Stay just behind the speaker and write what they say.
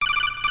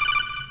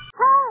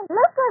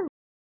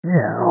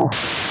Yeah.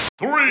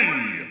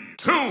 3,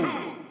 2,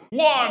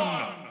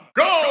 1,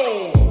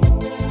 go!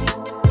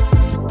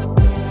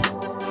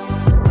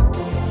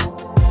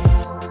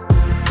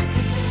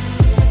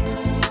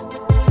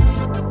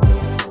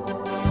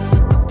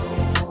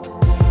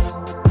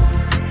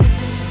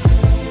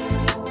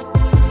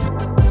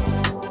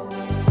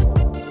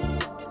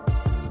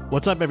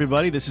 What's up,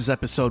 everybody? This is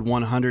episode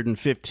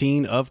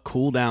 115 of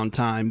Cool Down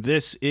Time.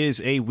 This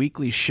is a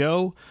weekly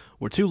show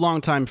where two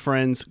longtime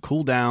friends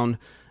cool down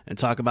and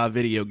talk about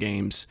video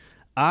games.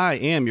 I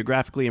am your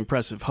graphically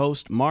impressive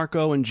host,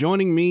 Marco, and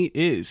joining me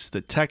is the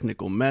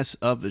technical mess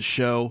of the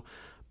show,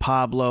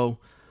 Pablo.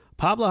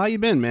 Pablo, how you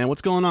been, man?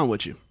 What's going on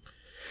with you?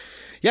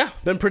 Yeah,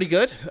 been pretty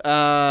good.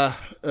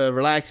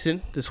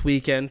 Relaxing this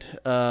weekend.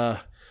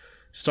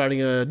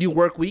 Starting a new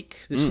work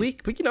week this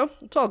week. But, you know,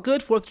 it's all good.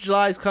 4th of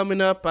July is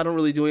coming up. I don't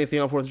really do anything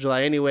on 4th of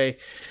July anyway.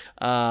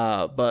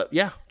 But,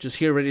 yeah, just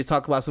here ready to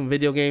talk about some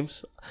video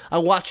games. I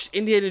watched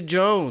Indiana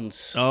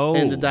Jones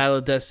and the Dial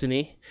of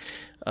Destiny.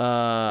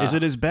 Is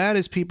it as bad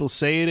as people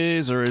say it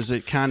is, or is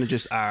it kind of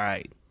just all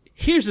right?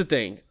 Here's the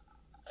thing.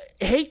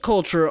 Hate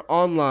culture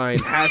online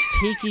has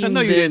taken I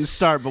know you didn't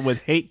start, but with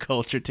hate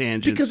culture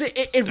tangents. Because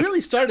it really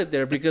started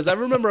there, because I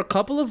remember a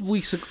couple of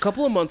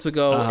months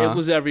ago, it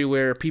was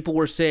everywhere. People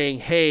were saying,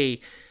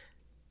 hey,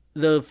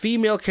 the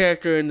female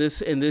character in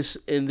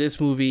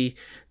this movie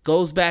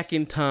goes back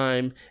in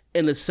time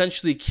and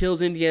essentially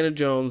kills Indiana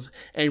Jones,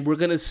 and we're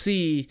going to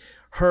see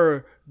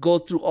her go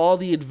through all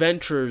the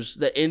adventures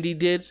that Indy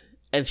did,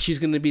 and she's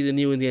going to be the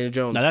new Indiana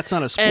Jones. Now, that's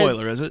not a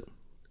spoiler, is it?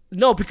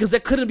 No, because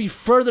that couldn't be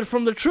further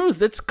from the truth.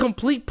 That's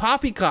complete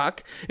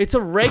poppycock. It's a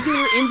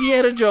regular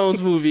Indiana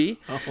Jones movie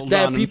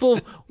that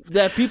people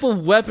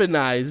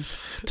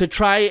weaponized to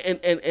try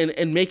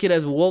and make it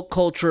as woke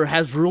culture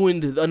has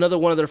ruined another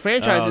one of their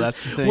franchises. Oh, that's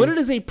the thing. When it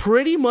is a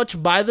pretty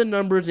much by the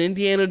numbers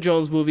Indiana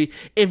Jones movie.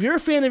 If you're a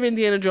fan of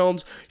Indiana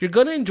Jones, you're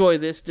gonna enjoy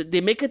this.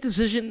 They make a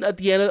decision at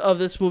the end of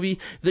this movie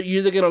that you're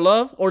either gonna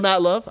love or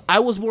not love.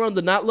 I was more on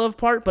the not love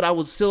part, but I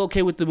was still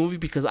okay with the movie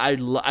because I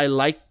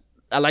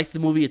like the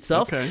movie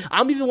itself. Okay.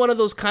 I'm even one of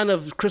those kind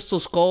of Crystal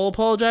Skull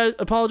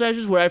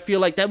apologizers where I feel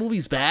like that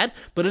movie's bad,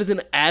 but it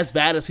isn't as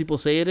bad as people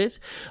say it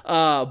is.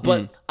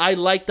 But I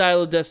like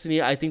Dial of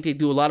Destiny. I think they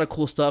do a lot of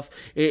cool stuff.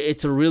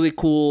 It's a really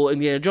cool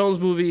Indiana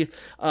Jones movie.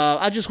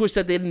 I just wish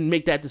that they didn't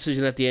make that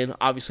decision at the end.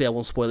 Obviously, I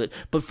won't spoil it.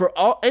 But for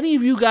any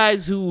of you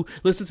guys who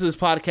listen to this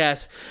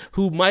podcast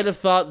who might have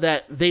thought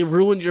that they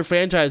ruined your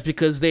franchise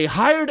because they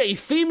hired a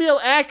female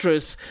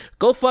actress,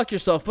 go fuck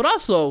yourself. But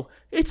also,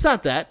 it's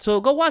not that, so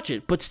go watch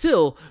it. But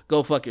still,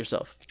 go fuck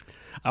yourself.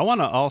 I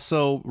want to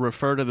also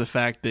refer to the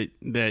fact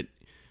that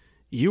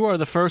you are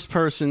the first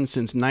person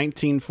since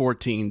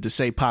 1914 to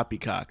say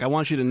poppycock. I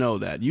want you to know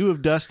that. You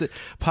have dusted.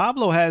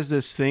 Pablo has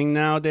this thing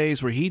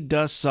nowadays where he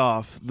dusts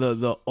off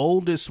the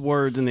oldest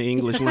words in the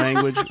English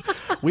language.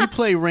 We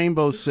play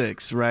Rainbow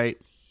Six, right?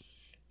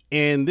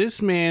 And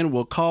this man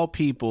will call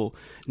people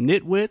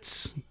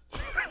nitwits,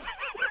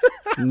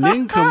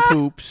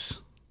 nincompoops,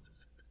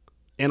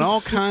 and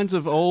all kinds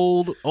of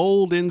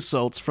old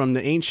insults from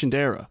the ancient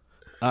era.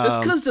 It's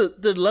because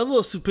the level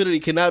of stupidity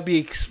cannot be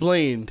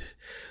explained,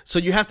 so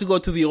you have to go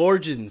to the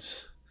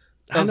origins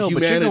of I know,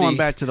 humanity. but you're going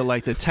back to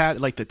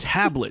the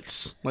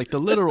tablets, like the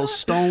literal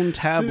stone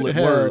tablet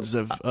words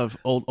of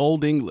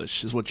old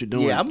English is what you're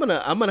doing. Yeah, I'm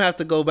gonna have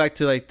to go back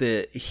to like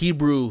the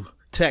Hebrew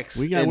text.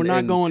 We're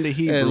not going to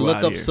Hebrew and look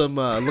out up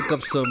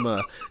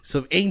here.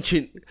 some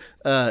ancient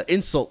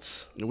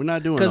insults. We're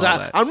not doing all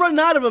that. I'm running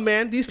out of them,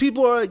 man. These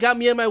people got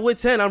me at my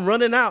wit's end. I'm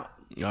running out.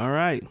 All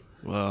right.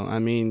 Well, I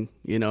mean,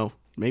 you know,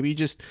 maybe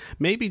just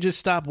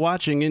stop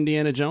watching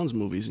Indiana Jones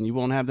movies, and you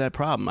won't have that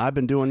problem. I've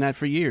been doing that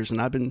for years,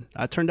 and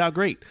I turned out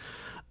great.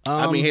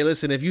 I mean, hey,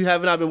 listen, if you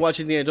have not been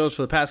watching Indiana Jones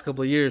for the past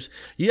couple of years,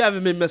 you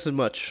haven't been missing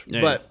much. Yeah,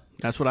 but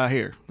that's what I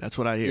hear.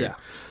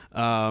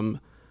 Yeah.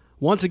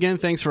 Once again,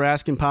 thanks for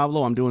asking,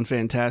 Pablo. I'm doing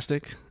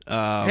fantastic.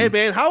 Hey,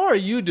 man, how are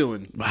you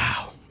doing?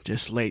 Wow,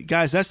 just late.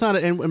 Guys, that's not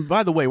and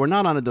by the way, we're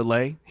not on a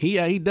delay.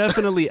 He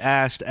definitely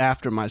asked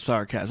after my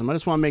sarcasm. I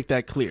just want to make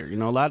that clear. You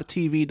know, a lot of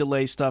TV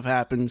delay stuff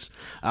happens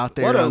out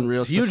there. What a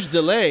Unreal huge stuff.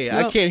 delay. You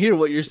know, I can't hear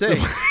what you're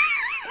saying.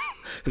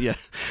 Yeah.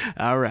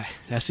 All right.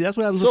 That's what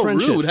happens So with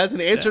friendships. rude.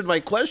 Hasn't answered my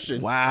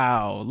question.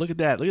 Wow. Look at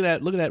that. Look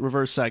at that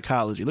reverse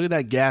psychology. Look at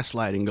that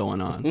gaslighting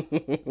going on.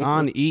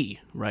 On E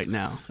right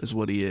now is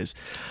what he is.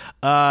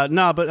 I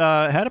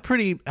had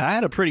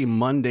a pretty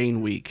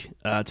mundane week,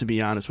 to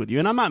be honest with you.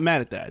 And I'm not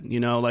mad at that. You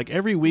know, like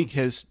every week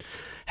has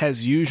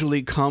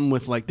usually come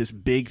with like this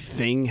big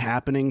thing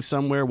happening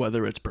somewhere,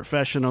 whether it's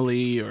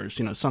professionally or,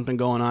 you know, something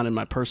going on in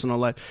my personal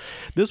life.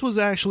 This was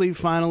actually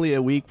finally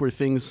a week where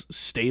things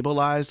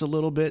stabilized a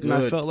little bit. And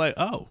I felt like,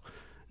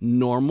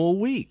 normal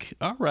week.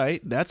 All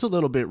right, that's a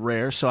little bit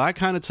rare. So I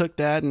kind of took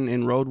that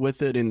and rode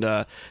with it, and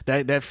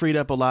that freed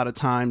up a lot of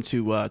time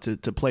to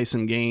play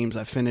some games.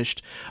 I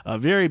finished a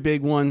very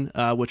big one,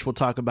 which we'll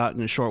talk about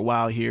in a short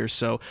while here.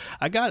 So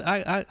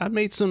I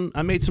made some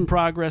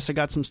progress. I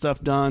got some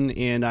stuff done,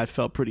 and I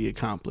felt pretty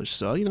accomplished.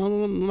 So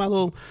my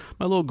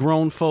little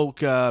grown folk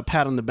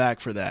pat on the back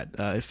for that.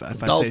 If I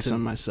say so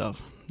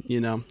myself,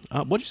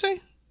 what'd you say?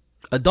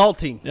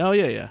 Adulting. Oh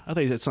yeah. I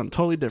thought you said something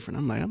totally different.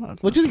 I'm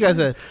like, what do you think I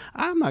said?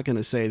 I'm not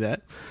gonna say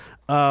that.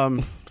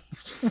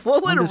 We'll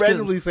let it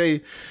randomly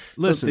say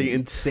something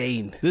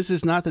insane. This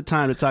is not the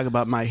time to talk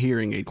about my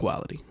hearing aid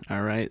quality.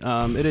 All right.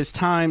 It is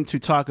time to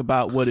talk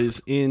about what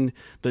is in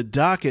the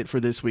docket for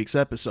this week's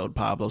episode,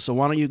 Pablo. So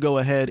why don't you go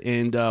ahead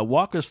and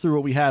walk us through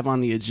what we have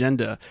on the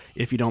agenda,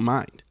 if you don't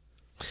mind.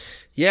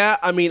 Yeah,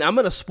 I mean, I'm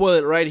gonna spoil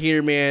it right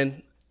here,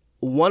 man.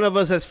 One of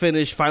us has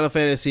finished Final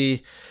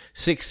Fantasy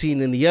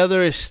 16 and the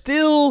other is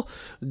still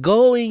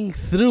going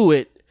through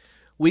it.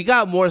 We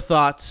got more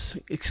thoughts.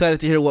 Excited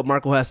to hear what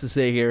Marco has to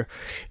say here.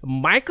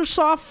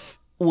 Microsoft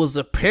was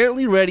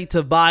apparently ready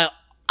to buy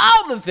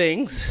all the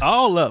things.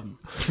 All of them.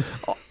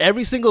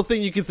 Every single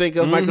thing you can think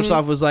of.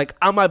 Microsoft was like,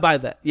 I might buy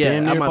that. Yeah,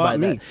 I might buy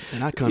that.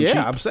 And I come cheap.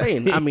 Yeah, I'm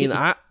saying. I mean,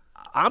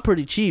 I'm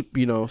pretty cheap,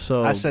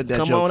 so I said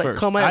that joke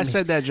first. I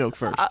said that joke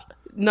first.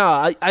 No,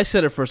 I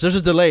said it first. There's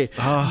a delay.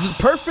 The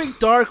Perfect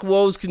Dark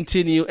woes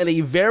continue, and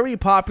a very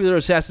popular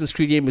Assassin's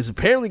Creed game is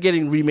apparently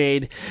getting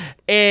remade.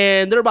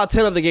 And there are about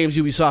 10 other games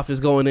Ubisoft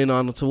is going in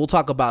on, so we'll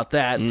talk about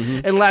that.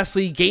 And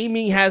lastly,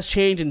 gaming has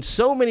changed in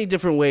so many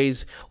different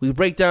ways. We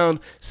break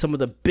down some of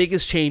the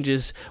biggest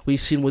changes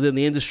we've seen within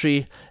the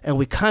industry, and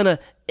we kind of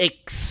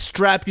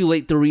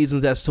extrapolate the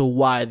reasons as to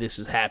why this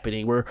is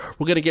happening. We're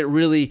going to get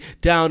really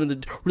down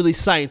into really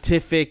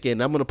scientific,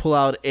 and I'm going to pull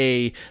out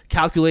a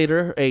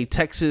calculator, a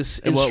Texas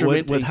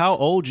instrument. With how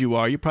old you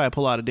are, you probably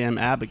pull out a damn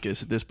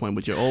abacus at this point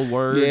with your old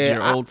words,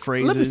 your old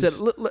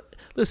phrases.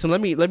 Listen,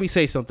 let me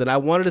say something. I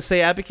wanted to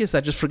say abacus.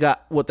 I just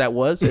forgot what that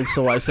was, and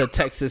so I said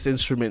Texas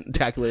instrument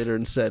calculator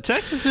instead.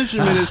 Texas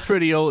instrument is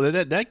pretty old.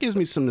 That gives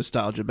me some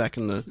nostalgia back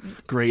in the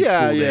grade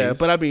school days. Yeah,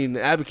 but I mean,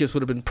 abacus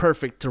would have been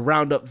perfect to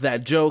round up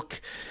that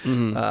joke.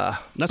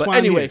 That's why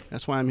I'm here.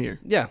 That's why I'm here.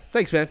 Yeah,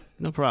 thanks, man.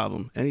 No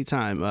problem.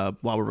 Anytime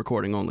while we're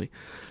recording only.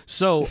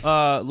 So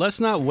let's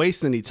not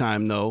waste any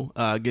time, though,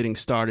 getting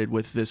started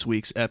with this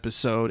week's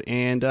episode.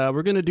 And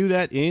we're going to do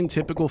that in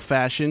typical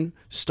fashion,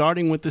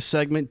 starting with the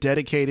segment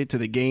dedicated to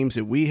the games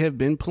that we have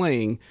been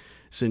playing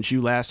since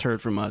you last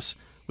heard from us.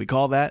 We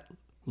call that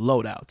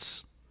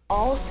Loadouts.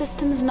 All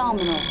systems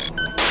nominal.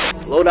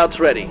 Loadouts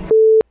ready.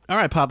 All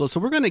right, Pablo, so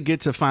we're going to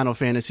get to Final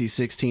Fantasy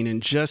 16 in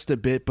just a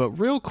bit, but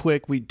real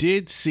quick, we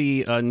did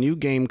see a new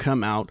game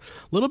come out,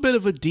 a little bit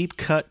of a deep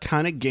cut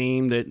kind of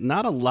game that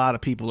not a lot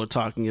of people are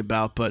talking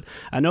about, but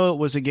I know it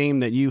was a game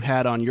that you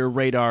had on your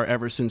radar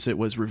ever since it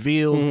was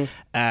revealed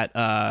at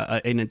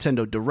a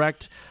Nintendo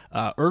Direct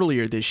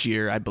earlier this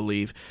year, I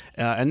believe,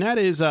 and that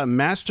is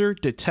Master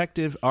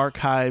Detective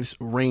Archives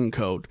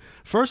Raincode.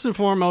 First and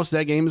foremost,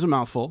 that game is a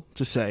mouthful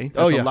to say.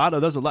 There's a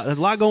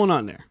lot going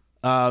on there.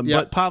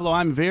 But Pablo,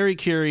 I'm very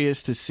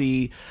curious to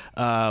see,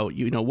 what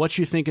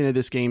you're thinking of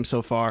this game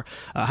so far,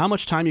 how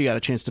much time you got a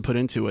chance to put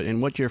into it,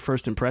 and what your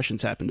first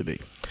impressions happen to be.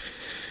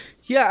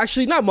 Yeah,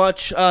 actually, not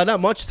much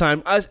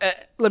time.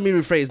 Let me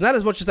rephrase, not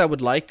as much as I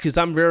would like, because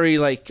I'm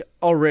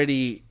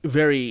already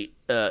very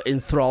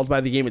enthralled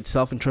by the game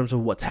itself in terms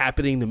of what's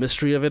happening, the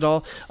mystery of it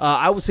all.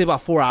 I would say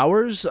about 4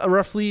 hours,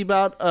 roughly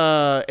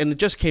and it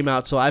just came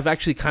out, so I've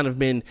actually kind of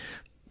been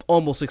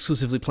almost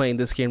exclusively playing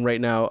this game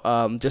right now,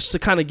 just to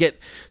kind of get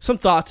some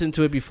thoughts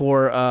into it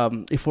before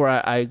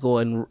I go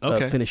and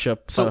finish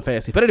up Final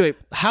Fantasy. But anyway,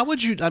 how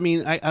would you? I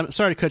mean, I'm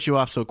sorry to cut you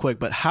off so quick,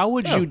 but how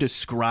would you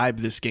describe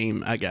this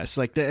game? I guess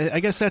I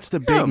guess that's the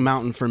big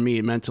mountain for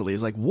me mentally.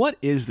 Is like, what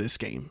is this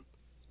game?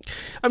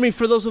 I mean,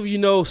 for those of you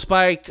know,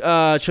 Spike,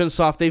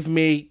 Chunsoft,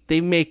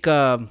 they make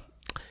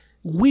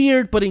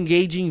weird but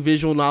engaging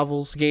visual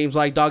novels, games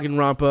like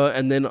Danganronpa,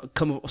 and then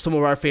some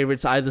of our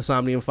favorites, The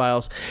Somnium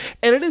Files.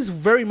 And it is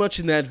very much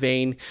in that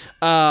vein,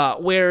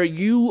 where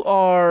you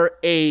are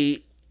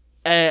a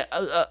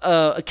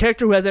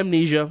character who has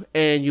amnesia,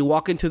 and you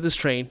walk into this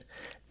train,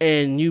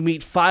 and you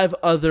meet 5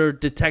 other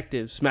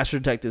detectives, master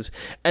detectives,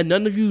 and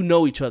none of you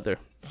know each other.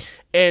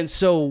 And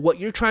so what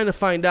you're trying to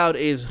find out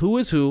is who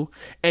is who,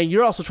 and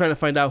you're also trying to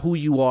find out who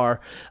you are.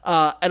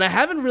 And I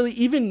haven't really,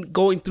 even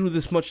going through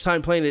this much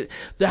time playing it,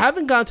 they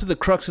haven't gone to the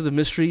crux of the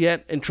mystery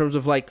yet in terms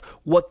of like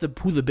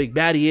who the big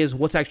baddie is,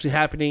 what's actually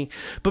happening.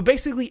 But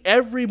basically,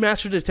 every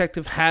master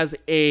detective has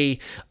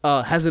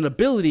an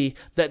ability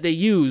that they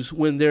use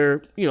when they're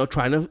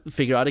trying to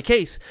figure out a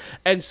case.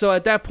 And so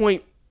at that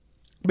point,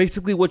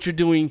 basically what you're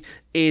doing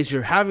is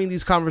you're having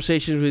these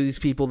conversations with these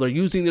people. They're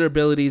using their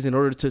abilities in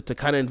order to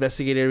kind of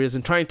investigate areas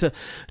and trying to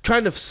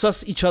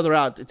suss each other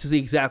out to see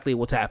exactly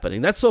what's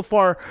happening. That's so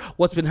far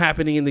what's been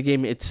happening in the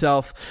game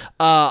itself.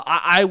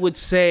 I would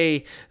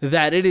say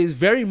that it is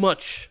very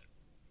much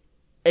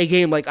a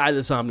game like Eye of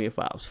the Somnia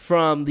Files,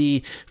 from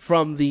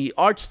the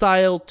art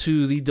style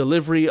to the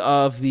delivery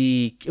of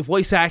the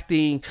voice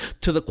acting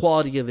to the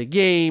quality of the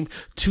game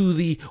to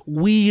the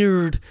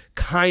weird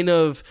kind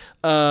of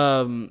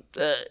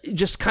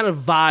just kind of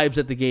vibes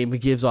that the game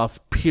gives off.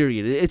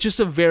 Period. It's just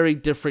a very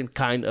different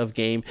kind of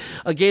game.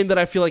 A game that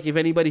I feel like if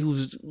anybody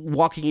who's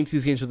walking into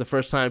these games for the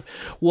first time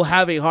will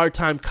have a hard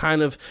time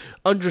kind of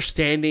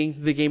understanding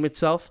the game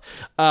itself,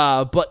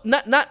 but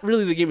not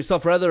really the game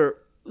itself, rather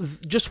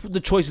just the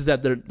choices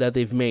that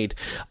they've made.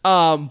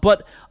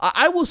 But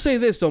I will say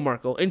this though,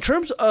 Marco, in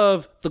terms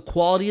of the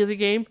quality of the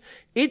game,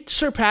 it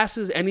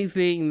surpasses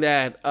anything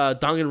that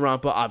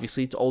Danganronpa,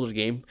 obviously it's an older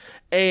game,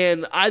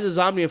 and Eye of the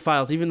Somnia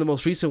Files, even the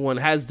most recent one,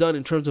 has done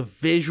in terms of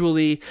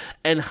visually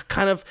and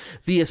kind of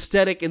the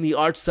aesthetic and the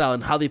art style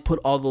and how they put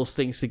all those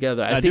things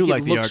together. I think do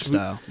like the art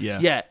style.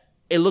 Yeah.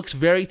 It looks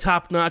very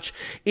top-notch.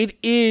 It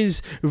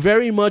is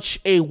very much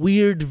a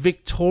weird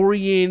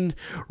Victorian,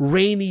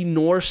 rainy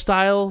Norse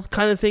style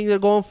kind of thing they're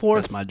going for.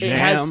 That's my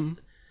jam.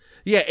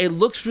 It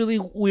looks really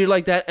weird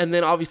like that. And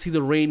then obviously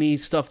the rainy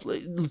stuff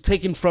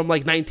taken from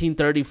like 1930s,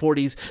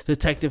 40s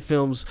detective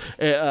films.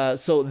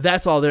 So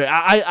that's all there.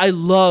 I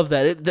love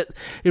that.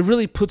 It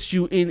really puts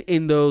you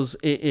in those,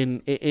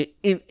 in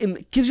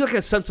gives you like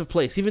a sense of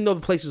place. Even though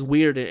the place is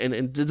weird and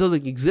it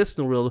doesn't exist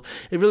in the world,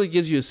 it really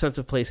gives you a sense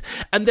of place.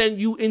 And then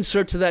you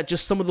insert to that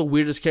just some of the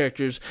weirdest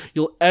characters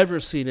you'll ever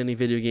see in any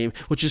video game,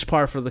 which is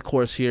par for the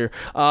course here.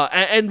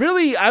 And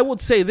really, I would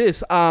say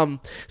this,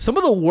 some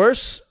of the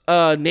worst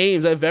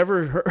names I've ever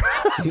heard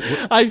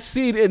I've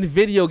seen in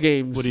video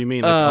games. What do you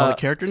mean? Like all the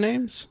character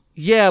names?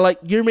 Yeah, like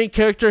your main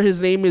character,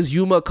 his name is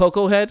Yuma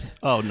Cocohead.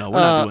 Oh no, we're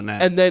not doing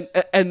that.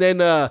 And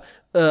then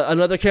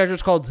another character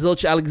is called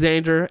Zilch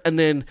Alexander, and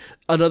then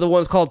another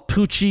one's called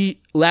Poochie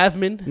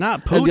Lavman.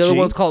 Not Poochie. And the other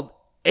one's called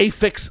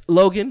Afix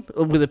Logan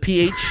with a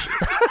PH.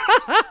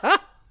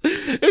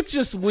 It's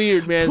just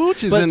weird, man.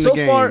 Poochie's in the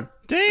game.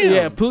 Damn.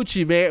 Yeah,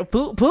 Poochie, man.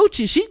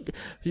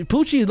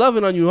 Poochie's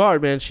loving on you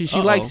hard, man. She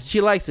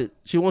likes it.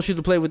 She wants you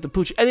to play with the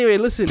Poochie. Anyway,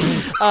 listen.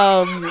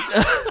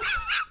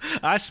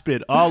 I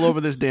spit all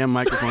over this damn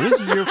microphone. This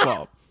is your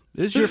fault.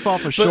 This is your fault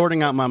for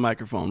shorting out my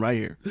microphone right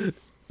here.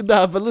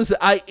 Nah, but listen,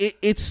 I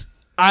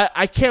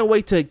can't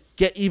wait to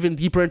get even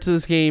deeper into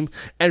this game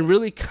and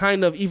really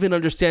kind of even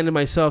understand it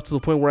myself to the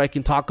point where I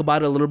can talk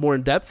about it a little more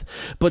in depth.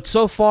 But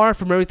so far,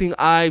 from everything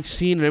I've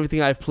seen and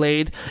everything I've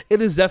played,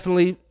 it is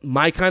definitely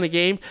my kind of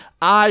game.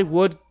 I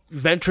would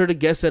venture to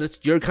guess that it's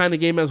your kind of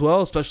game as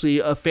well, especially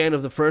a fan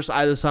of the first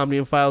Eye of the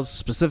Somnium Files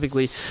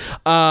specifically.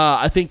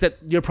 I think that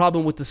your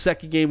problem with the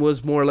second game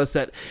was more or less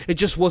that it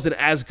just wasn't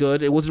as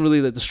good. It wasn't really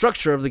the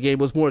structure of the game,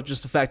 was more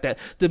just the fact that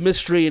the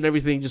mystery and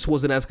everything just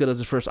wasn't as good as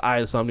the first Eye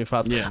of the Somnium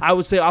Files. Yeah. I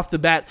would say off the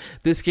bat,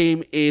 this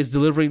game is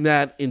delivering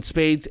that in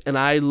spades, and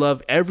I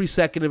love every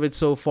second of it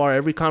so far,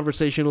 every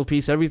conversational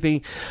piece,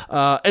 everything.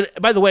 And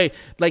by the way,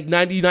 like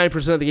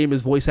 99% of the game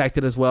is voice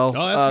acted as well.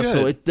 Oh, that's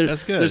good. So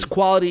that's good. There's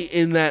quality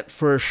in that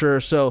for sure.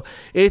 So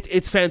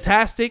it's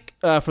fantastic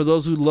for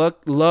those who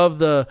love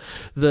that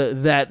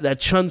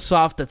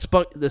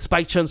Chunsoft, the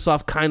Spike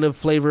Chunsoft kind of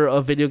flavor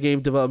of video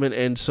game development.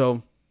 And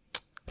so,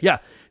 yeah,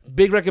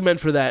 big recommend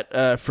for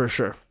that for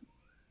sure.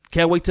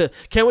 Can't wait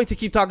to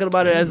keep talking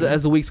about it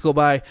as the weeks go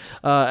by,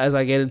 as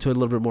I get into it a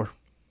little bit more.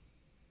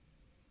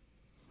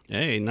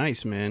 Hey,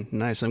 nice, man.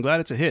 Nice. I'm glad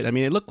it's a hit. I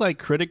mean, it looked like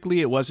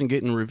critically it wasn't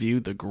getting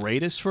reviewed the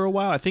greatest for a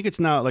while. I think it's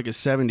now like a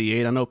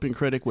 78 on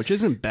OpenCritic, which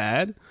isn't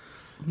bad.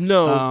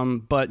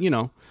 No. But, you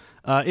know,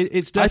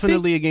 it's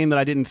definitely a game that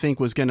I didn't think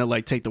was going to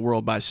like take the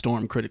world by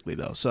storm critically,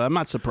 though. So I'm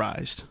not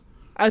surprised.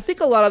 I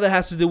think a lot of that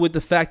has to do with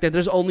the fact that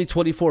there's only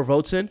 24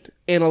 votes in,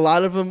 and a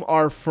lot of them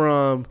are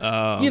from,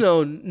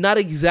 not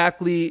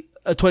exactly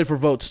 24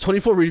 votes,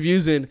 24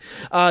 reviews in,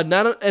 and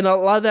a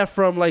lot of that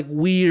from like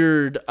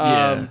weird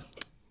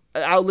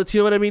outlets, you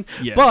know what I mean?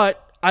 Yeah.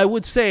 But I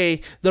would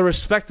say the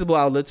respectable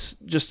outlets,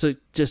 just to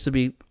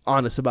be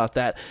honest about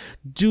that,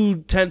 do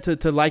tend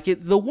to like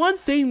it. The one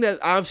thing that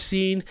I've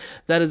seen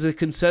that is a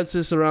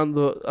consensus around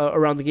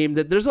the game,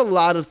 that there's a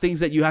lot of things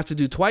that you have to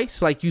do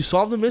twice. Like you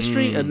solve the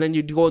mystery and then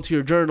you go into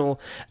your journal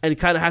and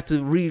kind of have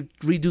to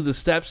redo the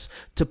steps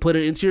to put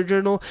it into your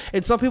journal.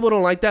 And some people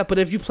don't like that, but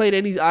if you played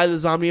any Eye of the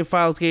Somnium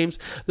Files games,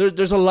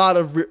 there's a lot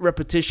of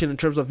repetition in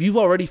terms of you've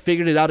already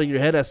figured it out in your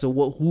head as to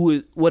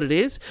what it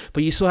is,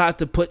 but you still have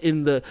to put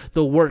in the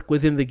work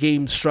within the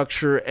game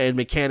structure and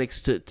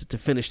mechanics to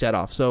finish that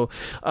off. So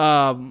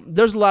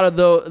there's a lot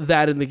of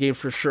that in the game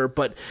for sure,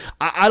 but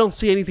I don't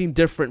see anything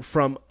different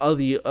from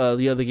the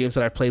other games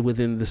that I played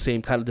within the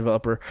same kind of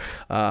developer.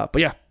 But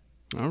yeah.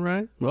 All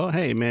right. Well,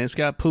 hey, man, it's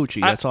got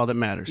Poochie. That's all that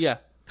matters. Yeah.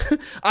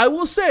 I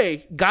will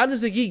say, God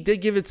is a Geek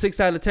did give it 6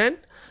 out of 10,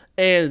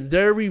 and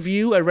their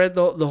review, I read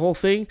the whole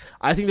thing.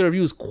 I think the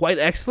review is quite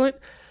excellent.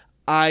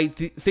 I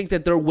think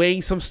that they're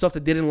weighing some stuff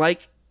that they didn't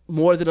like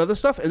more than other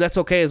stuff, and that's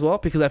okay as well,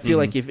 because I feel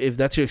like if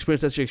that's your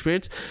experience, that's your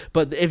experience.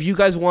 But if you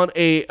guys want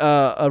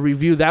a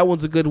review, that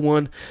one's a good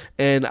one,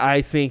 and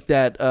I think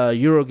that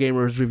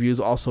Eurogamer's review is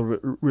also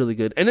really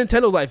good, and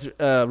Nintendo Life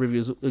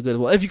reviews are good as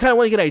well. If you kind of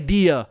want to get an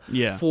idea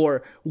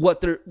for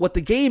what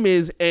the game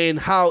is and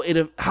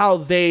how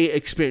they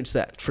experience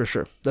that, for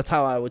sure. That's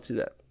how I would see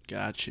that.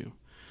 Got you.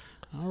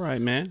 All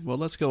right, man. Well,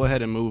 let's go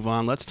ahead and move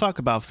on. Let's talk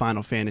about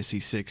Final Fantasy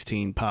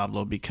 16,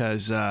 Pablo,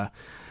 because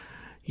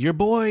your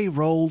boy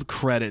rolled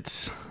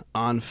credits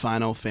on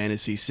Final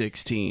Fantasy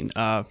 16.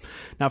 Now,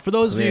 for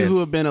those of you who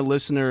have been a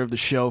listener of the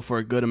show for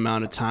a good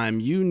amount of time,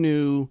 you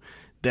knew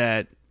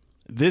that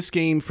this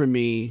game for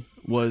me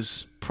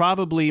was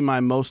probably my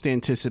most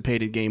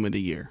anticipated game of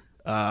the year.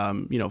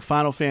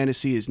 Final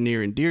Fantasy is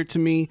near and dear to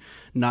me.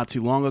 Not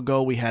too long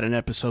ago, we had an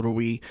episode where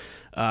we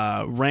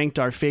ranked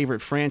our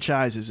favorite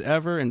franchises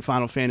ever, and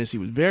Final Fantasy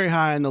was very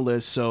high on the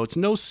list, so it's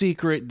no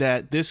secret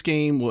that this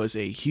game was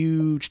a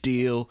huge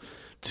deal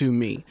to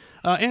me,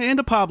 and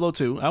to Pablo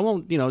too. I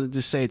won't,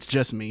 just say it's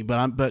just me,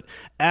 but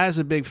as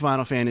a big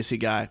Final Fantasy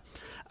guy,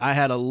 I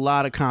had a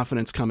lot of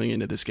confidence coming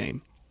into this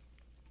game.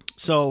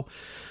 So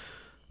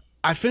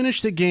I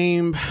finished the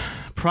game.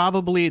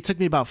 Probably it took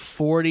me about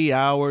 40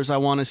 hours, I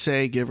want to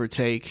say, give or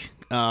take.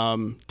 Did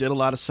a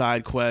lot of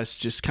side quests,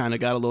 just kind of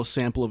got a little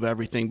sample of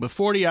everything. But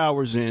 40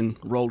 hours in,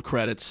 rolled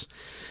credits.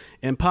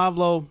 And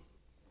Pablo,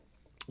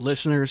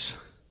 listeners,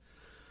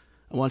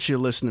 I want you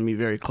to listen to me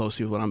very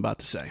closely with what I'm about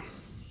to say.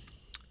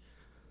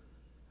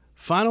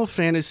 Final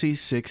Fantasy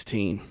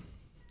 16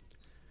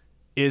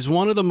 is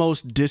one of the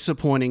most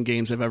disappointing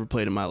games I've ever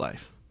played in my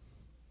life.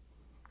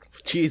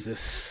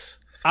 Jesus.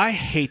 I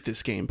hate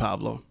this game,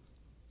 Pablo.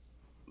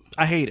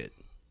 I hate it.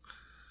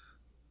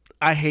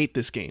 I hate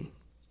this game.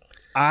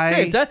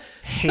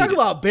 Talk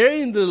about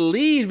burying the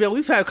lead, man.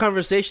 We've had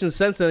conversations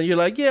since then. You're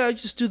like, yeah, I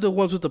just do the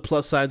ones with the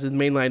plus signs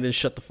and mainline and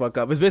shut the fuck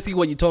up. It's basically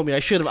what you told me. I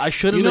should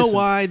have. You know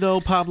why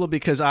though, Pablo?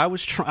 Because I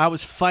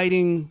was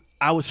fighting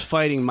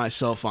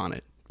myself on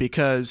it.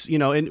 Because,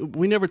 and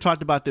we never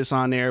talked about this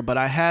on air, but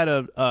I had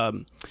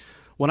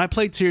when I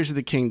played Tears of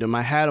the Kingdom,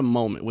 I had a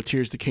moment with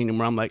Tears of the Kingdom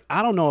where I'm like,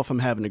 I don't know if I'm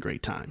having a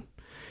great time.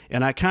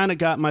 And I kind of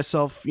got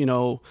myself,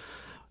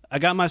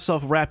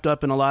 wrapped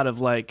up in a lot of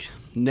like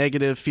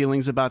negative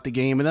feelings about the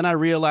game. And then I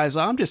realized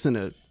I'm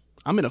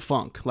in a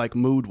funk, like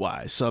mood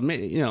wise. So,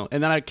 and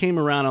then I came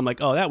around, I'm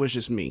like, oh, that was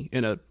just me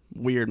in a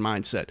weird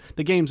mindset.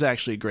 The game's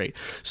actually great.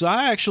 So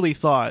I actually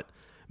thought,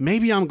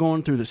 maybe I'm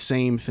going through the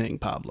same thing,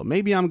 Pablo.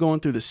 Maybe I'm going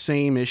through the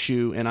same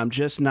issue and I'm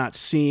just not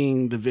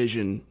seeing the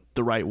vision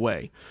the right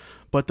way.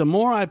 But the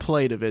more I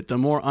played of it, the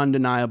more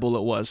undeniable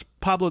it was.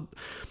 Pablo,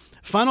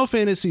 Final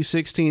Fantasy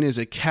 16 is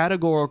a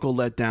categorical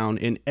letdown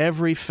in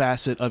every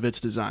facet of its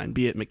design,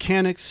 be it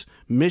mechanics,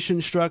 mission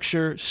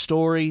structure,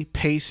 story,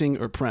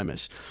 pacing, or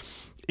premise.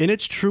 In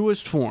its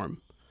truest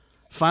form,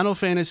 Final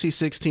Fantasy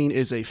 16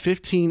 is a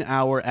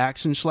 15-hour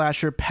action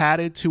slasher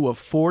padded to a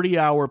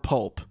 40-hour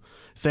pulp,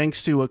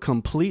 thanks to a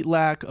complete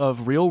lack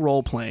of real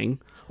role-playing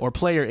or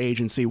player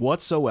agency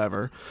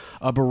whatsoever,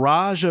 a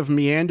barrage of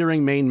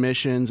meandering main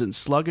missions and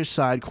sluggish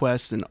side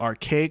quests and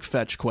archaic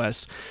fetch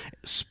quests,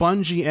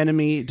 spongy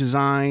enemy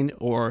design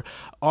or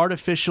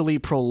artificially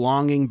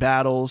prolonging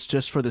battles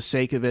just for the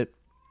sake of it,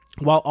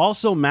 while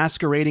also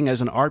masquerading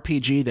as an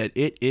RPG that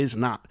it is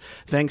not,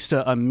 thanks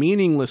to a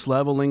meaningless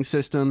leveling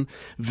system,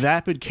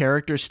 vapid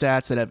character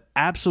stats that have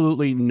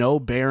absolutely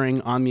no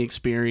bearing on the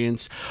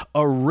experience,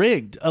 a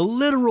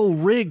literal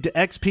rigged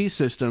XP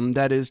system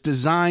that is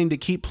designed to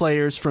keep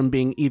players from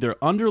being either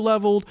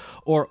underleveled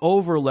or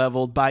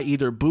overleveled by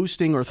either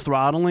boosting or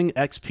throttling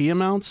XP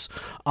amounts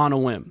on a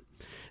whim.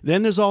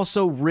 Then there's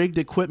also rigged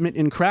equipment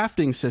and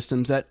crafting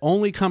systems that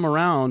only come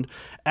around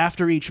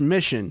after each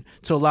mission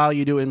to allow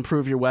you to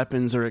improve your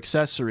weapons or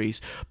accessories.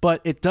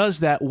 But it does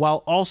that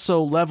while also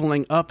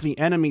leveling up the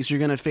enemies you're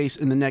going to face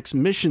in the next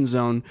mission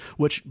zone,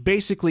 which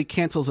basically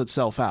cancels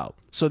itself out,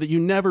 so that you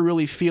never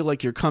really feel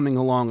like you're coming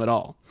along at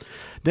all.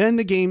 Then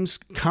the game's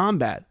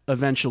combat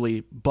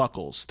eventually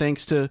buckles,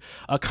 thanks to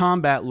a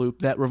combat loop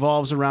that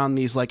revolves around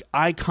these like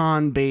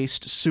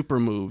icon-based super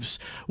moves,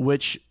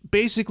 which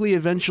basically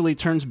eventually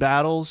turns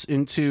battles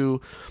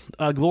into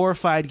a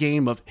glorified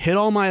game of hit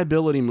all my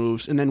ability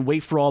moves and then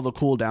wait for all the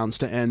cooldowns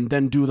to end,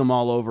 then do them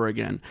all over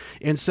again,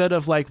 instead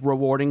of like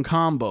rewarding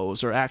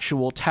combos or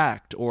actual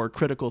tact or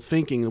critical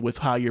thinking with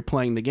how you're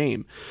playing the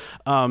game.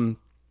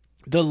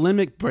 The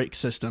limit break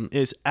system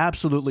is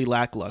absolutely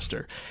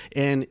lackluster,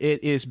 and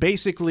it is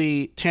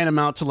basically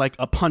tantamount to like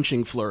a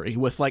punching flurry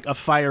with like a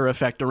fire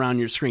effect around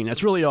your screen.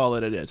 That's really all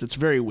that it is. It's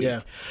very weak.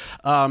 Yeah.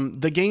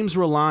 The game's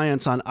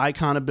reliance on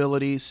icon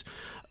abilities,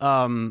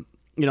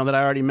 that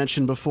I already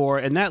mentioned before,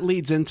 and that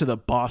leads into the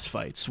boss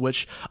fights,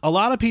 which a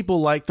lot of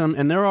people like them,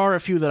 and there are a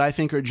few that I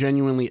think are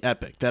genuinely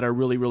epic, that are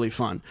really, really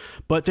fun.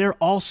 But they're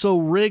also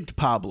rigged,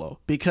 Pablo,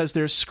 because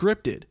they're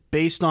scripted.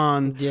 based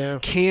on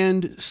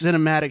canned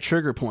cinematic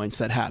trigger points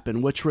that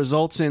happen, which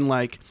results in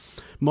like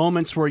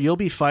moments where you'll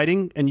be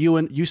fighting and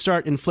you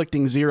start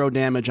inflicting 0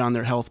 damage on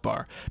their health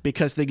bar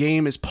because the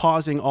game is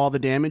pausing all the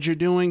damage you're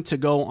doing to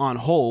go on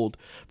hold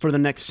for the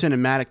next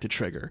cinematic to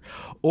trigger.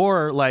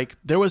 Or like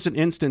there was an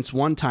instance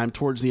one time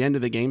towards the end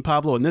of the game,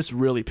 Pablo, and this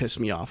really pissed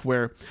me off,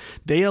 where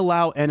they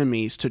allow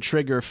enemies to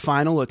trigger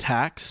final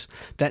attacks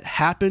that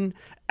happen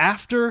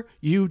after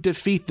you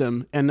defeat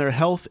them and their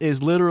health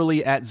is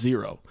literally at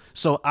 0.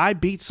 So I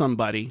beat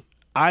somebody,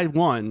 I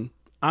won,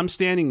 I'm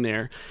standing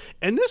there,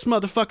 and this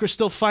motherfucker's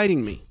still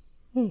fighting me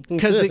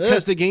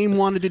because the game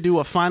wanted to do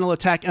a final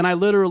attack, and I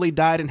literally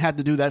died and had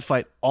to do that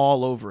fight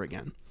all over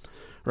again,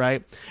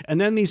 right?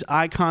 And then these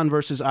icon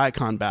versus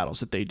icon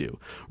battles that they do.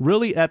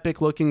 Really epic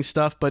looking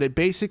stuff, but it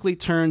basically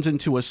turns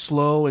into a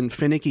slow and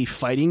finicky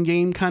fighting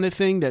game kind of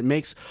thing that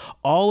makes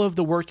all of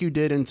the work you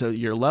did into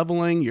your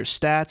leveling, your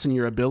stats, and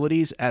your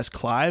abilities as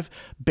Clive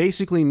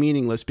basically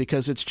meaningless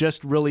because it's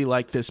just really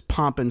like this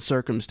pomp and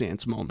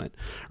circumstance moment,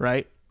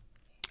 right?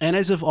 And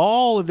as if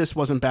all of this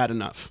wasn't bad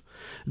enough,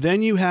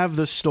 then you have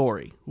the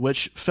story,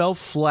 which fell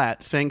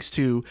flat thanks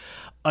to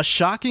a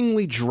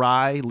shockingly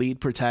dry lead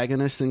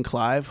protagonist in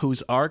Clive,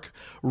 whose arc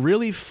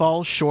really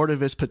falls short of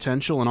his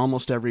potential in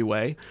almost every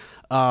way.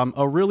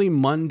 A really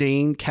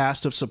mundane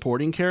cast of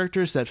supporting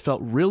characters that felt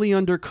really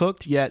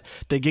undercooked, yet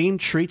the game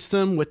treats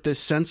them with this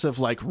sense of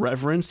like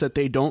reverence that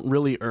they don't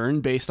really earn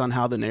based on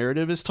how the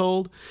narrative is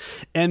told.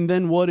 And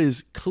then what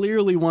is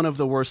clearly one of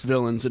the worst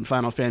villains in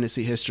Final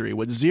Fantasy history,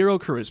 with 0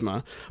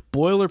 charisma,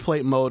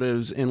 boilerplate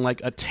motives, and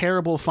like a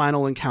terrible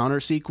final encounter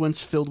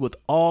sequence filled with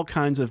all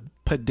kinds of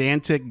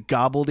pedantic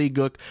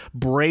gobbledygook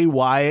Bray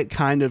Wyatt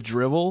kind of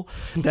drivel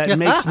that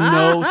makes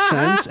no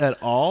sense at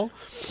all.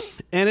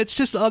 And it's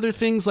just other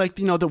things like,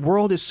 you know, the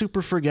world is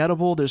super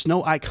forgettable. There's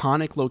no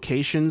iconic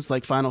locations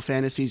like Final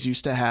Fantasies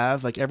used to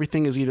have. Like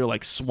everything is either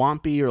like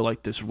swampy or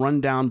like this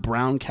rundown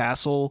brown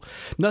castle.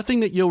 Nothing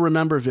that you'll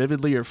remember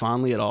vividly or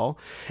fondly at all.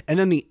 And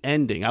then the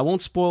ending. I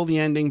won't spoil the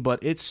ending, but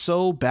it's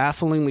so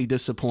bafflingly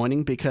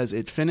disappointing because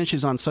it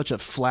finishes on such a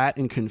flat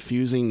and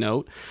confusing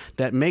note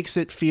that makes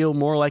it feel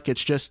more like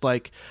it's just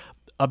like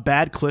a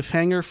bad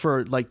cliffhanger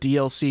for like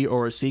DLC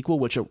or a sequel,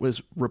 which it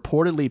was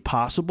reportedly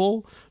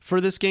possible for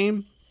this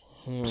game.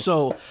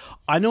 So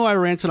I know I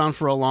ranted on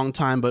for a long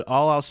time, but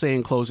all I'll say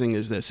in closing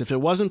is this. If it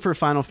wasn't for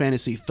Final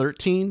Fantasy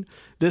 13,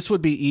 this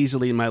would be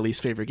easily my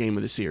least favorite game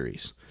of the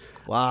series.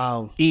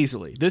 Wow.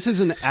 Easily. This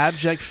is an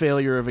abject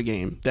failure of a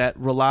game that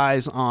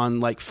relies on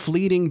like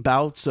fleeting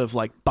bouts of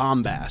like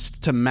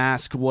bombast to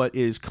mask what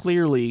is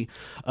clearly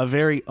a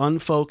very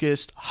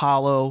unfocused,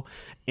 hollow,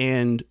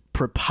 and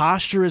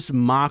preposterous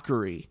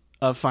mockery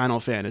of Final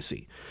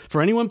Fantasy.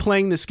 For anyone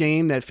playing this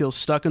game that feels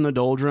stuck in the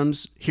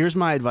doldrums, here's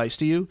my advice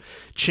to you.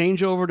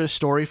 Change over to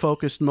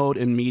story-focused mode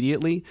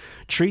immediately.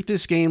 Treat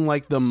this game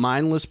like the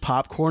mindless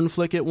popcorn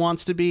flick it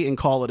wants to be and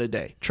call it a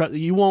day.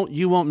 You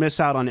won't miss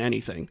out on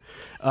anything.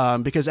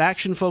 Because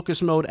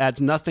action-focused mode adds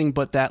nothing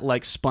but that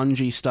like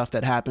spongy stuff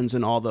that happens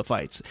in all the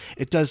fights.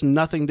 It does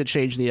nothing to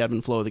change the ebb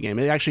and flow of the game.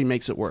 It actually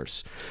makes it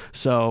worse.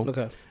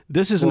 So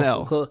this is an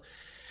L.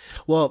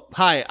 Well,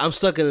 hi, I'm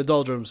stuck in the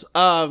doldrums.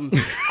 I've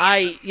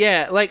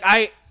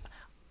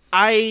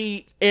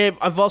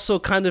also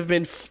kind of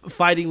been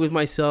fighting with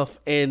myself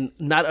and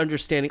not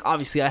understanding.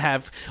 Obviously, I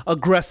have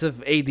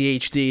aggressive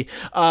ADHD,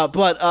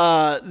 but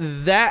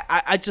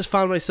I just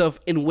found myself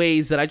in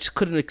ways that I just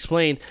couldn't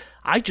explain.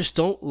 I just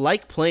don't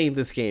like playing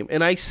this game,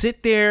 and I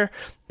sit there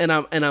and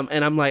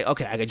I'm like,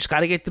 okay, I just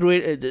gotta get through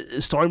it.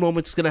 The story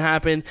moment's gonna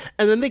happen,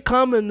 and then they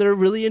come and they're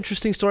really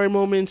interesting story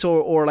moments,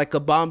 or like a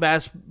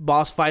bombast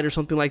boss fight or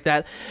something like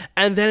that,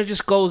 and then it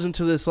just goes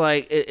into this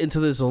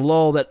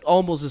lull that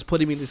almost is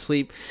putting me to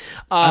sleep.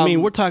 I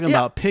mean, we're talking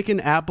about picking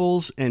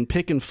apples and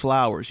picking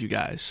flowers, you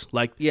guys.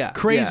 Like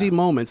crazy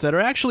moments that are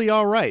actually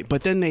all right,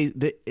 but then they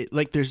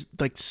like there's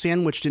like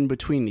sandwiched in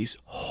between these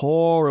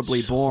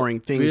horribly boring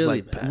things, really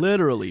like bad.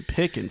 Literally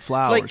picking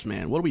flowers, like,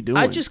 man. What are we doing?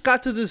 I just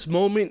got to this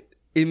moment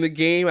in the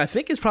game, I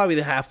think it's probably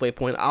the halfway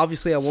point.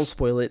 Obviously, I won't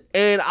spoil it.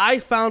 And I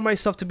found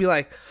myself to be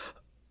like,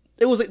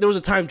 there was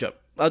a time jump.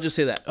 I'll just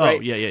say that. Right?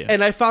 Oh, yeah.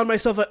 And I found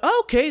myself like,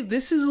 oh, okay,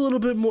 this is a little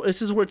bit more,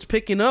 this is where it's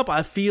picking up.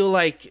 I feel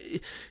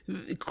like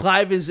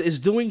Clive is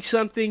doing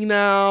something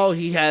now.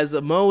 He has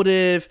a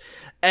motive.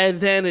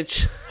 And then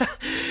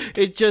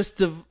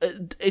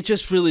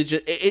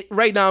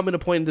right now I'm in a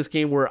point in this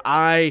game where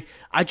I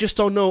just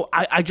don't know.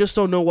 I just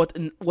don't know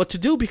what to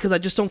do, because I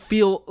just don't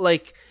feel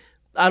like,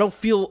 I don't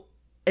feel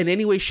in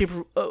any way, shape,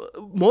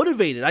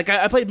 motivated. Like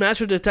I played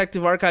Master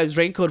Detective Archives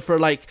Raincode for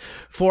like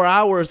 4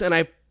 hours, and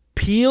I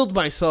peeled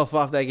myself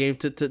off that game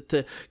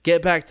to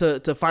get back to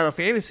Final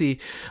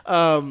Fantasy.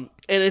 And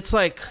it's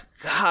like,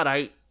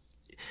 God,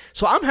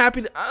 so I'm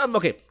happy.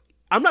 Okay,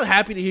 I'm not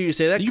happy to hear you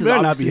say that. You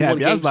better not be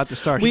happy. I was about to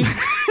start.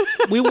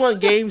 We want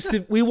games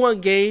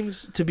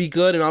to be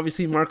good, and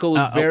obviously Marco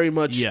was very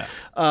much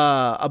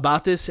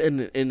about this,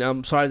 and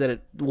I'm sorry that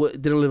it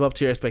didn't live up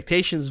to your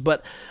expectations,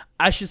 but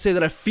I should say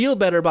that I feel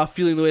better about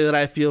feeling the way that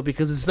I feel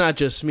because it's not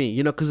just me,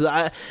 you know, because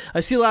I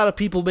see a lot of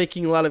people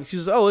making a lot of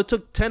excuses. Oh, it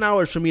took 10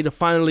 hours for me to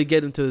finally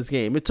get into this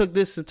game. It took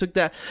this, it took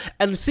that.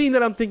 And seeing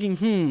that, I'm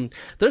thinking,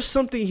 there's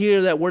something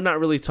here that we're not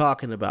really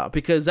talking about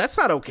because that's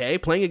not okay.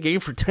 Playing a game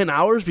for 10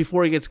 hours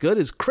before it gets good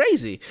is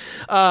crazy.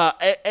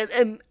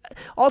 And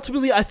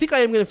ultimately, I think I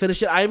am going to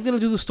finish it. I am going to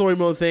do the story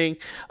mode thing.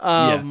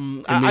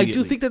 I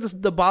do think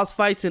that the boss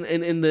fights and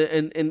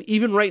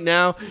even right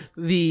now,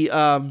 the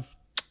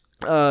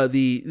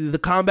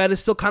combat is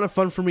still kind of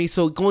fun for me,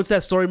 so going to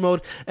that story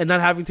mode and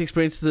not having to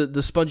experience the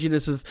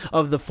sponginess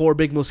of the 4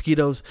 big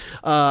mosquitoes,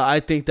 I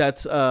think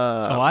that's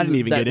I didn't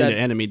even get into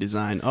enemy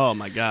design. Oh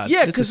my god,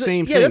 yeah, it's the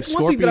same thing.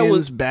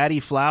 Scorpions,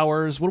 baddie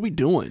flowers. What are we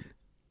doing?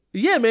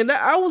 Yeah, man,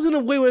 I was in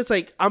a way where it's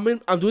like I'm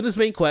doing this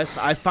main quest.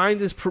 I find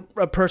this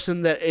a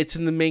person that it's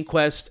in the main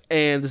quest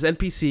and this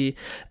NPC,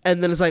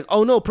 and then it's like,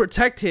 oh no,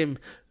 protect him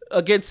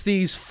against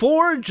these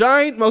 4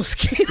 giant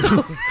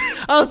mosquitoes.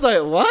 I was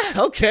like, what?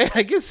 Okay,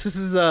 I guess this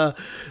is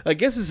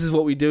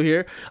what we do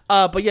here.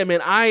 But yeah,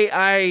 man,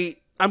 I'm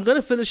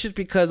gonna finish it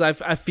because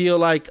I feel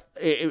like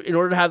in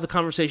order to have the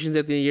conversations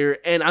at the end of the year,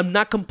 and I'm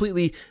not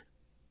completely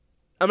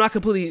I'm not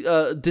completely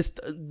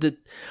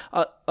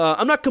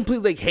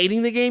like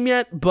hating the game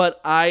yet,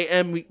 but I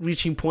am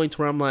reaching points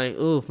where I'm like,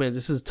 oh man,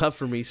 this is tough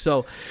for me.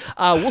 So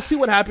we'll see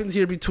what happens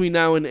here between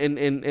now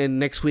and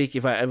next week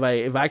if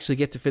I actually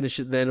get to finish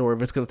it then, or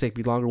if it's gonna take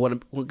me longer.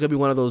 It's gonna be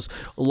one of those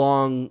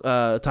long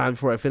times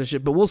before I finish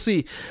it, but we'll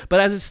see. But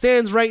as it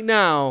stands right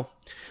now,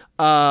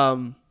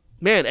 man,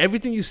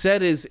 everything you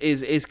said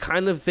is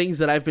kind of things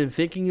that I've been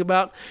thinking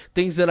about,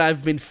 things that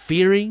I've been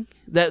fearing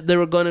that they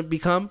were going to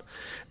become,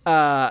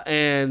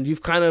 and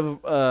you've kind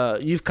of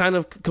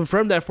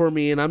confirmed that for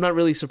me, and I'm not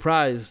really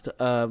surprised.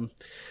 And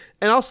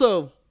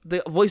also,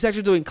 the voice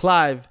actor doing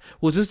Clive,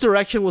 was this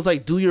direction was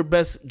like do your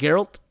best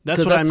Geralt?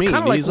 That's what I mean.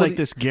 He's like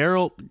this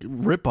Geralt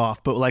ripoff,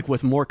 but like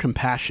with more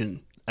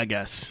compassion, I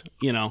guess.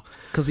 You know,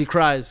 because he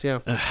cries. Yeah.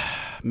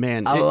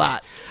 Man, a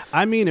lot.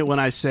 I mean it when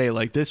I say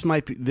like this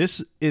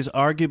is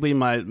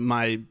arguably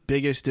my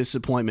biggest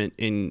disappointment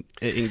in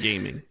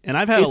gaming, and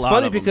I've had a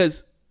lot. It's funny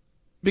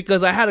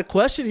because I had a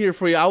question here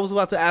for you. I was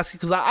about to ask you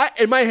because I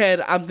in my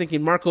head I'm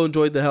thinking Marco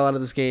enjoyed the hell out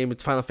of this game.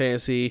 It's Final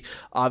Fantasy,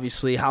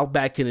 obviously. How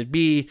bad can it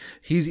be?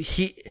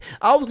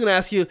 I was gonna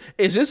ask you,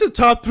 is this a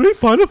top 3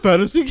 Final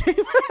Fantasy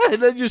game?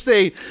 And then you're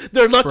saying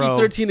they're lucky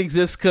 13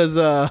 exists because.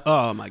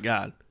 Oh my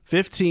god,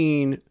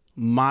 15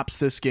 mops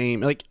this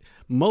game like.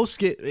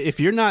 If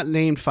you're not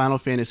named Final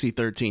Fantasy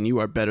 13, you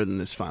are better than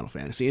this Final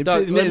Fantasy. And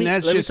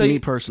that's just me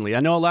personally.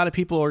 I know a lot of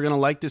people are going to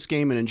like this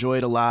game and enjoy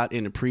it a lot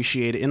and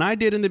appreciate it. And I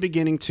did in the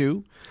beginning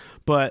too,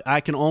 but I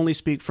can only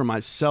speak for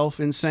myself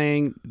in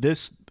saying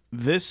this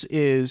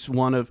is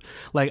one of,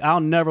 like,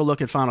 I'll never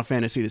look at Final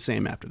Fantasy the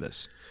same after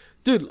this.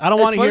 Dude, I don't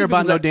want to hear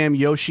about no damn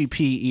Yoshi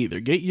P either.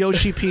 Get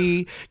Yoshi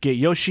P, get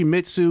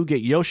Yoshimitsu,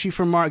 get Yoshi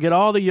from Mario, get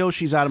all the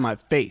Yoshis out of my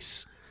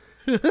face.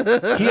 He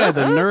had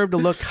the nerve to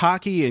look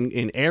cocky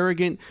and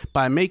arrogant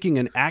by making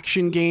an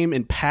action game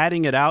and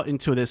padding it out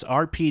into this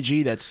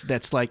RPG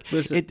that's like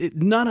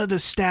none of the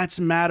stats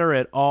matter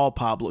at all,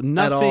 Pablo.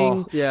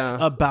 Nothing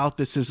about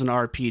this is an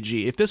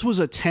RPG. If this was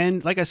a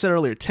 10, like I said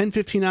earlier,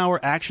 10-15 hour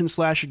action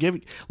slasher, give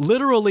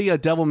literally a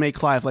Devil May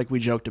Cry like we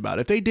joked about.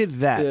 If they did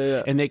that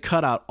and they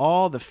cut out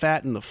all the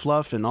fat and the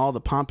fluff and all the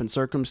pomp and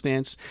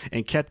circumstance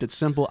and kept it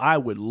simple, I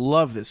would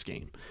love this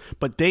game.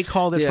 But they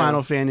called it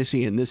Final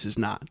Fantasy, and this is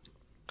not.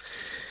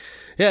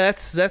 Yeah,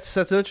 that's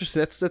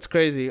interesting. That's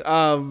crazy.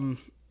 Damn.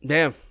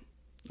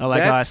 I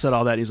like how I said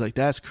all that. He's like,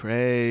 that's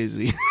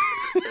crazy.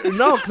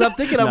 No, because I'm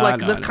thinking,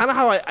 that's kind of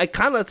how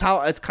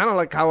it's kind of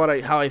like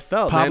how I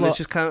felt. Pablo, man. It's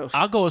just kind of.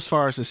 I'll go as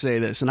far as to say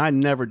this, and I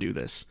never do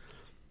this.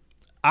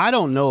 I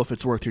don't know if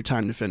it's worth your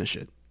time to finish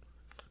it.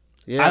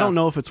 Yeah, I don't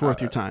know if it's worth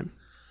your time.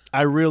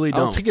 I really don't.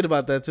 I was thinking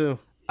about that too.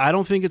 I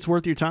don't think it's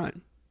worth your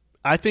time.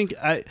 I think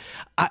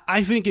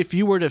if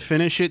you were to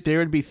finish it, there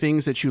would be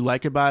things that you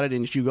like about it,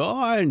 and you go, "Oh,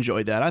 I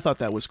enjoyed that. I thought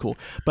that was cool."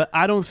 But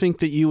I don't think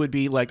that you would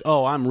be like,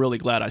 "Oh, I'm really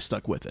glad I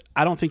stuck with it."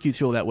 I don't think you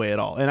feel that way at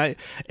all. And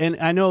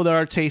I know that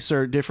our tastes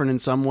are different in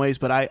some ways,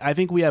 but I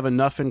think we have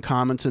enough in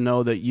common to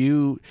know that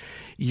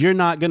you're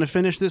not going to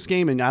finish this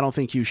game, and I don't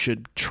think you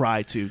should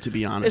try to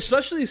be honest.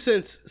 Especially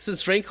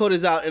since Raincoat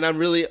is out, and I'm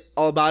really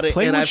all about it.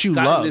 Play and what I've you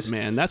love,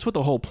 man. That's what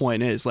the whole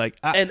point is. Like,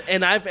 I've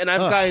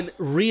gotten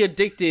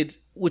re-addicted.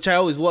 Which I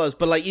always was,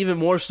 but like even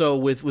more so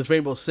with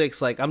Rainbow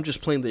Six, like I'm just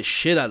playing the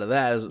shit out of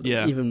that,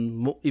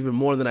 even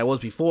more than I was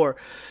before.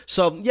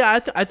 So yeah,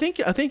 I think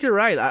you're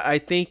right. I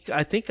think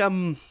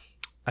I'm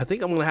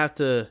gonna have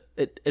to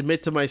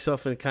admit to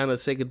myself and kind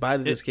of say goodbye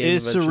to this game.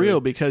 It's eventually.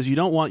 Surreal because you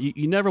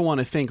never want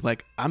to think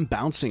like I'm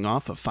bouncing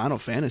off of Final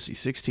Fantasy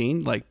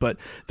 16. Like, but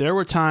there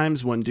were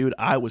times when, dude,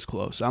 I was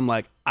close. I'm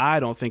like, I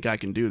don't think I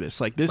can do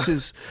this. Like this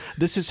is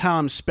how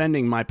I'm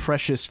spending my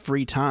precious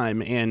free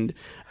time, and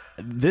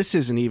this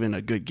isn't even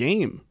a good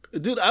game.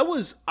 Dude, I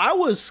tweeted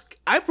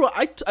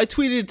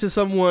to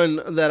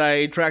someone that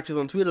I interacted with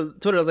on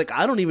Twitter. I was like,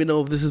 I don't even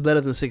know if this is better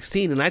than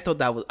 16, and I thought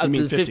that was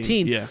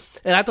 15. Yeah,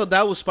 and I thought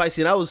that was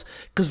spicy. And I was,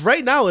 because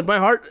right now in my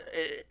heart,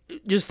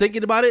 just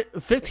thinking about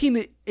it,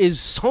 15 is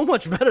so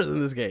much better than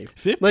this game.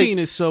 15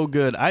 is so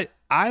good.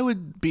 I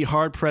would be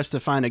hard pressed to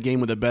find a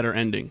game with a better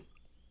ending.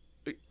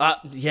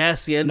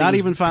 Yes, the ending. Not was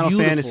even Final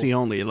beautiful. Fantasy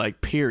only,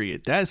 like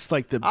period. That's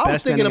like the best ending I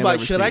was thinking about I've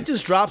ever should seen. I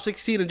just drop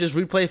 16 and just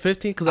replay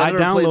 15 because I never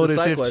played the downloaded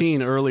side 15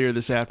 quest. earlier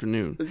this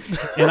afternoon,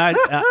 and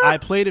I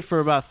played it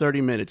for about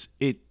 30 minutes.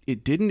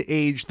 It didn't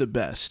age the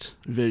best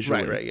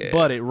visually, Right, yeah,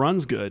 but it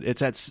runs good.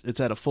 It's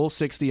at a full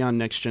 60 on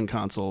next gen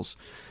consoles,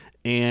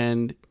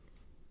 and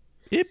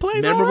it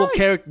plays memorable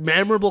all right.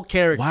 memorable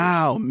characters.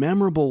 Wow,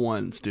 memorable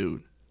ones,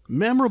 dude.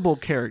 Memorable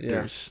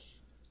characters.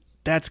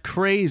 That's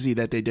crazy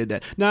that they did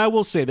that. Now I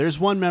will say there's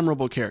one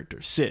memorable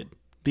character, Sid.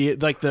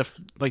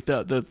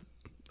 The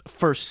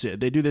first Sid.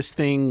 They do this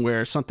thing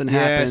where something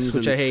happens,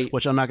 which I hate.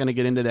 Which I'm not going to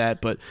get into that,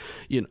 but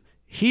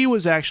he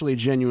was actually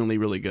genuinely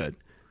really good.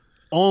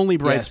 Only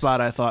bright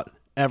spot I thought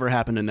ever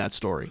happened in that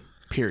story.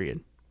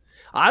 Period.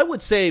 I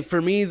would say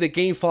for me the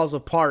game falls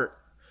apart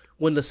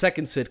when the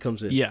second Sid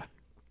comes in. Yeah.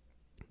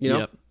 You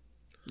know?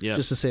 Yep.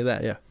 Just to say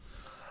that, yeah.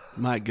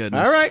 My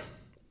goodness. All right.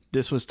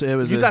 You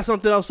got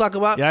something else to talk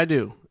about? Yeah, I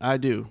do.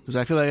 Because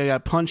I feel like I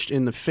got punched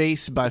in the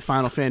face by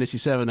Final Fantasy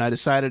VII. I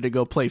decided to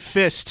go play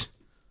Fist.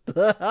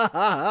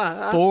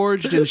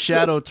 Forged in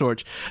Shadow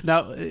Torch.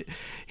 Now,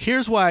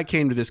 here's why I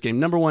came to this game.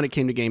 Number one, it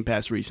came to Game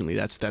Pass recently.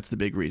 That's the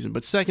big reason.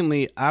 But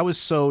secondly, I was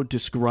so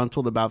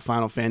disgruntled about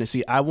Final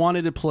Fantasy. I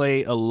wanted to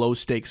play a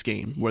low-stakes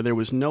game where there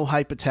was no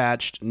hype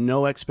attached,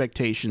 no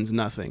expectations,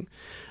 nothing.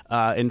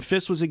 And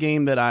Fist was a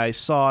game that I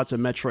saw. It's a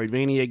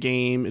Metroidvania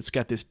game. It's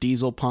got this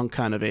diesel punk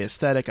kind of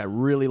aesthetic. I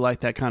really like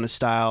that kind of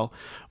style.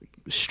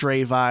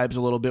 Stray vibes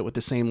a little bit with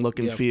the same look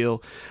and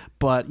feel.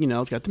 But,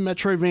 it's got the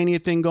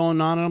Metroidvania thing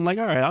going on. And I'm like,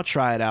 all right, I'll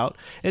try it out.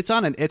 It's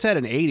at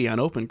an 80 on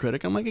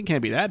OpenCritic. I'm like, it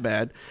can't be that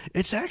bad.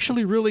 It's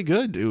actually really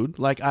good, dude.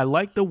 Like, I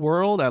like the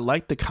world. I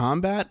like the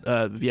combat.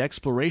 The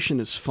exploration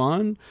is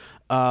fun.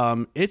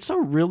 It's a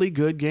really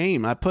good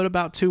game. I put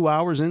about 2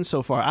 hours in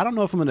so far. I don't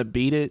know if I'm going to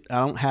beat it.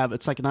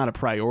 It's like not a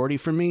priority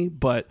for me,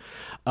 but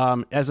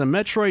as a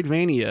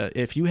Metroidvania,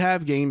 if you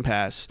have Game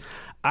Pass,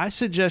 I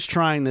suggest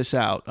trying this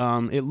out.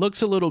 It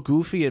looks a little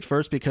goofy at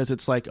first because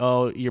it's like,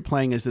 oh, you're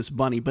playing as this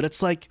bunny, but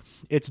it's like,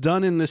 it's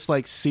done in this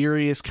like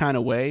serious kind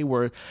of way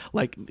where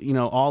like,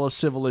 all of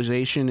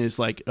civilization is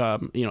like,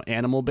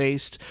 animal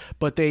based,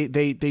 but they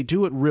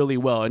do it really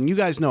well. And you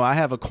guys know I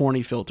have a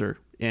corny filter.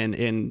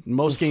 And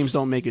most games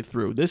don't make it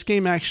through. This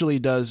game actually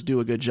does do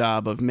a good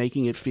job of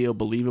making it feel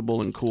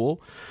believable and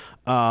cool.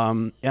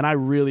 And I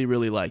really,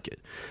 really like it.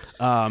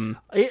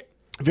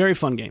 Very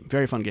fun game.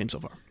 Very fun game so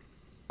far.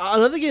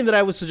 Another game that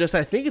I would suggest,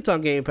 I think it's on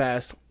Game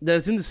Pass, that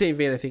is in the same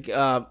vein, I think.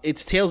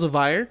 It's Tales of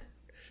Iron.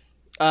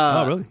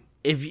 Oh, really?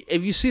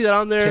 If you see that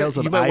on there, Tales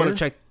of you might want Iron?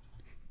 to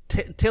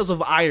check Tales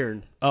of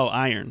Iron. Oh,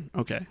 Iron.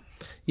 Okay.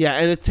 Yeah,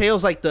 and it's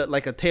tails like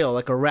a tail,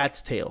 like a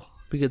rat's tail,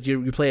 because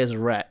you play as a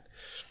rat.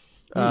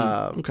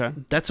 Okay.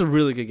 That's a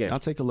really good game. I'll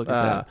take a look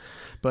at that.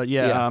 But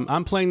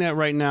I'm playing that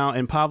right now.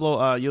 And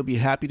Pablo, you'll be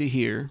happy to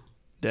hear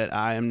that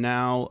I am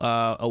now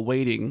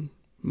awaiting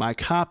my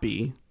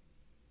copy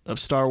of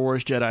Star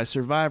Wars Jedi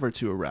Survivor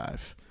to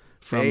arrive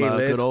from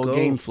good old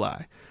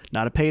GameFly.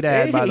 Not a paid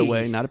ad, by the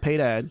way. Not a paid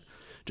ad.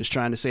 Just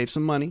trying to save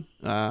some money.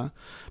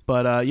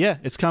 But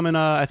it's coming.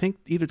 I think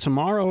either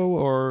tomorrow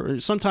or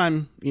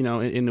sometime,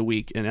 in the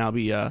week, and I'll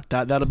be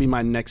that'll be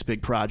my next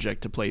big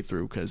project to play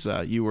through because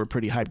you were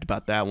pretty hyped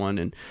about that one,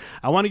 and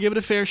I want to give it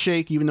a fair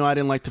shake, even though I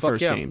didn't like the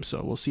first game.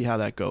 So we'll see how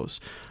that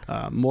goes.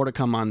 More to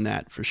come on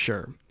that for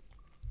sure.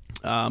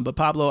 But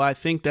Pablo, I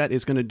think that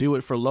is going to do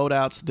it for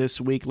Loadouts this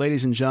week.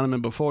 Ladies and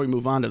gentlemen, before we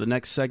move on to the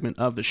next segment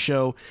of the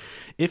show,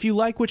 if you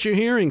like what you're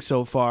hearing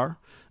so far,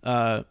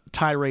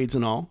 tirades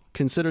and all,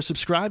 consider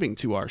subscribing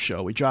to our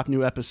show. We drop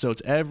new episodes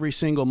every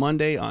single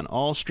Monday on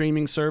all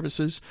streaming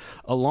services,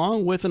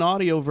 along with an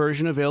audio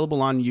version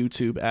available on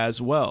YouTube as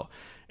well.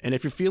 And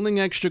if you're feeling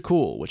extra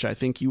cool, which I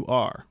think you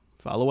are,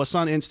 follow us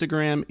on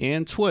Instagram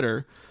and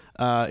Twitter.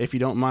 If you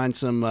don't mind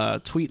some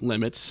tweet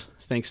limits,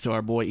 thanks to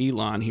our boy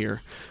Elon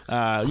here.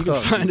 You can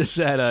find us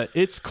at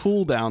It's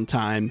Cooldown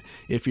Time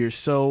if you're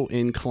so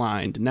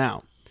inclined.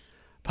 Now,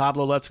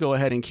 Pablo, let's go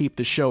ahead and keep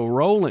the show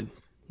rolling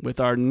with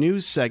our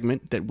news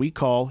segment that we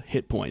call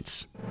Hit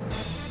Points.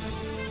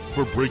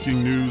 For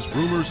breaking news,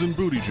 rumors, and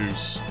booty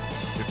juice,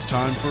 it's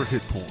time for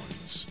Hit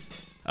Points.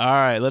 All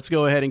right, let's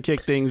go ahead and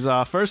kick things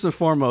off. First and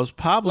foremost,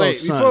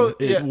 Pablo's son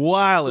is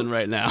wilding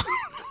right now.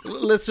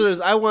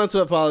 Listeners, I want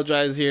to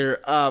apologize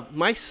here.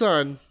 My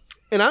son,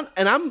 and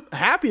I'm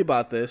happy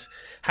about this,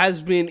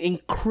 has been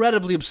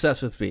incredibly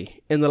obsessed with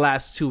me in the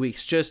last 2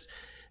 weeks. Just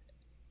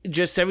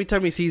every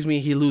time he sees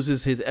me, he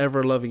loses his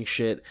ever-loving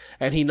shit,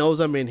 and he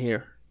knows I'm in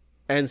here.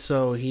 And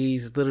so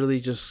he's literally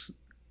just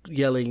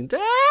yelling,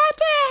 "Dada!"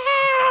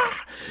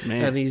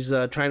 Man. And he's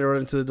trying to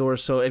run into the door.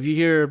 So if you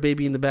hear a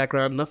baby in the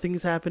background,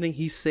 nothing's happening.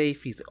 He's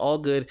safe. He's all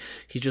good.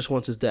 He just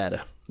wants his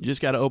data. You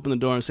just got to open the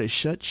door and say,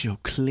 "Shut your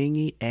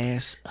clingy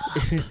ass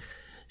up."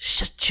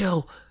 Shut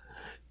your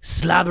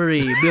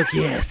slobbery,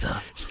 milky ass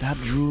up. Stop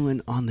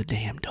drooling on the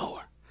damn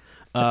door.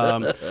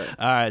 All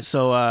right,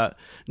 so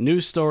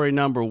news story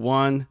number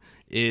one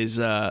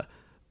is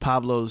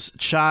Pablo's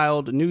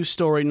child. News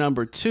story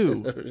number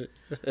 2.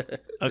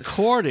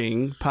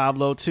 According,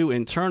 Pablo, to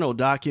internal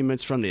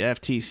documents from the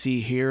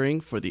FTC hearing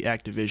for the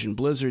Activision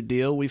Blizzard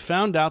deal, we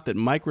found out that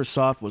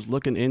Microsoft was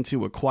looking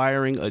into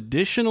acquiring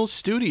additional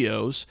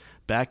studios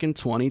back in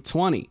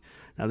 2020.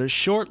 Now, their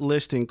short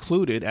list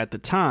included, at the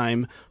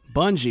time,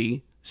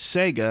 Bungie,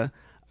 SEGA,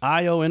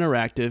 IO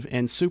Interactive,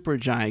 and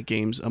Supergiant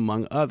Games,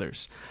 among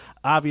others.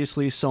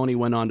 Obviously, Sony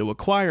went on to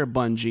acquire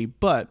Bungie,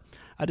 but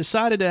I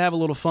decided to have a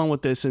little fun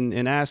with this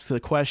and ask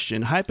the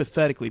question,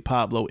 hypothetically,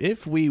 Pablo,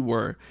 if we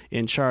were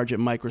in charge at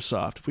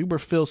Microsoft, if we were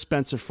Phil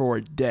Spencer for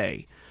a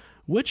day,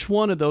 which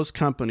one of those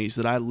companies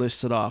that I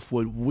listed off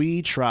would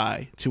we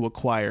try to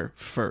acquire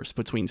first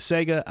between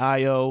Sega,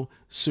 IO,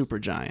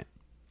 Supergiant?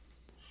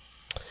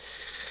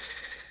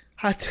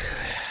 I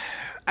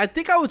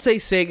think I would say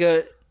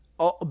Sega,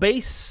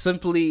 based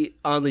simply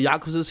on the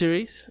Yakuza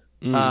series.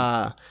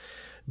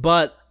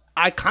 But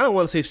I kind of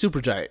want to say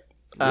Supergiant.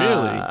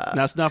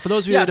 Really? Now, for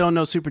those of you that don't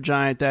know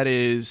Supergiant, that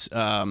is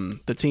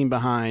the team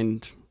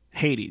behind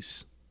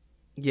Hades.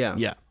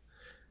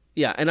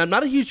 Yeah, and I'm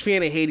not a huge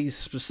fan of Hades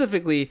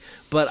specifically,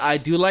 but I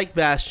do like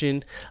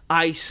Bastion.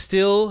 I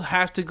still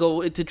have to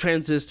go into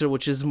Transistor,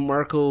 which is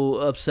Marco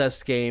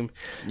obsessed game.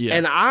 Yeah.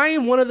 And I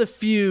am one of the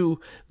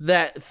few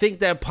that think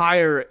that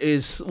Pyre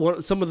is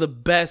some of the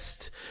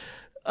best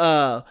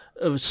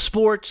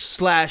sports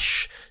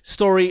 /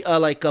 story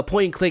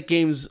point and click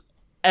games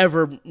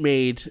ever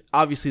made.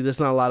 Obviously, there's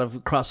not a lot of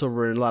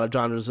crossover in a lot of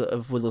genres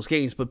with those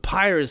games, but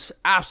Pyre is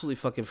absolutely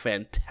fucking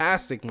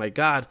fantastic. My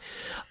God,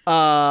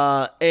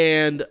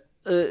 and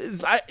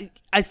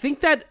I think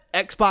that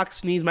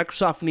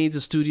Microsoft needs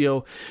a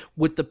studio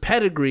with the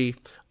pedigree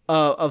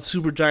of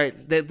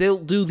Supergiant, that they'll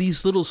do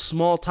these little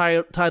small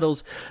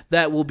titles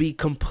that will be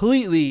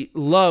completely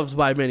loved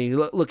by many.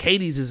 Look,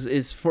 Hades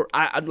is for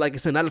like I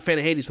said, not a fan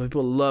of Hades, but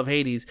people love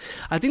Hades.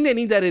 I think they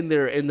need that in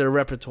their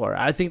repertoire.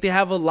 I think they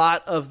have a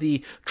lot of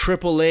the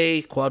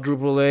AAA,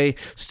 quadruple A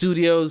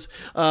studios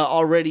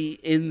already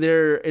in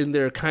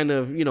their kind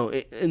of,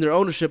 in their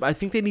ownership. I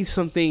think they need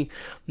something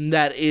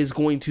that is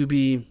going to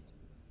be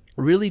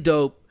really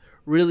dope,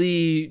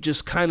 really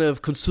just kind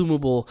of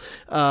consumable,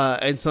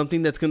 and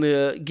something that's going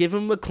to give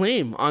them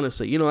acclaim,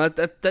 honestly.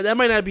 That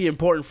might not be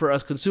important for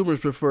us consumers,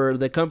 but for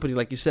the company,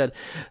 like you said,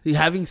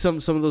 having some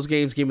of those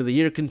games, Game of the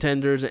Year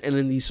contenders, and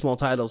in these small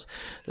titles,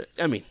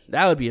 I mean,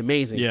 that would be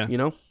amazing. Yeah.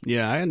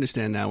 Yeah, I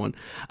understand that one.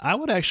 I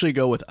would actually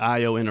go with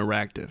IO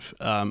Interactive.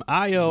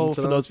 IO,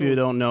 for those of you who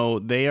don't know,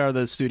 they are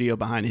the studio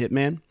behind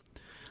Hitman.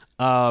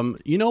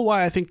 You know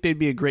why I think they'd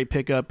be a great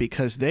pickup?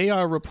 Because they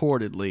are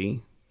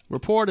reportedly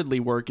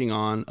working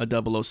on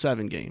a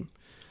 007 game.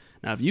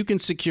 Now, if you can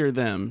secure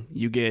them,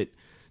 you get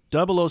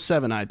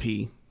 007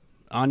 IP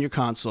on your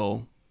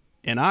console,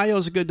 and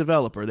IO's a good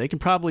developer. They can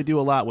probably do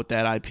a lot with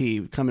that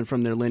IP coming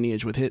from their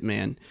lineage with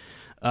Hitman.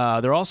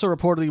 They're also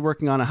reportedly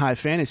working on a high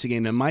fantasy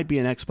game that might be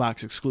an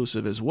Xbox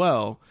exclusive as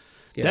well.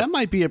 Yeah. That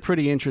might be a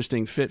pretty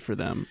interesting fit for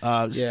them.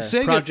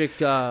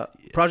 Sega,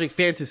 Project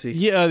Fantasy.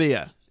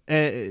 Yeah.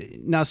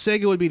 Now,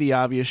 Sega would be the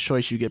obvious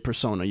choice. You get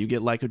Persona, you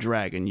get Like a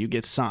Dragon, you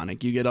get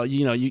Sonic, you get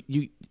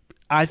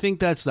I think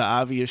that's the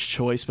obvious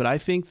choice, but I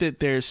think that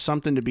there's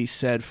something to be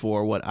said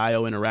for what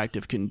IO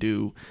Interactive can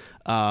do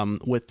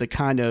with the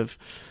kind of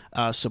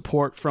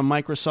support from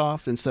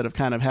Microsoft, instead of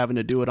kind of having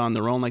to do it on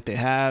their own like they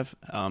have,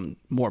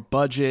 more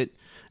budget.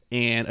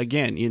 And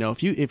again,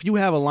 if you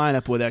have a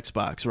lineup with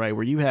Xbox, right,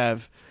 where you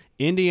have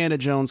Indiana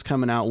Jones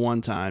coming out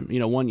one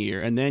year,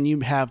 and then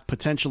you have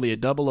potentially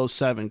a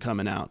 007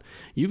 coming out.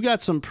 You've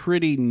got some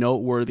pretty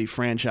noteworthy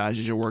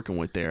franchises you're working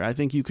with there. I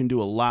think you can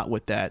do a lot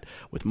with that,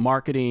 with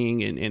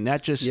marketing, and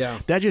that just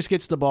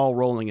gets the ball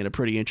rolling in a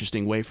pretty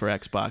interesting way for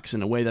Xbox,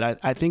 in a way that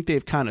I think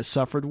they've kind of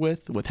suffered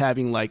with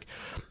having like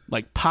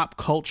pop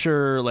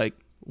culture, like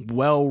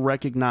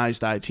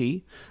well-recognized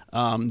IP.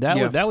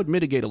 That would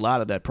mitigate a lot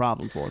of that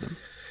problem for them.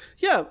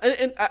 Yeah,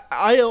 and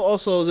IO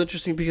also is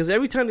interesting because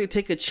every time they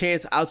take a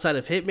chance outside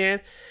of Hitman,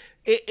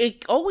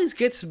 it always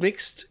gets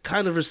mixed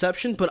kind of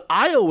reception, but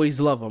I always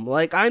love them.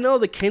 Like, I know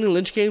the Kane and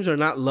Lynch games are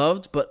not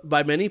loved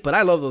by many, but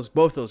I love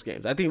both those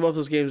games. I think both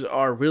those games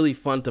are really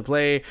fun to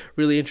play,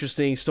 really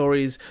interesting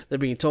stories that are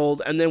being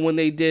told. And then when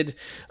they did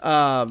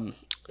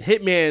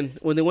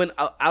Hitman, when they went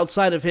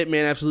outside of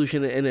Hitman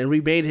Absolution and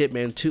remade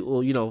Hitman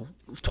 2,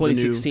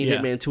 2016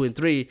 Hitman 2 and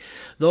 3,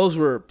 those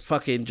were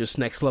fucking just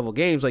next level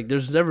games. Like,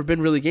 there's never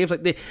been really games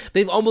like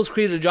they've almost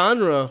created a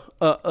genre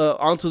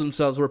onto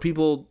themselves where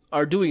people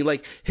are doing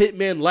like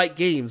Hitman like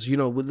games.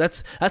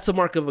 That's a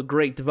mark of a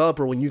great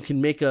developer, when you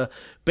can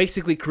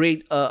basically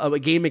create a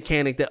game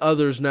mechanic that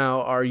others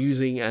now are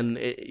using, and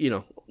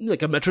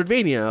like a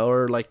Metroidvania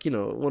or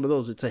one of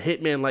those. It's a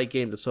Hitman-like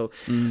game. So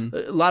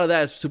a lot of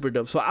that is super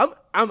dope. So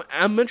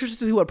I'm interested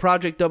to see what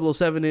Project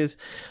 007 is,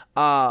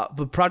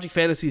 but Project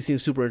Fantasy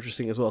seems super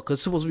interesting as well, because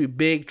it's supposed to be a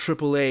big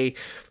AAA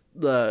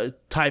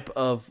type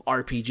of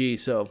RPG.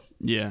 So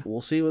yeah,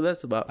 we'll see what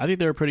that's about. I think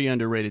they're a pretty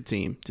underrated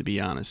team, to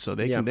be honest. So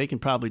they can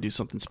probably do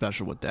something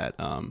special with that.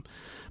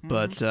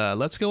 But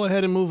let's go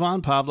ahead and move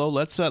on, Pablo.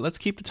 Let's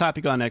keep the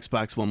topic on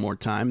Xbox one more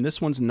time.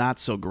 This one's not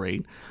so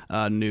great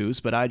news,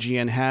 but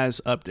IGN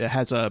has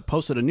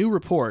posted a new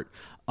report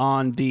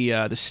on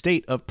the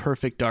state of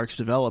Perfect Dark's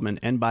development,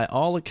 and by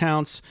all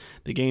accounts,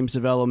 the game's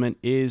development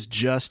is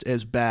just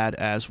as bad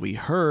as we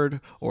heard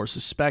or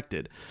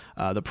suspected.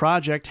 The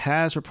project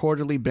has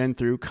reportedly been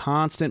through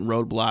constant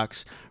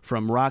roadblocks,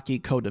 from rocky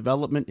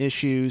co-development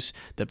issues,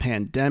 the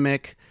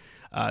pandemic,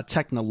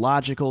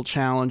 technological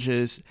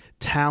challenges,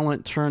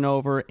 talent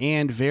turnover,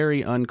 and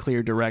very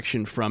unclear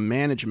direction from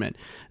management.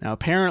 Now,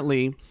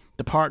 apparently,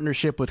 the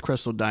partnership with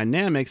Crystal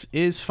Dynamics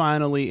is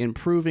finally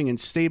improving and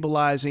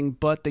stabilizing,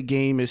 but the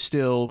game is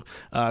still,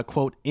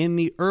 quote, in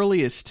the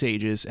earliest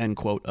stages, end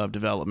quote, of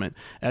development,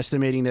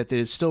 estimating that it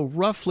is still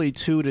roughly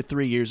 2 to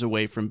 3 years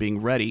away from being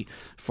ready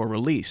for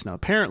release. Now,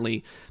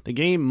 apparently, the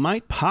game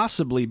might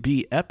possibly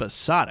be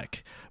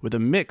episodic, with a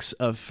mix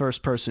of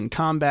first-person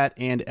combat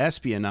and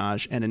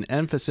espionage, and an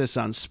emphasis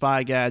on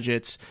spy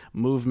gadgets,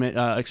 movement,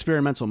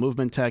 experimental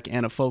movement tech,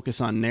 and a focus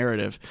on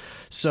narrative.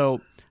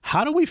 So,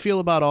 how do we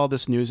feel about all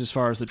this news as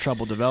far as the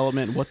troubled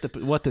development,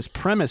 what this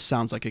premise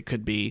sounds like it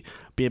could be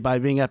it by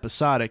being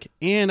episodic?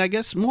 And I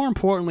guess more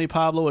importantly,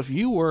 Pablo, if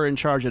you were in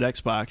charge at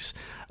Xbox,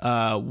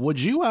 would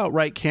you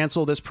outright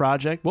cancel this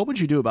project? What would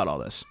you do about all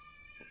this?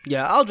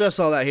 Yeah, I'll address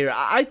all that here.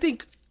 I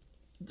think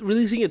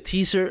releasing a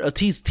teaser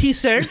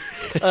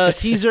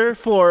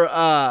for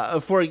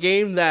a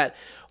game that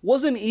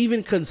wasn't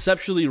even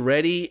conceptually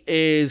ready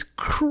is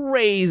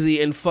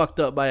crazy and fucked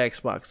up by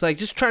Xbox. Like,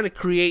 just trying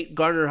to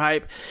garner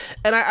hype.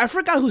 And I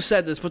forgot who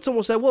said this, but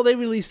someone said, well, they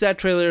released that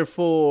trailer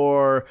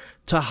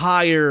to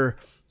hire,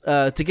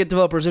 to get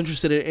developers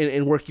interested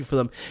in working for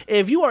them.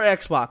 If you are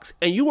Xbox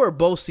and you are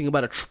boasting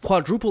about a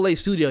quadruple A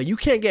studio, you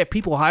can't get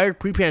people hired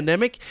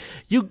pre-pandemic,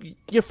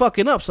 you're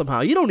fucking up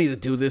somehow. You don't need to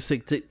do this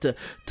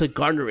to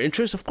garner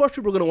interest. Of course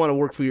people are going to want to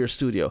work for your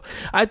studio.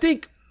 I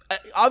think,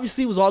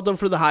 obviously, it was all done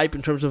for the hype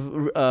in terms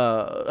of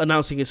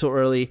announcing it so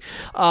early.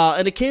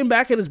 And it came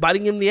back and it's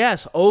biting him in the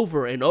ass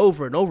over and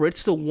over and over.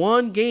 It's the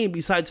one game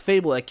besides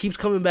Fable that keeps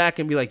coming back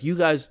and be like, you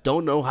guys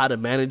don't know how to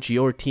manage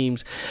your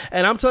teams.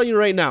 And I'm telling you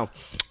right now,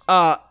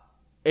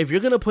 if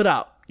you're going to put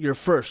out your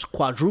first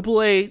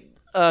quadruple A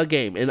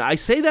game, and I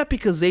say that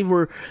because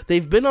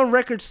they've been on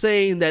record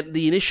saying that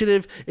the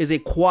Initiative is a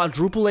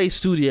quadruple A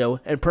studio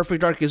and Perfect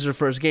Dark is their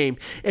first game.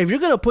 If you're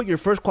gonna put your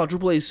first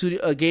quadruple A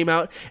studio game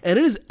out and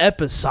it is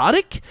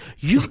episodic,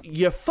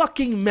 you're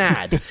fucking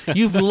mad.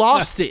 You've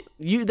lost it.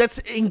 That's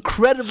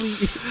incredibly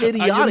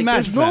idiotic.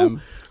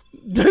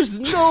 There's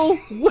no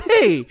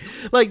way.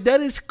 Like, that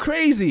is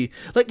crazy.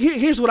 Like,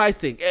 here's what I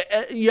think.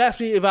 You asked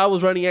me if I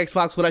was running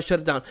Xbox, would I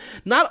shut it down?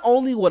 Not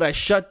only would I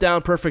shut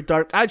down Perfect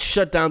Dark, I'd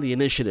shut down the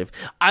Initiative.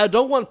 I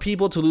don't want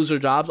people to lose their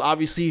jobs.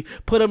 Obviously,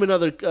 put them in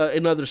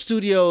other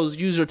studios,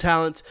 use their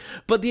talents.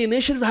 But the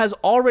Initiative has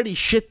already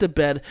shit the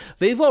bed.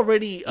 They've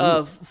already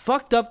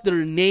fucked up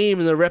their name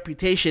and their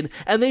reputation,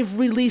 and they've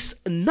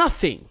released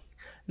nothing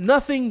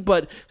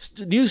but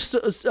news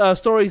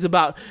stories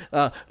about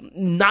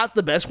not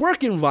the best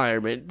work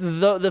environment,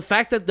 the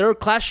fact that they're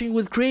clashing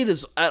with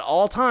creatives at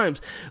all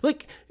times.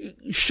 Like,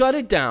 shut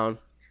it down,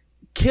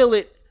 kill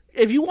it.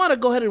 If you want to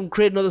go ahead and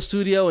create another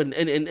studio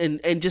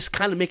and just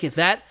kind of make it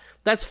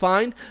that's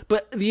fine,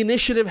 but the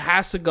Initiative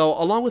has to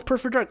go along with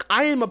Perfect Dark.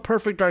 I am a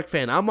Perfect Dark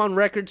fan. I'm on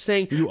record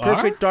saying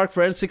Perfect Dark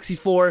for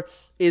N64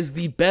 is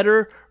the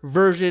better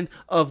version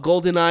of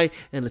GoldenEye,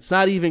 and it's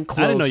not even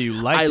close. I didn't know you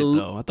liked it,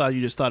 though. I thought you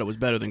just thought it was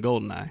better than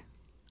GoldenEye.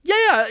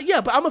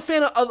 Yeah, but I'm a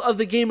fan of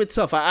the game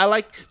itself. I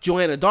like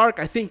Joanna Dark.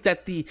 I think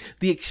that the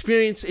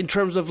experience in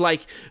terms of,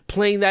 like,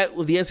 playing that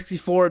with the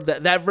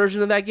N64, that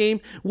version of that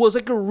game was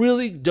like a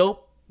really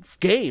dope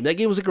game. That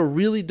game was like a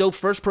really dope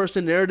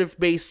first-person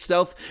narrative-based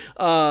stealth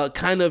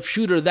kind of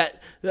shooter.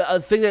 That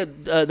thing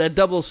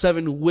that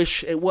 007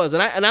 wish it was.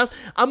 And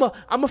I'm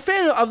a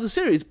fan of the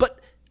series, but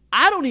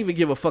I don't even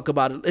give a fuck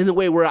about it in a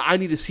way where I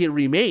need to see it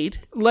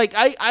remade. Like,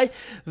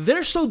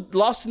 they're so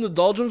lost in the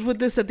doldrums with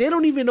this that they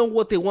don't even know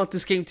what they want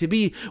this game to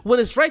be when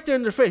it's right there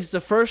in their face. It's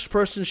a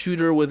first-person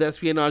shooter with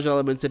espionage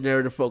elements and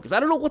narrative focus. I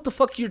don't know what the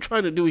fuck you're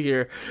trying to do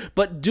here,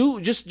 but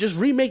just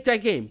remake that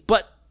game.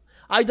 But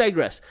I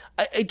digress.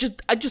 I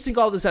just think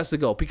all this has to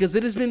go because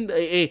it has been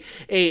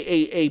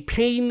a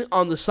pain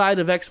on the side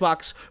of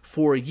Xbox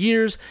for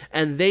years,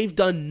 and they've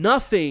done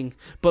nothing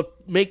but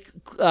make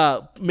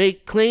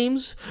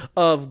claims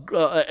of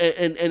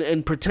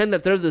and pretend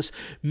that they're this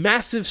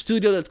massive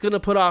studio that's gonna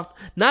put off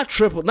not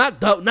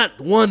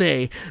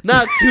 1A,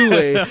 not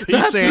 2A, He's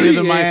not saying 3A,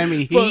 the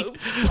Miami Heat,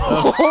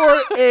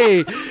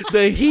 4A.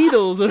 The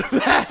Heatles are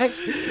back,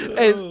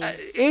 and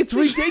it's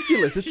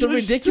ridiculous. It's a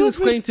ridiculous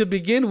claim to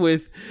begin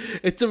with.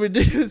 It's a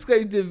ridiculous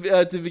claim to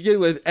begin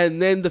with,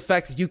 and then the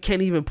fact that you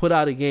can't even put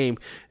out a game,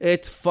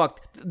 it's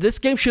fucked. this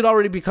game should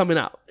already be coming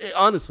out.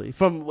 Honestly,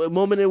 from the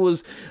moment it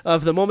was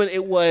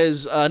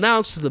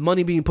announced, the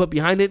money being put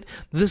behind it,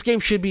 this game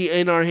should be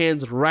in our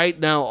hands right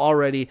now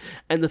already.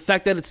 And the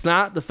fact that it's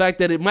not, the fact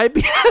that it might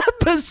be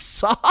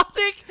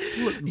episodic,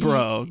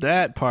 bro,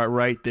 that part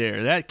right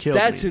there, that killed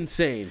me. That's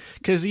insane.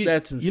 Because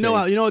you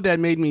know what that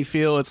made me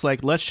feel? It's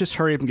like, let's just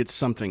hurry up and get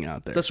something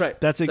out there. That's right.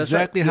 That's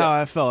exactly how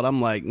I felt.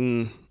 I'm like,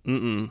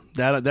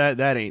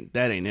 that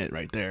ain't it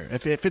right there.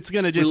 If it's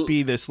gonna just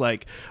be this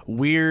like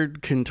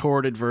weird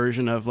contorted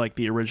version of like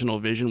the original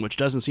Vision, which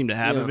doesn't seem to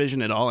have a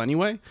vision at all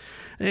anyway,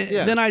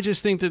 then I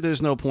just think that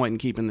there's no point in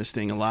keeping this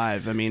thing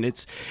alive. I mean,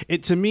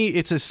 to me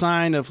it's a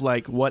sign of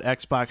like what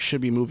Xbox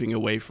should be moving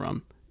away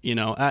from. You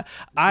know,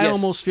 I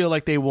almost feel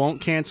like they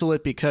won't cancel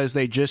it because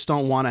they just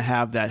don't want to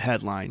have that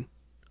headline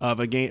of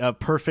a game of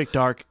Perfect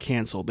Dark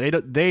canceled.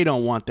 They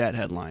don't want that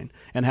headline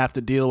and have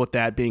to deal with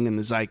that being in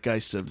the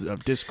zeitgeist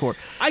of Discord.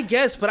 I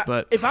guess,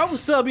 but if I was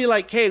Phil, I'd be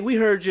like, hey, we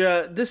heard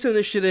you. This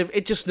initiative,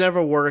 it just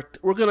never worked.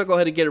 We're gonna go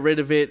ahead and get rid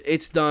of it.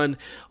 It's done.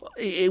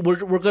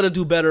 We're gonna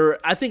do better.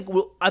 I think,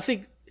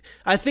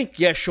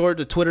 yeah, sure.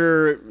 The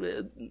Twitter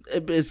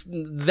is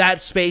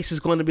that space is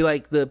going to be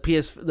like the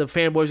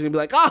fanboys are going to be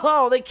like,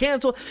 oh, they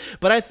canceled.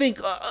 But I think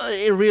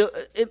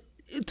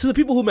to the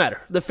people who matter,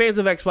 the fans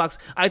of Xbox,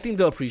 I think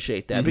they'll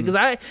appreciate that because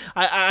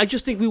I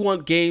just think we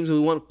want games and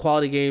we want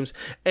quality games,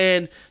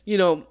 and you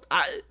know,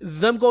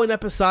 them going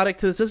episodic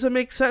to this doesn't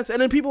make sense.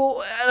 And then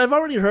people, and I've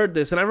already heard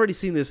this and I've already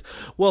seen this.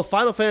 Well,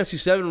 Final Fantasy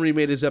VII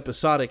Remake is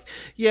episodic,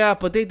 yeah,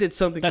 but they did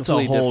something. That's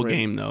completely different. That's a whole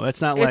game, though.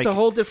 That's not like it's a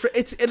whole different.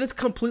 It's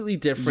completely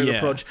different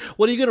approach.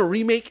 What are you gonna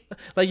remake?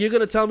 Like you're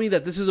gonna tell me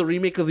that this is a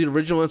remake of the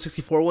original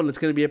N64 one? That's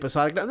gonna be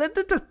episodic now?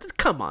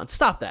 Come on,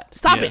 stop that!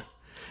 Stop it!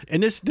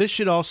 And this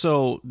should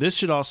also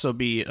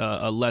be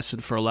a lesson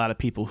for a lot of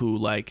people who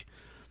like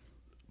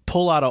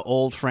pull out an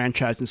old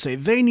franchise and say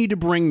they need to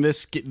bring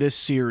this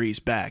series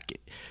back.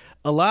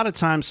 A lot of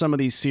times, some of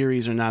these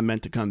series are not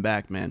meant to come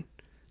back, man.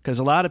 Because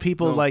a lot of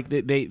people like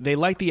they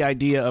like the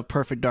idea of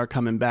Perfect Dark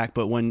coming back,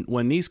 but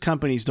when these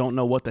companies don't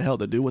know what the hell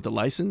to do with the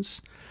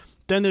license,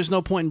 then there's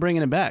no point in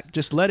bringing it back.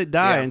 Just let it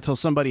die until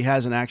somebody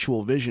has an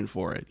actual vision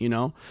for it. You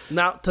know.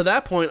 Now, to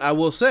that point, I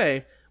will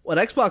say what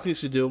Xbox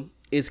needs to do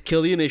is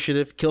kill the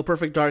initiative, kill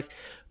Perfect Dark,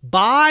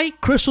 buy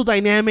Crystal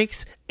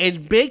Dynamics,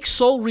 and make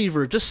Soul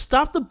Reaver. Just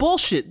stop the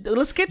bullshit.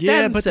 Let's get that.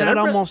 Yeah, but that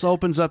almost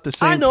opens up the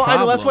same problem. I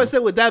know. That's why I said,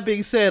 with that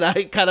being said,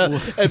 I kind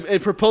of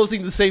am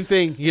proposing the same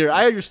thing here.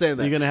 I understand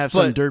that. You're going to have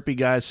some derpy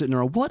guys sitting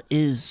there, what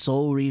is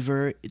Soul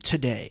Reaver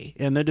today?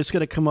 And they're just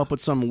going to come up with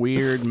some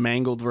weird,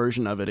 mangled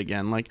version of it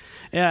again. Like,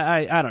 yeah,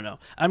 I don't know.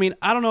 I mean,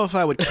 I don't know if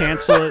I would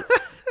cancel it.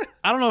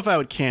 I don't know if I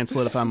would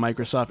cancel it if I'm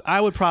Microsoft.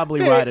 I would probably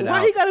ride it out.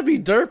 Why you gotta be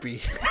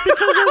derpy?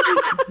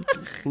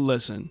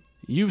 Listen,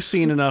 you've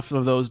seen enough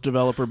of those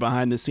developer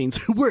behind the scenes.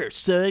 We're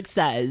so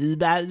excited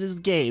about this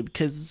game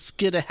because it's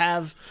gonna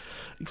have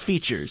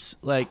features.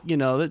 Like, you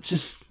know, that's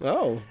just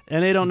and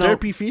they don't know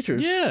derpy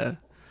features. Yeah.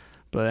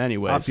 But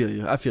anyways,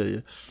 I feel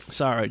you.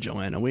 Sorry,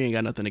 Joanna. We ain't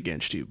got nothing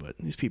against you, but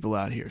these people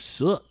out here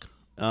suck.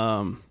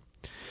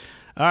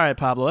 All right,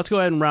 Pablo, let's go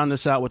ahead and round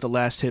this out with the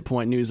last hit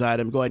point news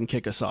item. Go ahead and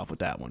kick us off with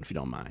that one, if you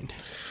don't mind.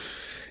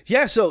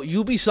 Yeah, so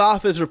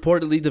Ubisoft is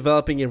reportedly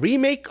developing a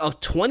remake of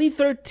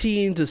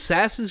 2013's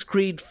Assassin's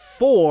Creed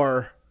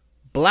 4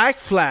 Black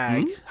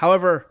Flag.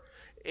 However,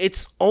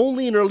 it's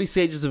only in early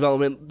stages of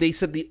development. They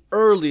said the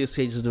earliest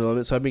stages of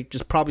development, so I mean,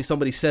 just probably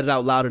somebody said it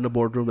out loud in the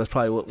boardroom. That's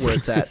probably where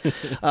it's at.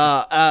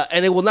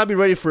 And it will not be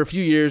ready for a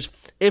few years.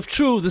 If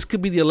true, this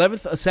could be the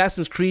 11th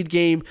Assassin's Creed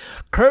game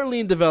currently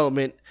in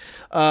development,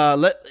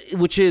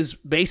 which is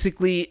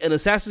basically an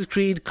Assassin's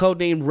Creed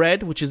codenamed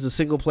Red, which is the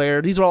single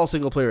player. These are all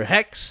single player.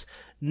 Hex,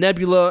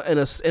 Nebula, and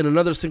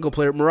another single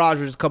player, Mirage,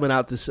 which is coming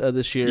out this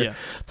year. Yeah.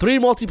 3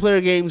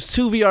 multiplayer games,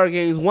 2 VR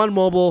games, 1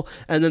 mobile,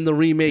 and then the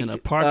remake. And a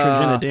partridge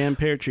in a damn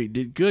pear tree.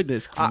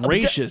 Goodness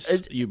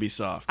gracious,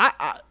 Ubisoft.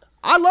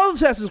 I love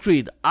Assassin's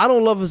Creed. I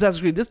don't love Assassin's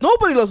Creed.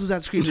 Nobody loves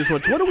Assassin's Creed this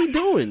much. What are we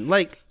doing?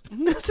 Like,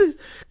 this is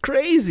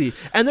crazy.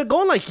 And they're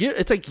going like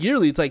it's like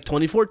yearly. It's like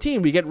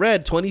 2014 we get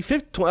Red,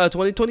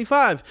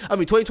 2025. I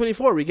mean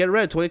 2024 we get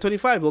Red,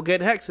 2025 we'll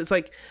get Hex. It's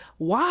like,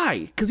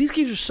 why? Because these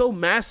games are so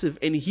massive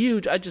and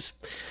huge. I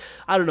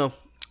don't know.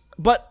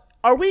 But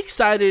are we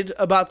excited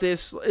about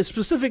this?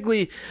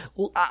 Specifically,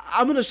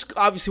 I'm gonna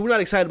obviously we're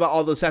not excited about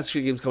all the Assassin's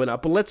Creed games coming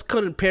out, but let's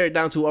kind of pare it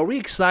down to: are we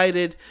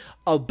excited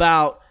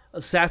about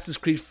Assassin's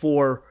Creed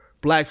 4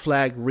 Black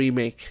Flag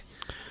remake?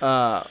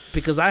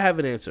 Because I have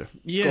an answer.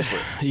 Yeah,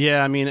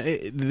 I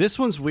mean, this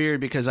one's weird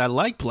because I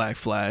like Black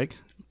Flag,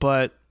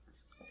 but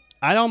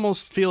I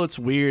almost feel it's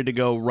weird to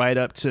go right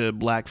up to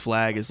Black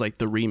Flag as like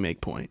the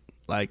remake point.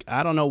 Like,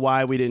 I don't know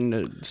why we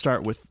didn't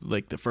start with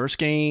like the first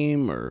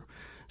game or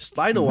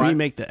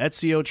remake the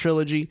Ezio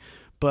trilogy,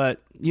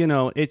 but you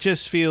know, it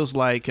just feels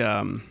like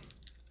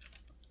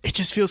it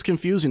just feels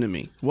confusing to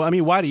me. Well, I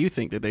mean, why do you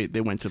think that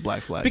they went to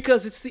Black Flag?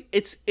 Because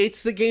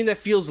it's the game that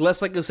feels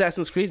less like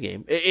Assassin's Creed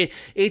game.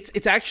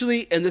 It's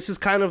actually, and this is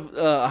kind of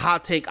a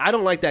hot take. I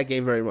don't like that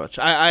game very much.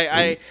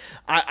 I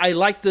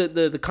like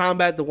the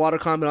combat, the water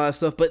combat, all that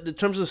stuff. But in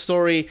terms of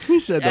story, he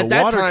said the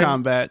water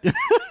combat.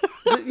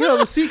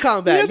 The sea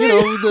combat.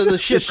 The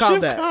ship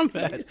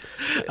combat.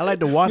 I like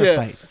the water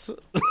fights.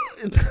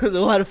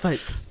 The water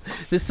fights.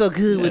 They're so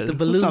good with the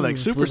balloons. Sound like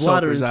super with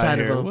water soakers inside out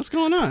here. of them. What's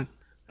going on?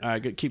 All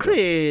right, good. Keep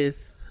Chris.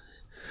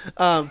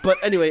 But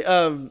anyway,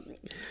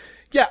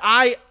 yeah,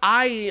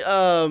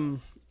 I'm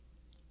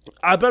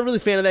not really a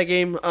fan of that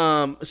game,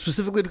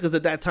 specifically because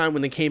at that time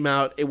when it came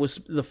out, it was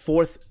the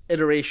fourth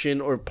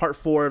iteration or part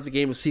 4 of the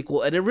game of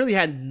sequel, and it really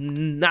had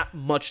not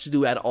much to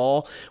do at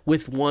all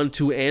with 1,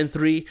 2, and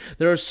 3.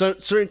 There are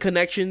certain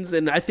connections,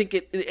 and I think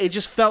it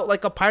just felt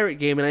like a pirate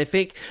game, and I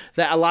think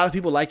that a lot of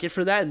people like it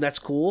for that, and that's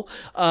cool.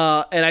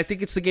 And I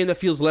think it's the game that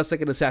feels less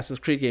like an Assassin's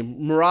Creed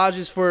game. Mirage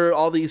is for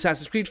all the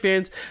Assassin's Creed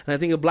fans, and I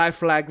think a Black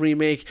Flag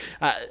remake,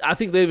 I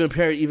think they've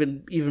compared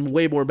even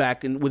way more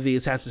back with the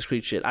Assassin's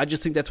Creed shit. I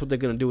just think that's what they're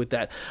going to do with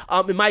that.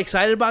 Am I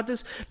excited about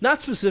this?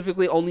 Not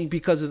specifically, only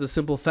because of the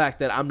simple fact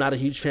that I'm not a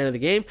huge fan of the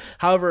game.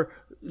 However,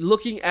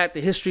 looking at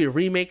the history of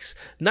remakes,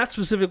 not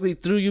specifically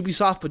through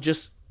Ubisoft, but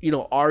just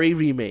RE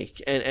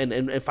remake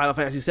and Final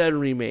Fantasy VII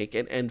remake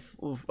and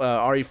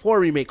RE4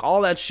 remake,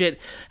 all that shit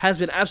has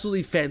been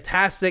absolutely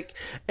fantastic.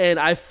 And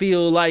I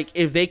feel like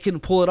if they can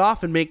pull it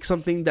off and make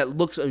something that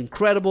looks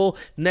incredible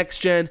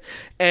next gen,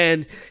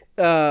 and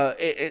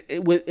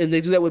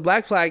they do that with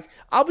Black Flag,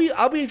 I'll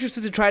be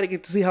interested to try to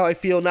get to see how I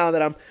feel now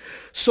that I'm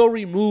so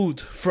removed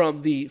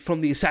from the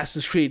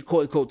Assassin's Creed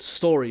quote unquote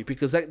story,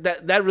 because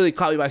that really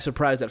caught me by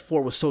surprise that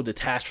 4 was so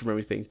detached from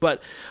everything.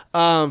 But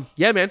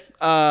yeah, man,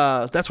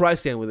 that's where I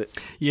stand with it.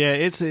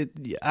 Yeah,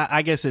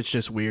 I guess it's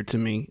just weird to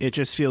me. It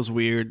just feels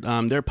weird.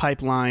 Their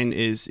pipeline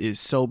is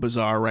so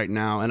bizarre right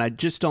now, and I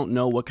just don't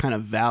know what kind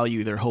of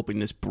value they're hoping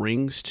this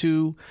brings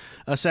to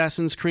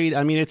Assassin's Creed.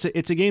 I mean, it's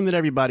a game that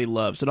everybody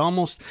loves. It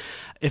almost,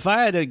 if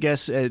I had to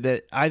guess,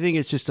 that I think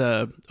it's just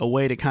a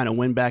way to kind of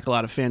win back a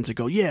lot of fans to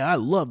go, yeah, I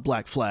love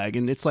Black Flag.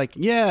 And it's like,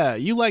 yeah,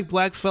 you like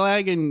Black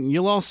Flag and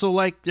you'll also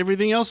like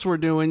everything else we're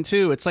doing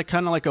too. It's like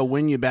kind of like a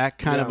win you back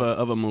kind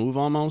of a move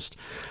almost.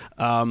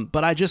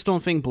 But I just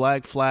don't think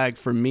Black Flag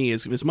for me,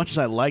 as much as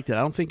I liked it, I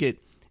don't think it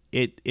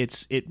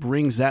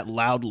rings that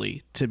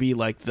loudly to be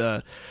like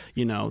the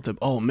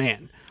oh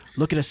man,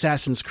 look at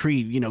Assassin's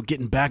Creed,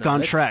 getting back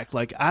on track.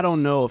 Like, I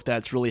don't know if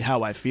that's really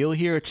how I feel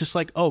here. It's just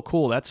like, oh,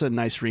 cool, that's a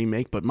nice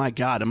remake. But my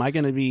God, am I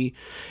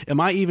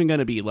even going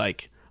to be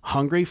like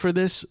hungry for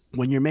this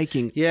when you're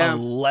making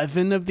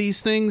 11 of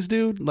these things,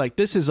 dude? Like,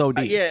 this is OD.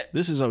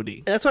 This is OD.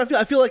 And that's what I feel.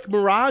 I feel like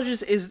Mirage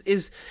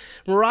is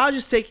Mirage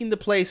is taking the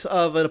place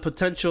of a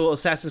potential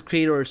Assassin's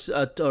Creed or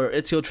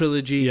Ezio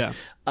trilogy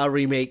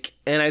remake.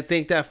 And I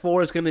think that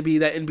 4 is going to be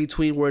that in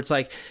between where it's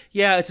like,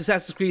 yeah, it's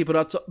Assassin's Creed, but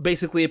it's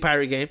basically a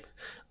pirate game.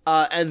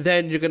 And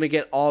then you're going to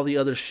get all the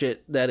other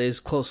shit that is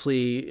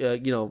closely,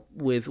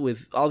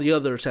 with all the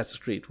other Assassin's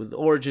Creed, with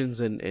Origins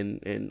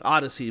and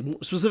Odyssey,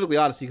 specifically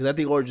Odyssey, because I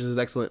think Origins is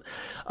excellent.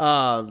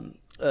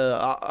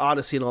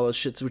 Odyssey and all those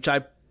shits, which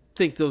I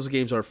think those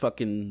games are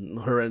fucking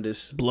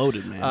horrendous.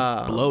 Bloated, man.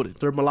 Bloated.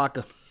 They're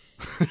Malacca.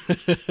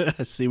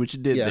 I see what you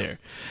did there.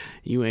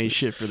 You ain't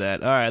shit for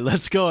that. All right,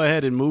 let's go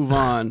ahead and move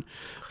on,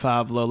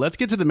 Pablo. Let's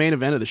get to the main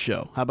event of the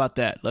show. How about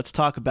that? Let's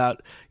talk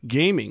about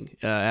gaming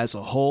as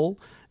a whole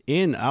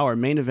in our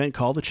main event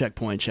called the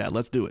Checkpoint Chat.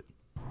 Let's do it.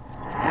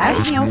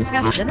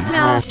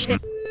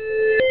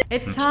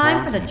 It's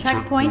time for the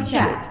Checkpoint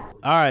Chat.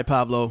 All right,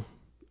 Pablo.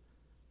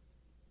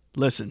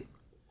 Listen.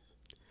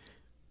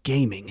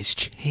 Gaming has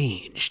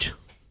changed.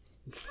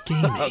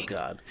 Oh,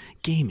 God.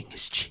 Gaming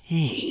has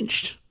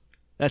changed.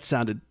 That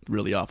sounded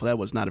really awful. That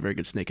was not a very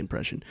good Snake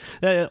impression.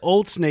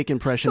 Old Snake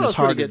impression is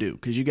hard to do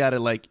because you got to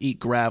like eat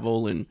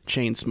gravel and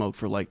chain smoke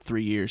for like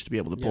 3 years to be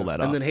able to pull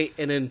that off.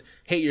 And then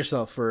hate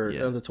yourself for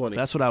another 20.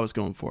 That's what I was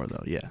going for,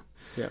 though. Yeah.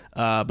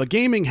 But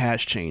gaming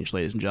has changed,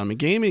 ladies and gentlemen.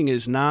 Gaming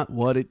is not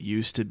what it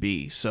used to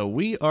be. So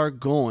we are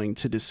going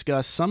to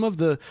discuss some of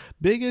the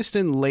biggest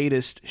and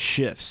latest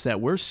shifts that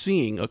we're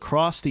seeing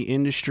across the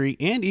industry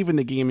and even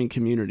the gaming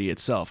community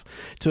itself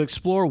to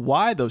explore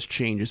why those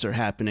changes are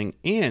happening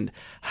and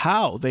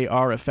how they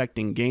are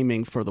affecting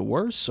gaming for the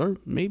worse or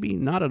maybe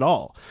not at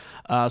all.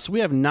 So we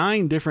have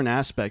 9 different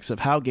aspects of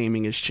how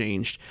gaming has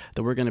changed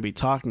that we're going to be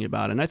talking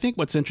about. And I think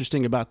what's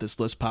interesting about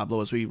this list,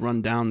 Pablo, as we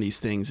run down these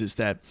things is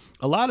that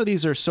a lot of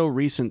these are so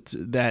recent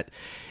that,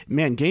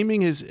 man,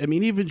 gaming is, I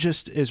mean, even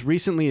just as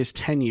recently as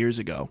 10 years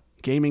ago,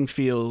 gaming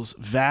feels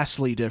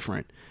vastly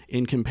different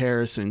in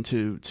comparison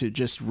to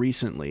just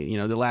recently,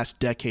 the last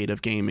decade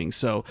of gaming.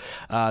 So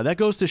that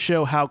goes to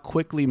show how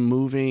quickly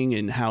moving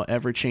and how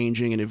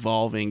ever-changing and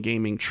evolving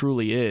gaming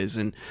truly is.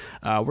 And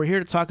we're here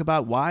to talk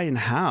about why and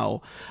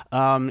how.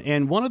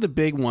 And one of the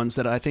big ones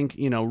that I think,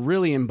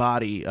 really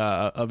embody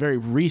a very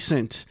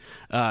recent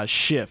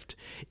shift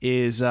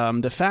is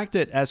the fact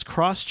that as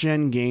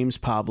cross-gen games,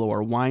 Pablo,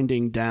 are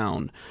winding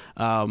down,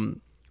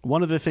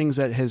 one of the things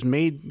that has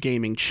made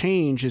gaming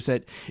change is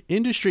that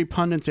industry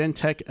pundits and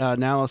tech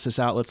analysis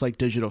outlets like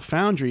Digital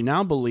Foundry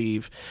now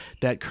believe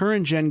that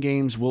current gen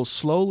games will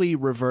slowly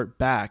revert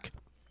back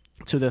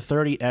to the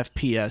 30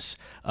 FPS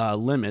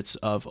limits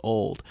of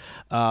old.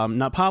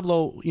 Now,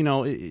 Pablo,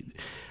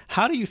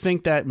 how do you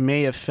think that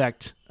may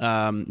affect,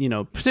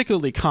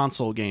 particularly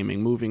console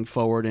gaming moving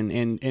forward?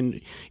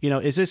 And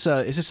is this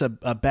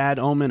a bad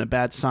omen, a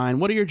bad sign?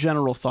 What are your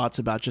general thoughts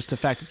about just the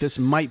fact that this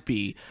might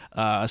be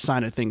a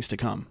sign of things to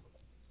come?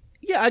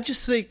 Yeah, I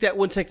just think that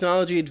when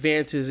technology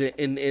advances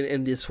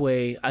in this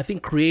way, I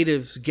think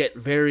creatives get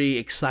very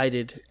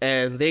excited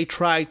and they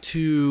try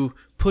to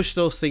push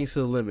those things to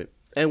the limit.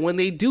 And when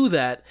they do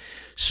that,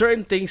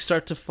 certain things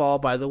start to fall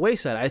by the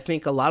wayside. I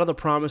think a lot of the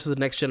promise of the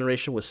next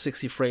generation was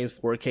 60 frames,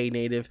 4K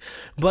native.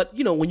 But,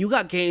 when you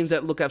got games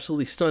that look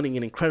absolutely stunning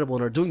and incredible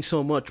and are doing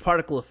so much,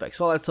 particle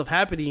effects, all that stuff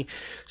happening,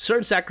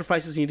 certain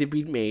sacrifices need to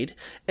be made.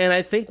 And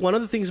I think one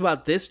of the things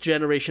about this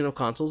generation of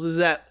consoles is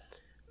that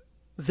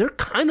they're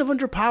kind of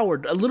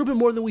underpowered, a little bit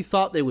more than we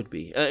thought they would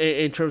be.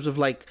 In terms of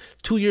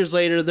 2 years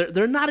later,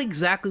 they're not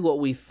exactly what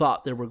we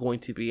thought they were going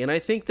to be. And I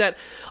think that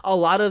a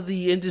lot of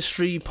the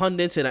industry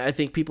pundits, and I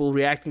think people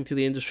reacting to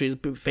the industry,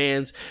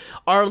 fans,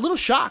 are a little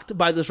shocked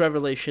by this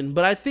revelation.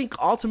 But I think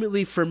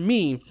ultimately for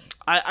me,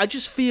 I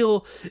just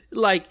feel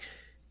like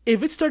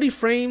if it's 30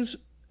 frames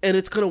and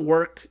it's going to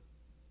work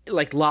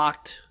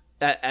locked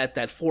at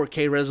that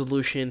 4K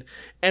resolution,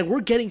 and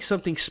we're getting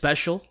something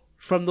special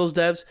from those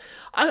devs,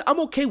 I'm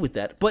okay with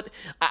that. But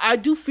I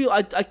do feel,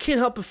 I can't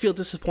help but feel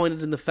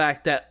disappointed in the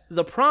fact that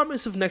the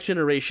promise of next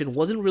generation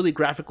wasn't really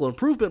graphical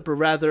improvement, but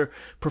rather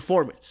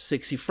performance.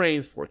 60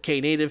 frames,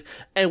 4K native,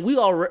 and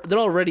they're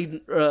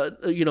already,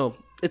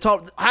 it's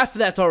all, half of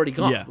that's already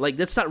gone. Yeah.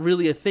 That's not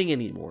really a thing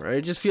anymore.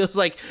 It just feels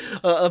like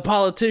a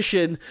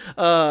politician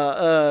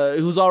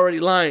who's already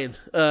lying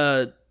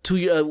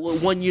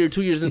 1 year,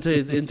 2 years into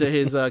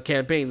his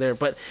campaign there.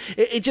 But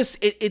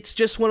it's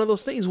just one of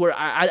those things where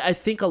I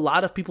think a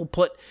lot of people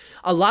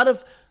a lot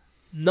of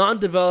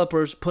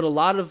non-developers put a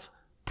lot of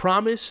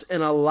promise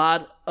and a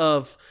lot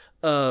of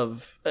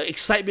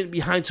excitement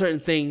behind certain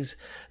things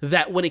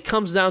that when it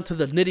comes down to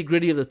the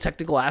nitty-gritty of the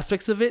technical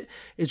aspects of it,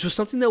 it's just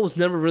something that was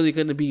never really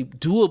going to be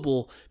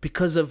doable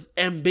because of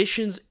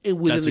ambitions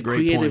within the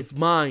creative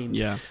mind.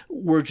 Yeah.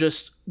 Were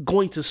just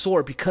going to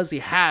soar because they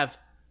have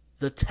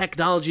the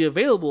technology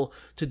available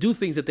to do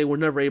things that they were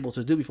never able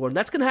to do before. And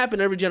that's going to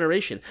happen every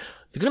generation.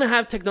 They're going to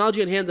have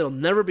technology in hand that'll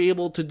never be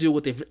able to do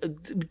what be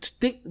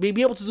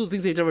able to do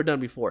things they've never done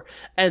before.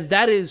 And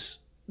that is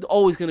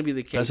always going to be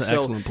the case. That's an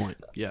excellent point.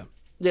 Yeah.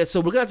 Yeah, so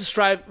we're going to have to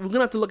strive. We're going to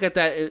have to look at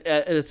that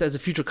as the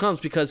future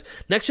comes, because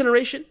next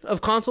generation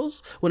of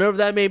consoles, whenever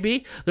that may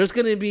be, there's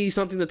going to be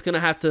something that's going to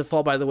have to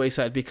fall by the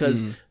wayside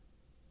because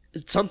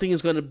something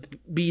is going to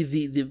be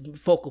the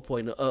focal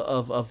point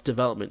of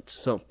development.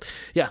 So,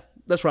 yeah.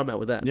 That's where I'm at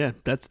with that. Yeah,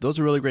 those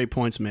are really great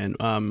points, man.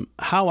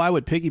 How I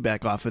would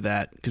piggyback off of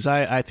that, because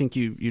I think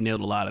you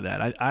nailed a lot of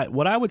that.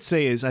 What I would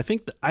say is I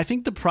think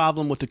the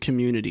problem with the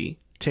community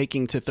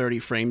taking to 30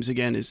 frames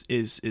again is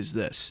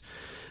this.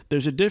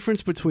 There's a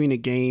difference between a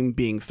game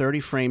being 30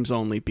 frames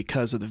only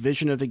because of the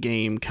vision of the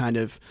game, kind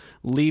of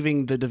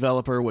leaving the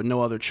developer with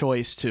no other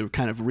choice to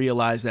kind of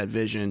realize that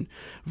vision,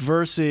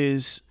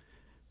 versus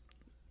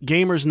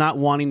gamers not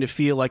wanting to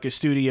feel like a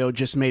studio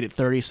just made it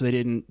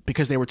 30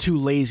 because they were too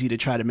lazy to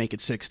try to make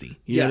it 60.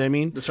 You know what I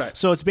mean? That's right.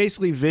 So it's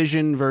basically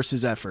vision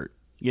versus effort,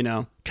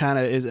 kind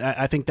of is.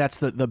 I think that's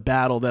the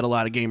battle that a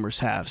lot of gamers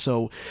have.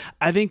 So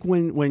I think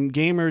when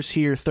gamers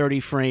hear 30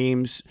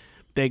 frames,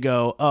 they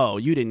go, oh,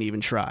 you didn't even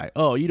try.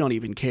 Oh, you don't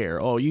even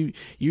care. Oh, you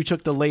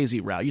took the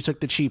lazy route. You took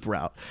the cheap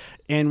route.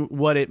 And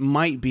what it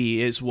might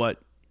be is what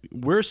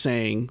we're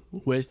saying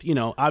with,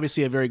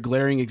 obviously a very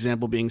glaring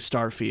example being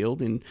Starfield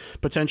and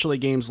potentially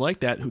games like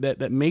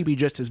that may be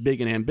just as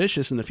big and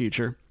ambitious in the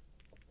future,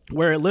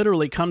 where it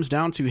literally comes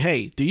down to,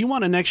 hey, do you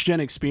want a next-gen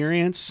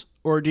experience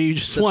or do you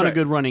just want a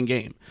good running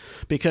game?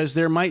 Because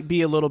there might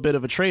be a little bit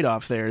of a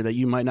trade-off there that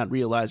you might not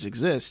realize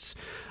exists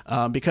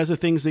because of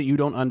things that you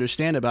don't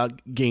understand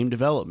about game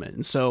development.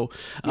 And so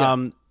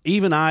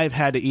even I've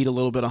had to eat a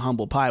little bit of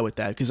humble pie with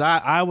that, because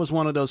I was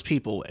one of those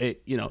people,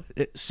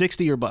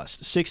 60 or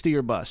bust, 60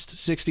 or bust,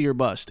 60 or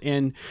bust.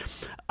 And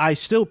I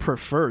still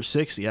prefer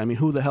 60. I mean,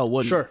 who the hell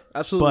wouldn't? Sure,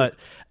 absolutely. But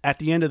at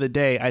the end of the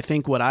day, I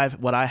think what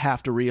I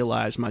have to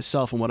realize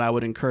myself, and what I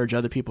would encourage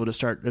other people to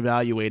start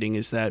evaluating,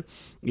 is that,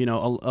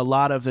 a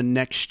lot of the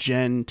next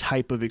gen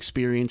type of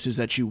experiences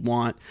that you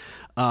want,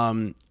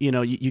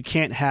 you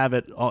can't have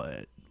it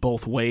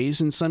both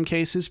ways in some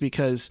cases,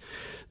 because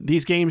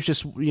these games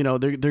just,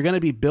 they're going to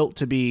be built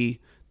to be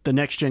the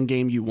next gen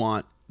game you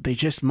want. They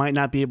just might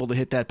not be able to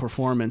hit that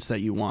performance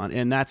that you want.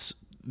 And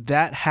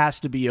that has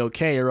to be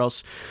okay, or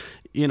else,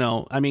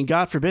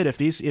 God forbid, if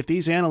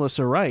these analysts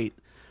are right,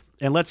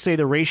 and let's say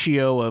the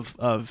ratio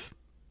of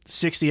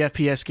 60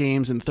 FPS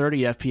games and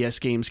 30 FPS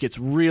games gets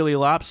really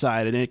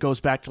lopsided and it goes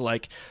back to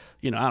like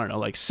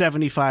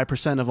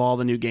 75% of all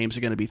the new games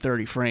are going to be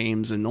 30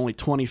 frames and only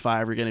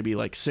 25 are going to be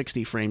like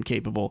 60 frame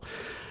capable.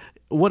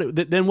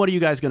 Then what are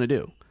you guys going to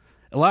do?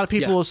 A lot of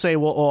people will say,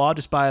 well, I'll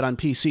just buy it on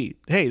PC.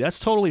 Hey, that's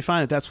totally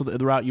fine if that's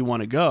the route you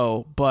want to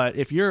go. But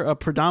if you're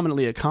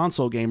predominantly a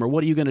console gamer,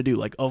 what are you going to do?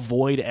 Like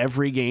avoid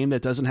every game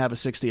that doesn't have a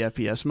 60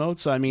 FPS mode?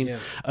 So, I mean,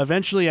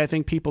 eventually I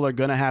think people are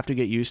going to have to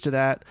get used to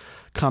that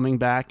coming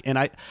back. And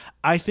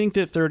I think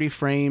that 30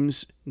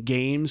 frames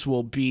games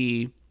will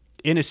be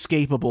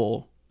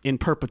inescapable in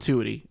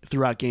perpetuity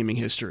throughout gaming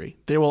history.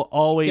 There will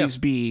always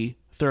be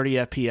 30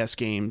 FPS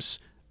games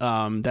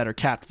that are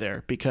capped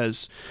there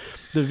because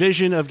the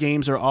vision of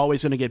games are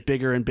always going to get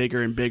bigger and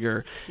bigger and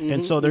bigger.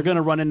 And so they're going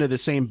to run into the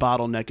same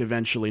bottleneck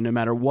eventually, no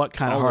matter what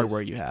kind of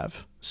hardware you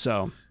have.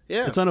 So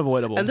it's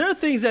unavoidable. And there are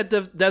things that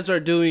devs are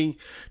doing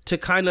to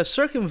kind of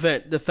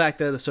circumvent the fact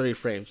that it's 30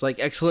 frames, like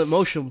excellent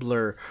motion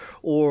blur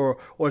or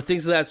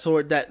things of that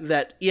sort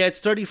that it's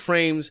 30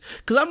 frames.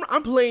 Because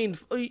I'm playing,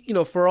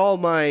 for all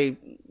my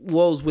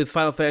woes with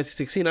Final Fantasy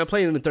 16, I'm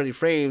playing it in 30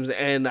 frames,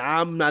 and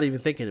I'm not even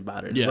thinking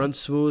about it. It runs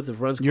smooth, it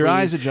runs clean. Your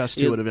eyes adjust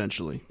to it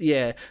eventually.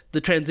 Yeah, the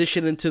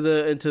transition into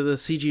the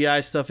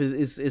CGI stuff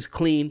is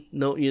clean.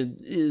 No,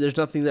 there's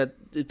nothing that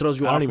it throws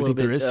you off. I don't even think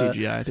bit. there is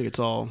CGI. I think it's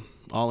all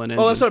in engine.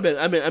 Oh, that's what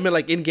I meant. I meant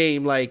like in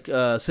game, like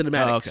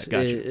cinematics. Oh,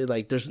 okay,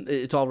 gotcha.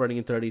 It's all running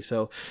in 30.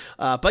 So,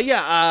 but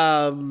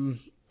yeah.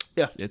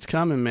 Yeah, it's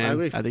coming,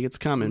 man. I think it's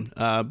coming.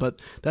 But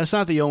that's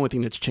not the only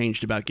thing that's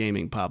changed about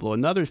gaming, Pablo.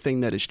 Another thing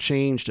that has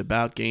changed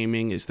about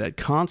gaming is that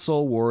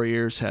console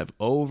warriors have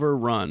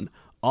overrun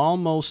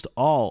almost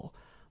all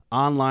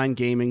online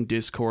gaming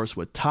discourse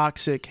with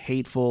toxic,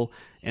 hateful,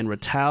 and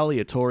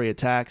retaliatory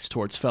attacks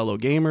towards fellow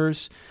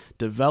gamers,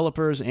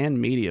 developers,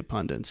 and media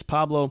pundits.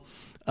 Pablo,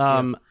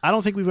 I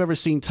don't think we've ever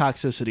seen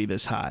toxicity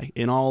this high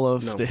in all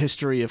of the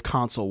history of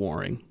console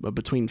warring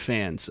between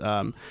fans.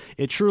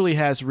 It truly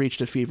has reached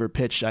a fever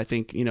pitch, I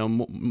think,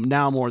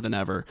 now more than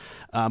ever.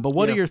 But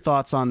what are your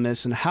thoughts on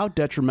this, and how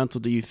detrimental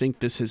do you think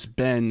this has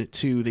been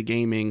to the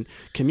gaming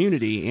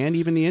community and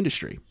even the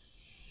industry?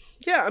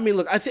 Yeah, I mean,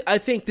 look, I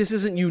think this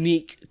isn't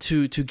unique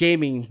to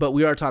gaming, but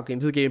we are talking,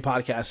 this is a gaming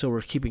podcast, so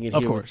we're keeping it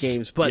here with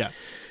games. But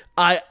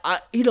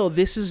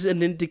this is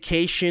an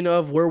indication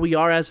of where we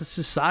are as a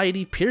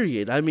society,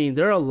 period. I mean,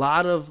 there are a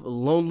lot of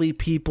lonely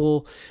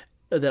people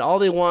that all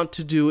they want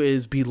to do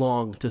is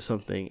belong to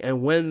something.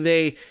 And when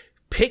they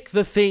pick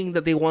the thing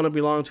that they want to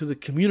belong to, the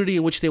community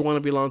in which they want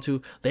to belong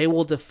to, they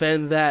will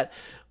defend that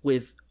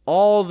with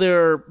all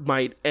their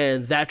might,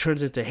 and that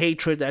turns into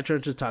hatred, that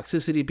turns into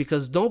toxicity,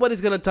 because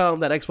nobody's going to tell them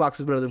that Xbox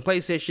is better than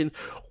PlayStation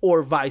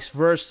or vice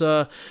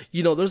versa.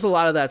 There's a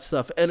lot of that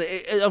stuff. And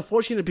it's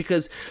unfortunate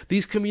because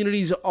these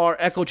communities are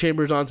echo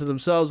chambers onto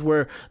themselves,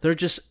 where they're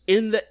just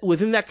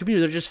within that community,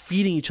 they're just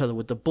feeding each other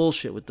with the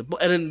bullshit,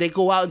 and then they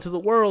go out into the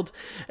world,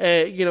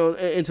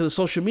 into the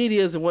social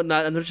medias and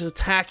whatnot, and they're just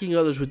attacking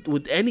others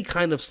with any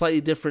kind of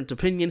slightly different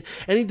opinion.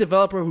 Any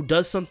developer who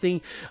does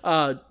something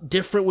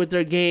different with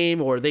their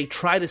game, or they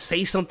try to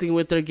say something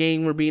with their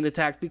game, we're being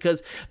attacked,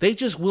 because they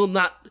just will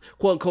not,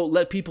 quote unquote,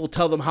 let people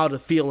tell them how to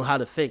feel and how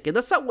to think. And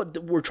that's not what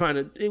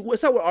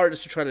it's not what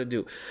artists are trying to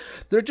do.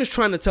 They're just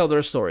trying to tell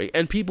their story,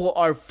 and people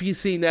are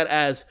seeing that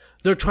as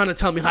they're trying to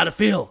tell me how to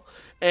feel.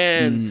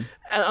 And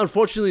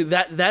unfortunately,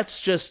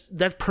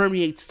 that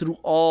permeates through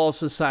all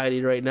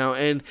society right now,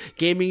 and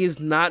gaming is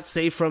not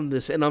safe from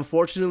this. And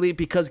unfortunately,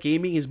 because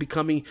gaming is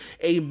becoming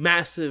a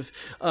massive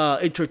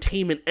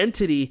entertainment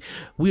entity,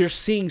 we are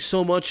seeing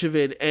so much of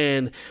it,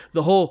 and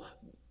the whole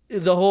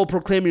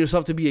proclaiming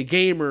yourself to be a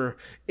gamer,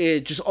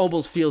 it just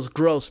almost feels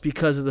gross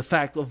because of the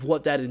fact of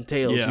what that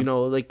entails.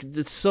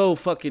 It's so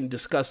fucking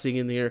disgusting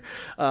in here.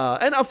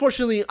 And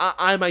unfortunately,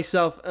 I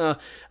myself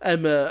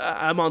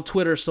I'm on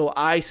Twitter, so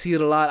I see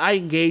it a lot. I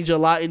engage a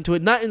lot into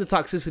it, not in the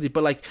toxicity,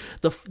 but like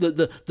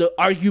the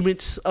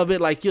arguments of it,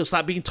 like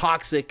stop being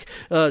toxic,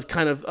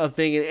 kind of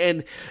thing,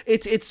 and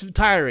it's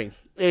tiring.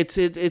 It's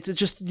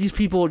just, these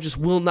people just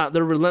will not.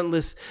 They're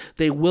relentless.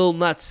 They will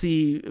not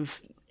see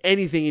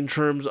anything in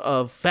terms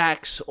of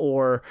facts,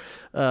 or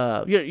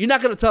you're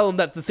not going to tell them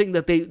that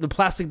the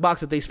plastic box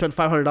that they spent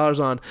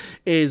 $500 on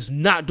is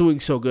not doing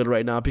so good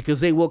right now,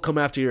 because they will come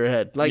after your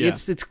head.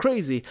 It's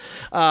crazy.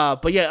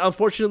 But yeah,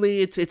 unfortunately,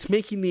 it's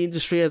making the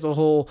industry as a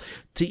whole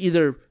to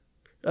either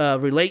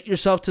relate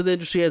yourself to the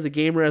industry as a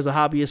gamer, as a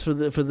hobbyist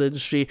for the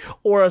industry,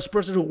 or as a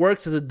person who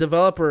works as a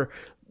developer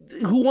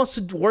who wants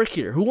to work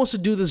here, who wants to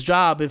do this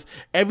job, if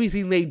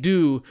everything they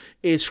do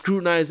is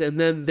scrutinized, and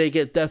then they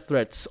get death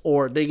threats,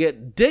 or they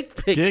get dick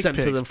pics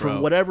sent to them for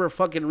whatever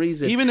fucking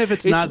reason. Even if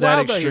it's not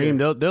that extreme,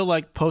 they'll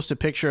like post a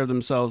picture of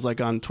themselves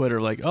like on Twitter,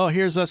 like, oh,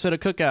 here's us at a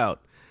cookout,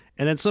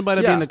 and then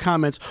somebody will be in the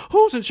comments,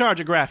 who's in charge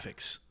of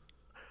graphics?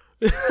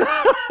 Why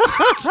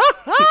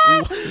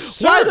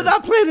are they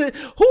not playing it?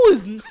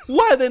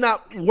 Why are they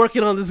not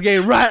working on this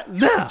game right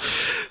now?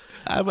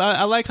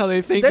 I like how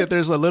they think that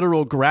there's a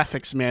literal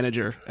graphics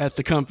manager at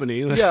the company.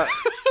 Yeah,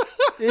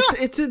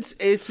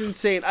 it's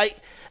insane.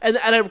 and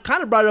I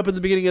kind of brought it up in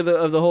the beginning of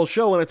the whole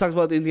show when I talked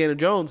about the Indiana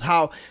Jones,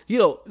 how, you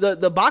know,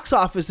 the box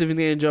office of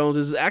Indiana Jones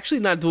is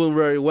actually not doing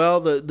very well.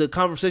 The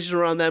conversation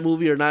around that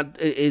movie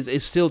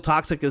is still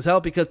toxic as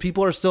hell because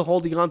people are still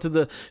holding on to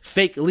the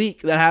fake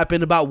leak that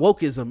happened about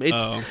wokeism.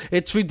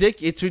 It's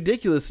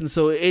ridiculous, and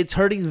so it's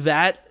hurting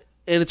that.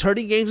 And it's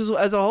hurting games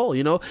as a whole,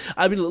 you know.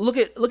 I mean, look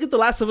at The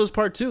Last of Us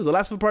Part 2. The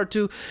Last of Us Part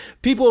 2,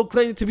 people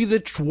claim it to be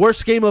the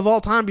worst game of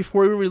all time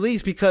before it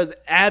released because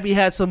Abby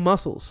had some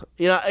muscles.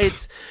 You know,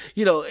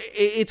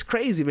 it's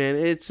crazy, man.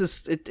 It's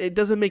just it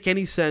doesn't make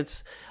any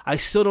sense. I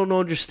still don't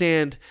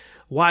understand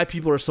why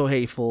people are so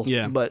hateful.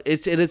 Yeah, but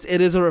it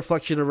is a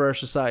reflection of our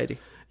society.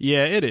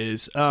 Yeah, it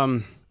is.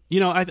 You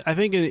know, I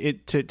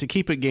think to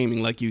keep it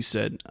gaming, like you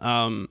said,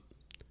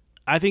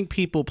 I think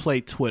people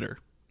play Twitter,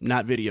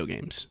 not video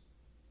games.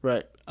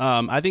 Right.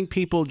 I think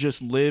people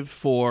just live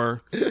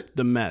for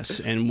the mess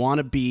and want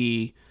to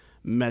be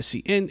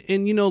messy. And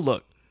you know,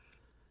 look,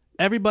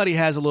 everybody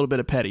has a little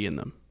bit of petty in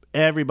them.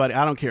 Everybody.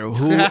 I don't care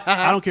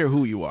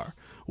who you are.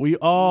 We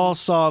all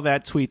saw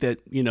that tweet that,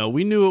 you know,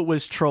 we knew it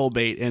was troll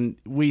bait, and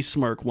we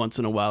smirk once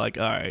in a while, like,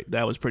 all right,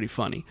 that was pretty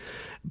funny.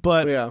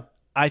 But yeah.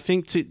 I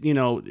think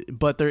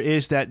but there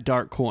is that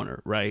dark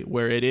corner, right,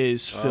 where it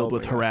is filled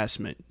with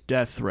harassment,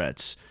 death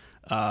threats,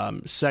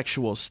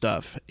 sexual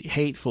stuff,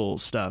 hateful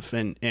stuff,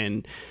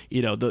 and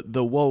you know,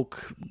 the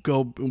woke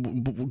go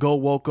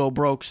woke go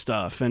broke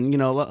stuff, and you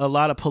know, a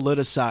lot of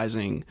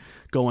politicizing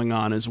going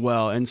on as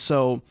well. And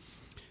so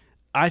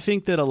I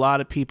think that a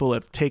lot of people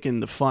have taken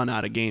the fun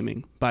out of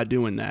gaming by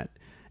doing that.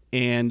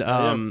 And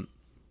and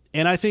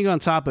I think on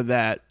top of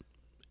that,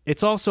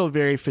 it's also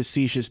very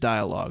facetious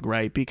dialogue,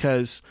 right?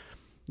 Because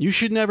you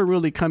should never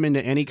really come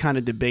into any kind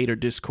of debate or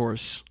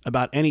discourse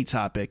about any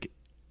topic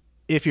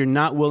if you're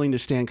not willing to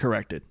stand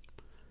corrected.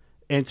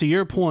 And to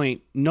your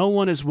point, no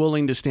one is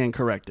willing to stand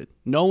corrected.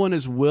 No one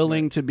is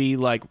willing to be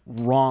like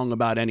wrong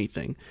about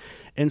anything.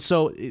 And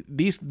so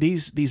these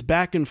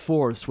back and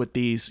forths with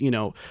these, you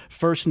know,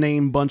 first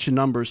name bunch of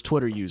numbers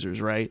Twitter users,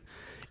 right?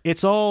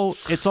 It's all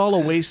a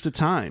waste of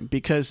time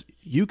because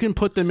you can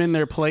put them in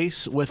their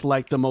place with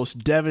like the most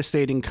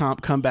devastating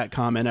comeback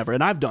comment ever.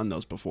 And I've done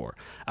those before.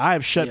 I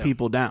have shut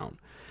people down.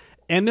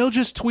 And they'll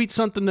just tweet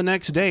something the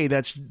next day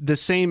that's the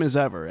same as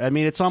ever. I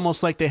mean, it's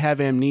almost like they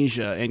have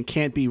amnesia and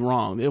can't be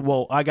wrong.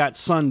 Well, I got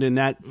sunned in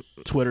that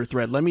Twitter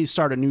thread. Let me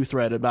start a new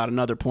thread about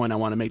another point I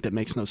want to make that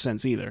makes no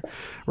sense either,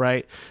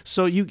 right?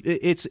 So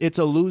it's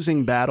a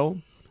losing battle.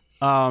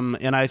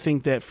 And I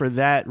think that for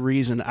that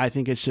reason, I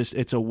think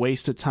it's a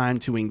waste of time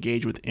to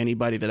engage with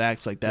anybody that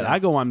acts like that. Yeah. I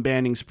go on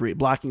blocking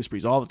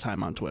sprees all the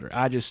time on Twitter.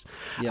 I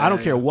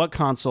don't care what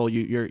console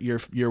you're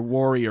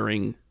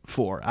warrioring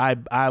for.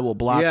 I will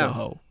block a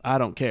hoe. I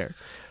don't care.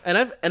 And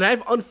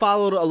I've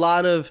unfollowed a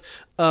lot of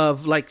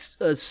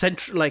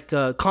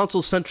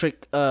console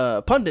centric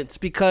pundits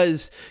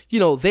because, you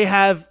know, they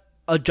have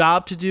a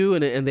job to do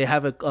and they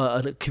have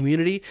a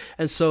community,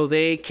 and so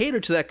they cater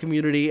to that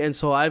community. And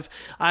so I've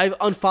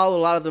unfollowed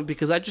a lot of them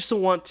because I just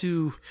don't want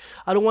to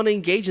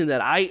engage in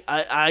that.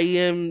 I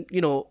am,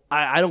 you know,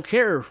 I don't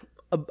care.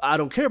 I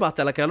don't care about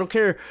that. Like, I don't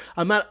care.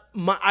 I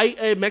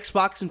am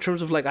Xbox in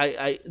terms of like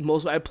I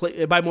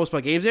buy most of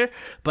my games there,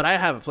 but I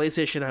have a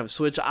PlayStation, I have a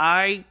Switch.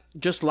 I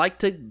just like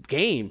to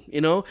game,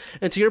 you know.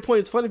 And to your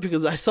point, it's funny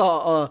because I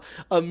saw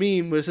a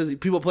meme where it says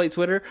people play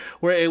Twitter,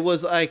 where it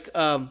was like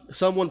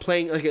someone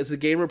playing, like it's a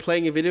gamer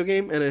playing a video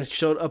game, and it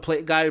showed a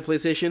guy at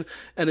PlayStation,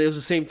 and it was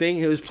the same thing.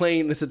 He was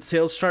playing. It said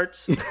sales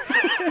charts.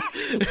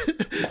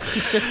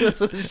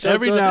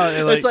 every now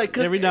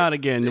and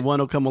again, one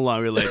will come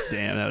along. We're like,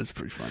 damn, that was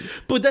pretty funny.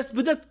 But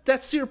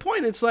that's to your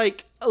point. It's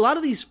like a lot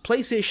of these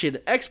PlayStation,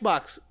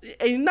 Xbox,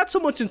 and not so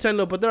much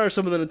Nintendo, but there are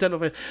some of the Nintendo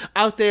fans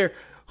out there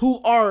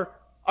who are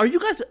you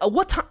guys?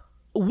 What time?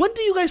 When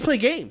do you guys play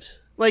games?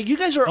 Like, you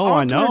guys are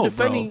on Twitter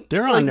defending. Bro.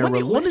 They're on there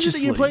religiously. When is it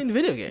that you're playing the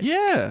video game?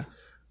 Yeah,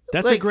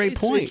 that's a great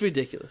point. It's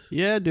ridiculous.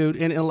 Yeah, dude,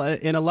 and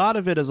a lot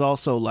of it is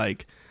also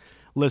like,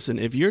 listen,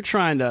 if you're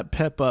trying to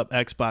pep up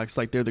Xbox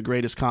like they're the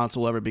greatest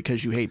console ever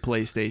because you hate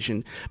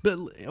PlayStation,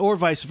 or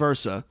vice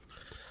versa,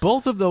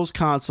 both of those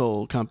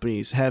console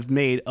companies have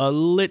made a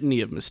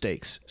litany of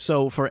mistakes.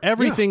 So for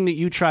everything that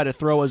you try to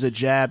throw as a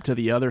jab to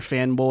the other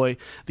fanboy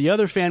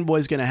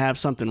is going to have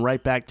something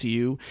right back to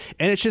you.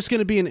 And it's just going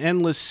to be an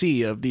endless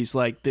sea of these,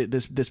 like,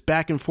 this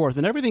back and forth,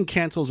 and everything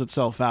cancels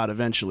itself out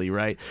eventually,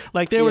 right?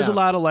 Like, there was a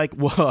lot of like,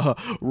 well,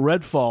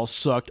 Redfall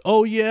sucked.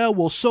 Oh yeah,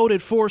 well, so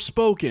did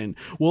Forspoken.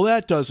 Well,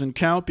 that doesn't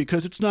count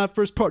because it's not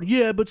first party.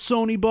 Yeah, but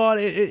Sony bought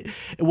it.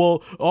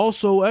 Well,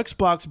 also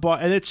Xbox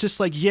bought, and it's just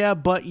like, yeah,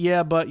 but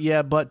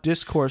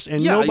discourse,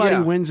 and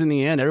nobody wins in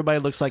the end. Everybody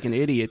looks like an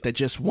idiot that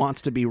just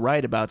wants to be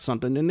right about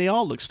something, and they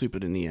all look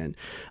stupid in the end.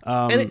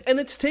 And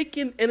it's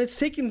taking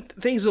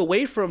things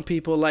away from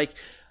people. Like,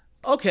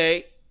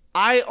 okay,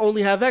 I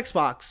only have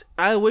Xbox.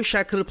 I wish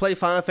I could have played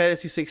Final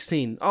Fantasy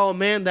 16. Oh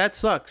man, that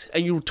sucks.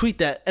 And you tweet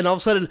that, and all of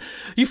a sudden,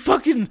 you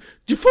fucking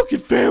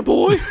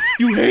fanboy.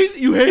 You hate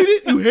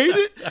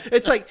it.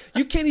 It's like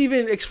you can't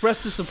even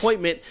express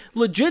disappointment,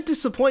 legit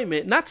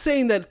disappointment. Not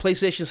saying that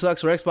PlayStation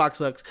sucks or Xbox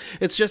sucks.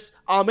 It's just,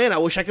 oh man, I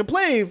wish I could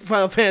play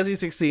Final Fantasy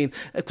 16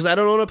 because I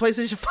don't own a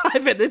PlayStation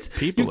 5, and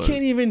you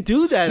can't even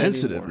do that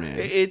sensitive, anymore.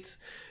 Man.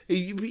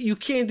 You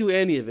can't do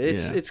any of it.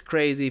 It's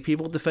crazy.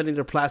 People defending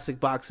their plastic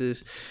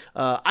boxes.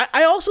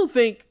 I also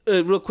think,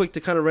 real quick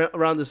to kind of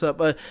round this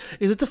up,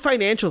 is it's a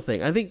financial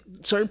thing. I think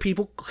certain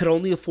people could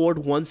only afford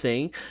one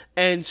thing,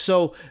 and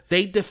so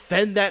they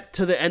defend that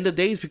to the end of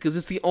days because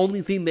it's the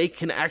only thing they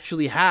can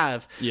actually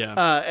have.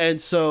 Yeah.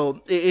 And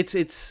so it's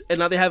and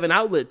now they have an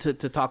outlet to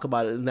talk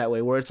about it in that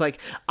way, where it's like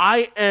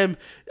I am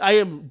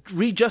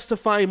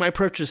re-justifying my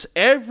purchase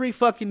every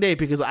fucking day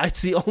because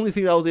it's the only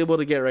thing I was able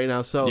to get right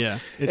now. So yeah,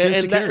 it's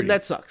insecurity.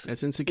 That sucks.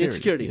 That's insecurity.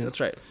 Insecurity. Yeah. That's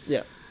right.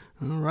 Yeah.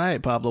 All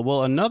right, Pablo.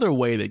 Well, another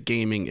way that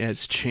gaming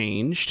has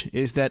changed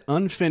is that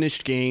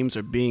unfinished games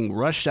are being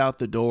rushed out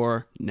the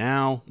door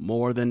now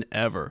more than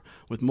ever,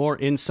 with more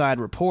inside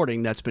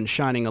reporting that's been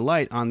shining a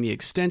light on the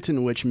extent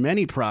in which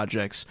many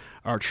projects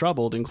are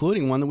troubled,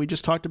 including one that we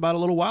just talked about a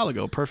little while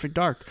ago, Perfect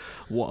Dark.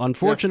 Well,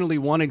 unfortunately,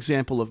 one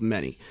example of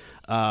many.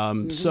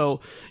 So,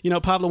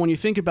 Pablo, when you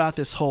think about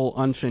this whole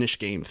unfinished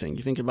game thing,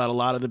 you think about a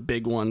lot of the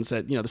big ones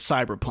that, the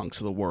Cyberpunks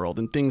of the world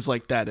and things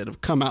like that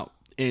have come out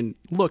and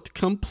looked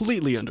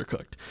completely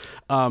undercooked.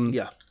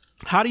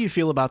 How do you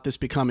feel about this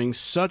becoming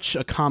such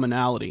a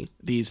commonality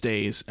these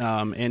days?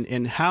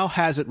 And how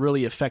has it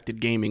really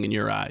affected gaming in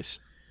your eyes?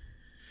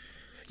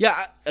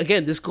 Yeah,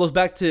 again, this goes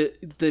back to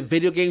the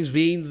video games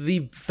being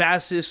the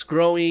fastest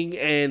growing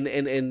and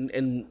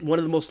one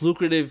of the most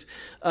lucrative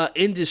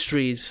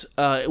industries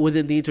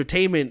within the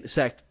entertainment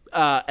sector.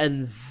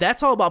 And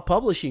that's all about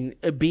publishing,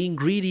 being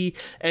greedy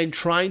and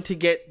trying to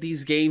get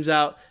these games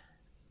out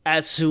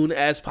as soon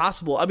as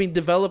possible. I mean,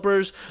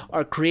 developers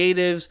are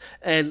creatives,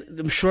 and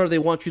I'm sure they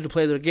want you to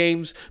play their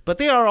games, but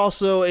they are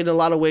also, in a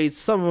lot of ways,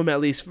 some of them at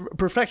least,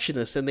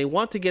 perfectionists, and they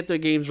want to get their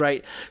games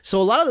right.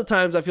 So a lot of the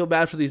times I feel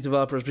bad for these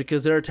developers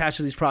because they're attached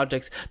to these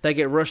projects that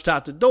get rushed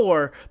out the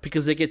door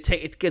because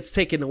it gets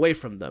taken away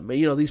from them.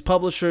 And, these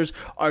publishers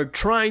are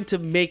trying to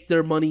make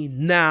their money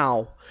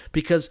now,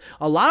 because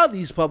a lot of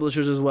these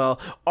publishers as well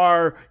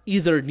are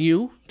either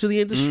new to the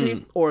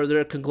industry or they're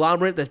a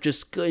conglomerate that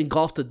just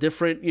engulfed a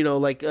different,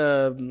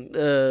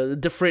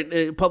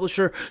 different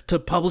publisher to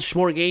publish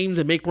more games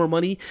and make more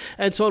money.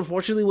 And so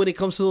unfortunately, when it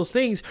comes to those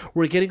things,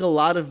 we're getting a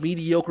lot of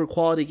mediocre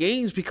quality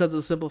games because of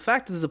the simple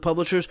fact is the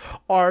publishers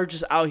are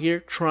just out here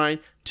trying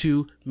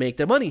to make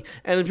their money.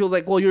 And then people are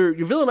like, well, you're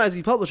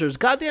villainizing publishers.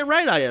 Goddamn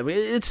right I am.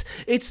 It's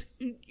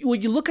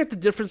when you look at the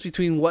difference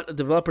between what a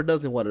developer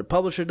does and what a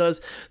publisher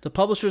does, the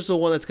publisher is the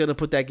one that's going to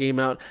put that game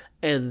out,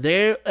 and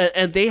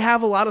they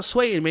have a lot of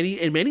sway, and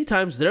many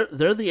times they're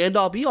the end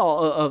all be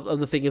all of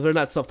the thing if they're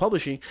not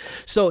self-publishing.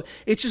 So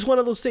it's just one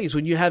of those things.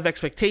 When you have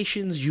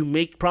expectations, you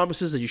make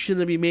promises that you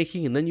shouldn't be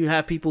making, and then you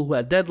have people who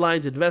have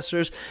deadlines,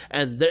 investors,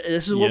 and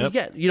this is what we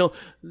get.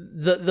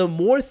 The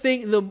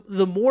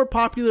more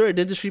popular an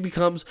industry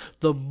becomes,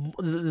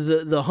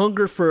 the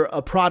hunger for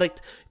a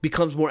product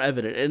becomes more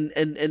evident,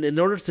 and in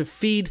order to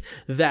feed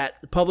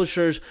that,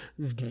 publishers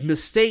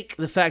mistake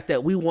the fact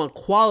that we want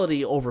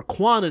quality over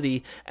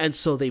quantity, and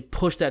so they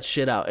push that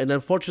shit out. And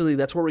unfortunately,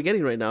 that's what we're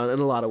getting right now in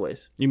a lot of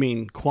ways. You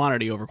mean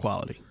quantity over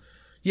quality?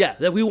 Yeah,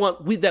 that we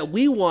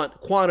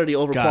want quantity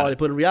over quality,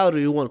 but in reality,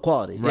 we want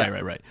quality.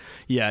 Right.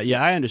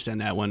 Yeah, I understand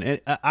that one. And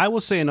I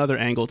will say another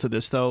angle to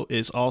this, though,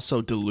 is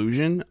also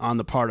delusion on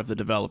the part of the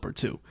developer,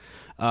 too.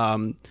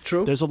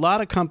 True. There's a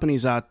lot of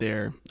companies out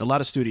there, a lot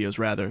of studios,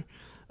 rather,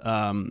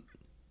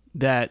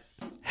 that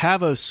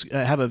have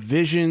a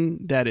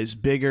vision that is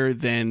bigger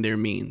than their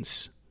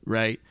means,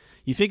 right?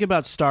 You think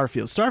about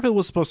Starfield. Starfield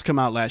was supposed to come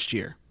out last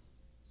year.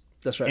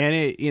 That's right. And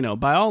it,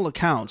 by all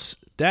accounts,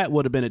 that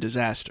would have been a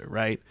disaster,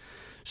 right?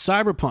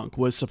 Cyberpunk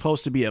was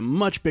supposed to be a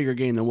much bigger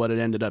game than what it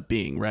ended up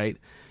being, right?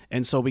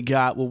 And so we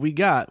got what we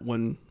got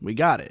when we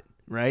got it,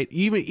 right?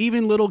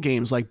 Even little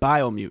games like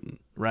Biomutant,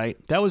 right?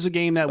 That was a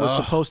game that was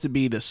supposed to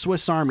be the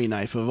Swiss Army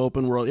knife of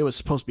open world. It was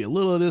supposed to be a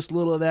little of this,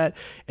 little of that.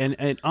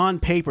 And on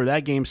paper,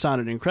 that game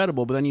sounded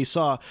incredible. But then you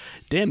saw,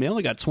 damn, they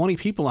only got 20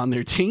 people on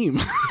their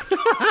team.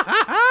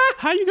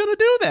 How you gonna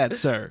do that,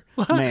 sir,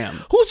 ma'am?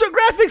 Who's your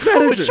graphics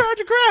manager? Who's in charge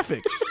of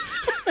graphics?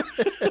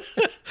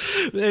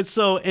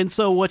 and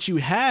so what you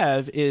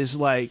have is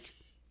like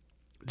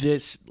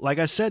this, like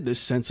I said, this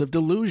sense of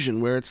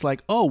delusion where it's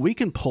like, oh, we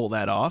can pull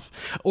that off.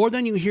 Or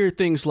then you hear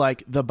things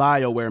like the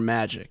BioWare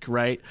magic,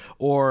 right?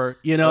 Or,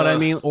 you know what I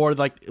mean? Or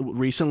like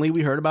recently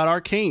we heard about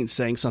Arcane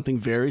saying something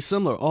very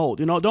similar. Oh,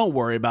 don't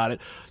worry about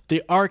it.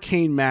 The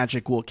Arcane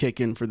magic will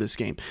kick in for this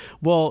game.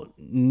 Well,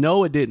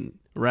 no, it didn't.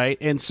 right?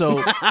 And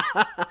so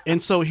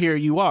here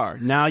you are.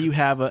 Now you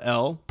have a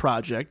L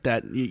project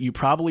that you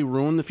probably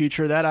ruined the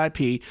future of that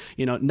IP.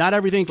 You know, not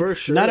everything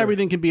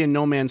can be a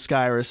No Man's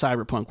Sky or a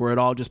Cyberpunk where it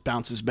all just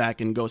bounces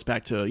back and goes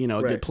back to, you know,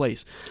 a good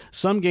place.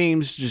 Some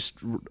games just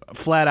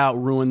flat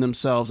out ruin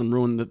themselves and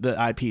ruin the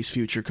IP's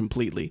future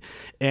completely.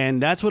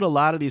 And that's what a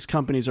lot of these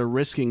companies are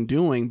risking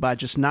doing by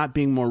just not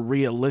being more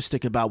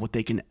realistic about what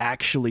they can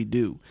actually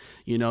do.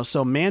 You know,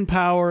 so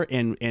manpower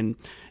and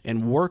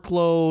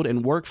workload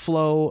and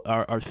workflow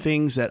are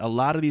things that a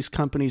lot of these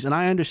companies, and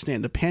I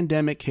understand the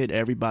pandemic hit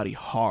everybody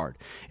hard,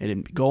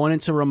 and going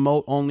into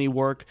remote only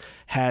work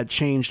had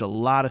changed a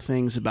lot of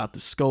things about the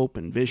scope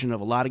and vision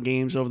of a lot of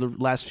games over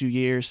the last few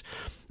years,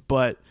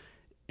 but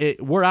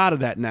we're out of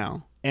that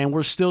now. And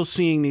we're still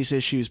seeing these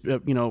issues,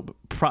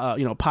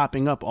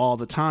 popping up all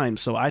the time.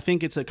 So I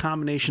think it's a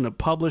combination of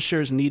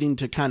publishers needing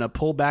to kind of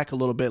pull back a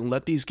little bit and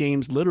let these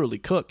games literally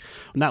cook.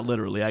 Not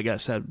literally, I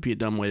guess that'd be a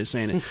dumb way of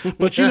saying it,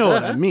 but you know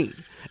what I mean.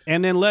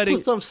 And then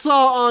put some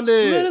salt on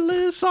it, let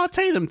it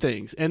saute them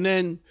things, and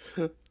then.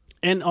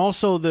 And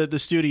also the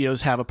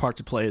studios have a part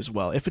to play as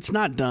well. If it's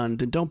not done,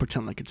 then don't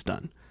pretend like it's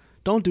done.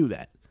 Don't do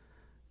that.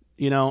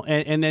 You know,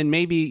 and then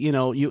maybe, you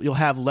know, you'll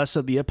have less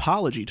of the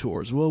apology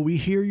tours. Well, we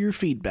hear your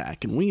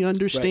feedback and we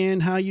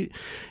understand how you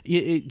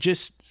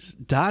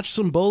just dodge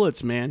some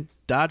bullets, man.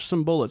 Dodge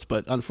some bullets.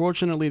 But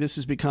unfortunately, this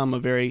has become a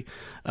very,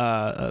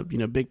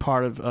 big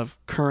part of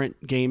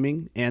current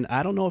gaming. And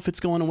I don't know if it's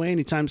going away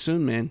anytime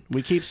soon, man.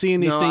 We keep seeing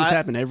these things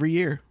happen every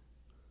year.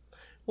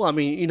 Well, I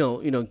mean, you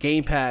know,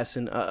 Game Pass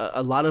and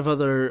a lot of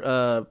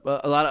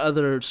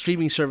other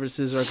streaming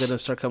services are going to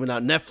start coming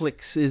out.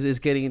 Netflix is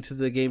getting into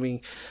the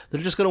gaming.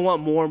 They're just going to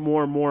want more and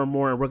more and more and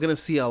more. And we're going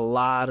to see a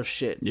lot of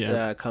shit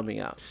coming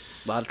out.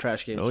 A lot of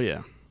trash games. Oh,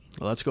 yeah.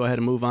 Well, let's go ahead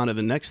and move on to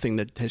the next thing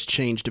that has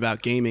changed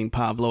about gaming,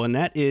 Pablo, and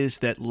that is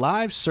that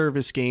live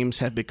service games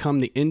have become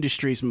the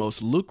industry's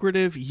most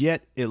lucrative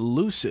yet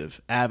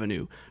elusive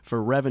avenue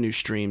for revenue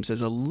streams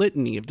as a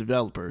litany of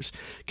developers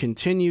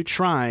continue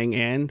trying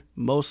and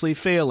mostly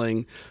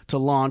failing to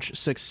launch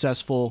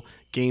successful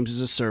games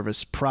as a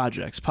service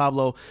projects.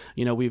 Pablo,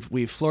 you know,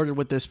 we've flirted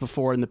with this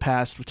before in the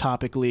past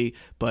topically,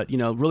 but, you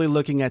know, really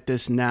looking at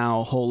this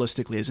now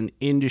holistically as an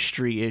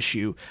industry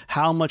issue,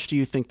 how much do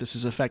you think this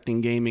is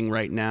affecting gaming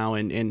right now?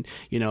 And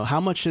you know, how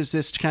much has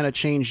this kind of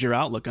changed your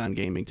outlook on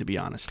gaming, to be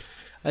honest?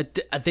 I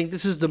think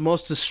this is the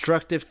most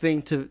destructive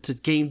thing to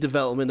game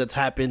development that's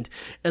happened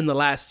in the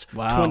last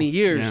 20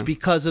 years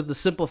because of the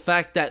simple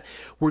fact that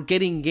we're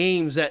getting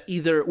games that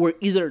we're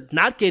either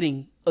not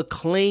getting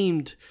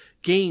acclaimed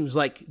games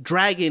like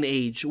Dragon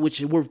Age,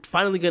 which we're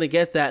finally going to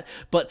get that,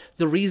 but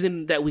the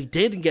reason that we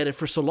didn't get it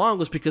for so long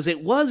was because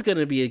it was going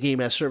to be a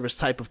game as service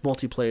type of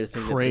multiplayer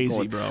thing.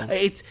 Crazy, bro.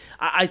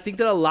 I think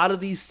that a lot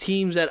of these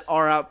teams that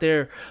are out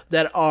there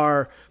that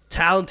are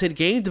talented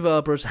game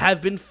developers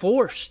have been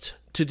forced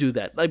to do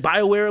that. Like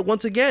BioWare,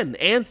 once again,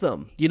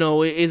 Anthem, you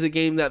know, is a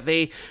game that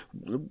they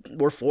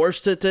were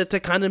forced to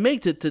kind of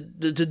make, to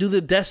do the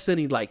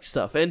Destiny-like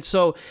stuff. And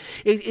so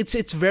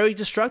it's very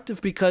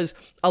destructive because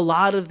a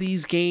lot of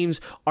these games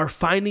are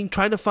trying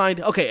to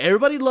find, okay,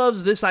 everybody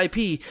loves this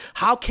IP.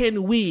 How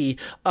can we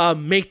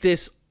make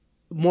this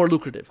more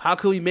lucrative? How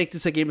can we make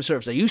this a game of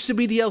service? It used to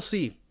be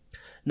DLC.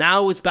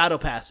 Now it's battle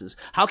passes.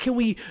 How can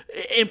we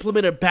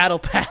implement a battle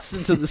pass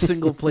into the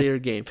single player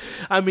game?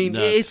 I mean,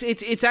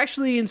 it's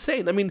actually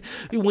insane. I mean,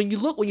 when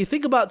you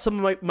think about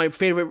some of my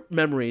favorite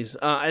memories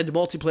and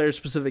multiplayer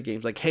specific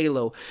games like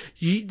Halo,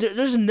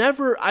 there's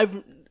never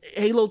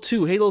Halo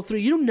 2, Halo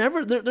 3.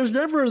 There's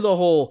never the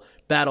whole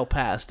battle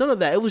pass. None of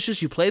that. It was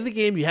just you play the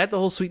game, you had the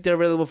whole suite there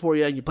available for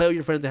you, and you play with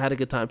your friends and had a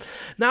good time.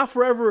 Now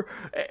forever,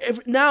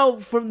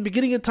 from the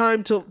beginning of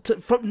time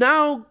from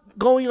now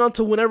going on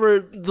to whenever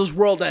this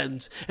world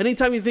ends.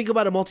 Anytime you think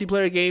about a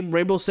multiplayer game,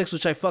 Rainbow Six,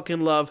 which I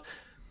fucking love,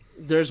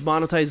 there's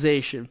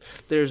monetization.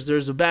 There's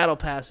the battle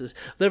passes.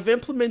 They've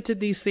implemented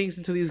these things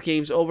into these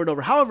games over and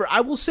over. However, I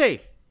will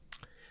say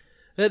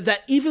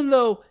that even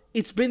though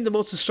it's been the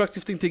most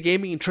destructive thing to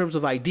gaming in terms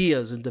of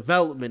ideas and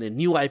development and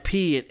new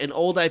IP and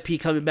old IP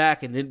coming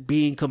back and it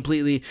being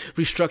completely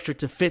restructured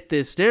to fit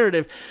this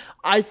narrative,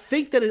 I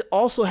think that it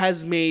also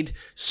has made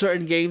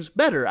certain games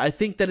better. I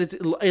think that it's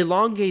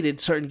elongated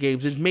certain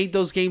games. It's made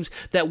those games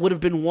that would have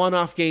been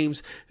one-off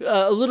games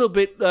a little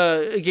bit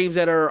games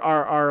that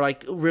are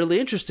like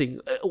really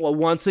interesting.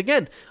 Once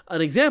again,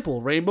 an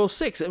example: Rainbow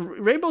Six.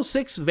 Rainbow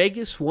Six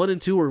Vegas 1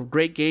 and 2 were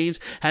great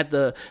games. Had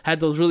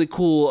those really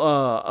cool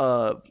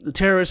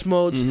terrorist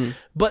modes,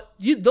 but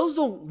those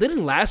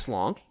didn't last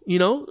long. You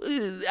know,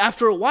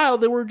 after a while,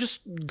 they were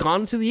just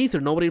gone into the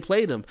ether. Nobody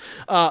played them.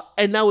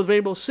 And now with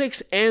Rainbow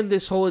Six and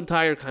this whole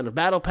entire kind of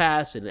battle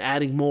pass and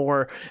adding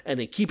more and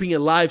then keeping a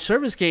live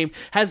service game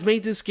has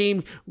made this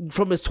game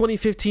from its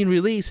 2015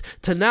 release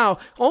to now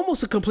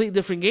almost a complete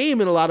different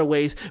game in a lot of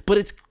ways, but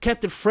it's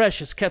kept it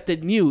fresh, it's kept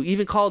it new.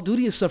 Even Call of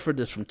Duty has suffered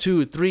this from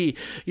 2, 3,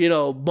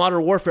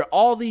 Modern Warfare.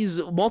 All these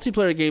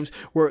multiplayer games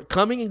were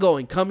coming and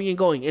going.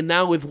 And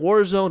now with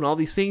Warzone, all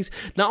these things,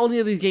 not only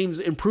are these games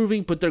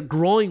improving, but they're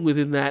growing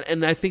within that.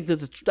 And I think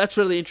that's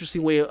really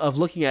interesting way of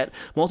looking at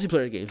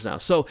multiplayer games now.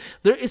 So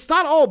it's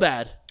not all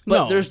bad.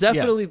 But there's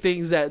definitely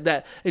things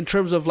that in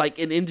terms of like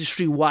an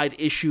industry-wide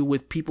issue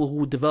with people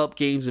who develop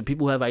games and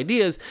people who have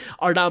ideas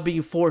are now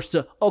being forced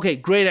to, okay,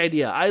 great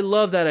idea. I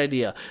love that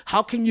idea.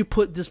 How can you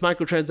put this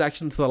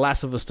microtransaction into The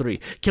Last of Us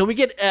 3? Can we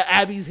get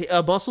Abby's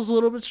muscles a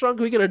little bit stronger?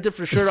 Can we get a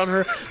different shirt on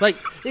her? Like,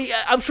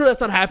 I'm sure that's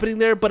not happening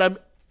there,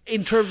 but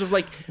in terms of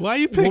like, why are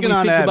you picking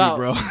on Abby,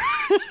 bro?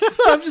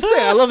 I'm just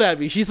saying, I love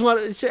Abby. She's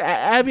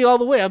Abby all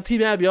the way. I'm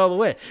Team Abby all the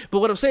way. But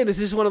what I'm saying is,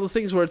 this is one of those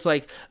things where it's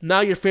like, now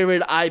your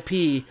favorite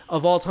IP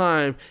of all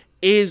time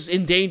is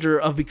in danger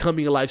of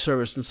becoming a live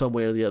service in some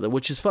way or the other,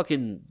 which is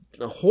fucking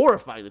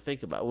horrifying to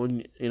think about.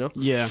 When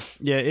Yeah.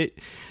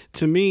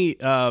 To me,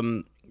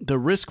 the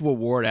risk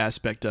reward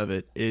aspect of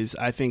it is,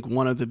 I think,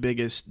 one of the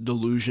biggest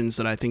delusions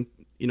that I think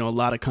a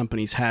lot of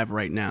companies have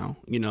right now.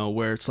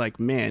 Where it's like,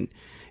 man,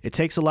 it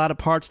takes a lot of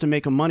parts to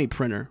make a money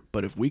printer,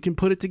 but if we can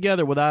put it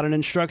together without an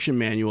instruction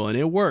manual and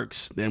it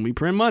works, then we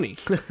print money.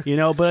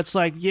 But it's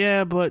like,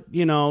 yeah, but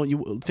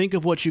you think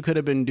of what you could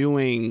have been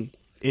doing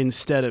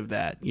instead of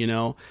that.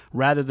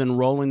 Rather than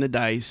rolling the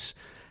dice,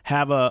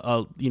 have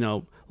a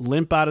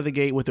limp out of the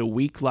gate with a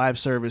weak live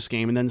service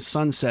game and then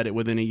sunset it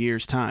within a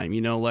year's time.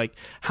 Like,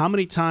 how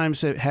many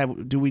times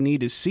do we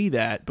need to see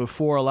that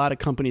before a lot of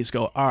companies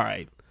go, all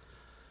right,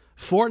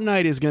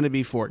 Fortnite is going to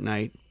be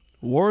Fortnite,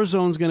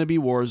 Warzone's going to be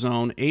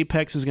Warzone,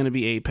 Apex is going to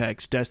be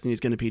Apex,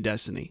 Destiny's going to be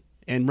Destiny,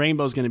 and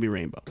Rainbow's going to be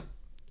Rainbow.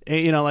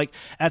 And, like,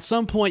 at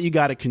some point you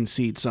got to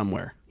concede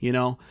somewhere,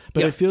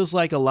 But It feels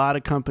like a lot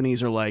of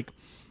companies are like,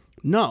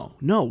 no,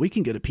 we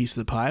can get a piece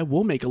of the pie.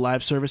 We'll make a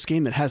live service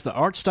game that has the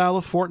art style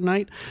of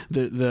Fortnite,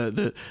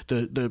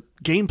 the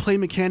gameplay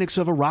mechanics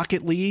of a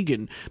Rocket League,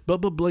 and blah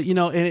blah blah.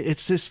 And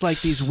it's just like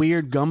these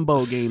weird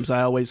gumbo games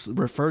I always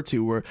refer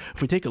to, where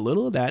if we take a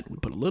little of that, we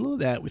put a little of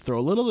that, we throw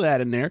a little of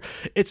that in there,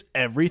 it's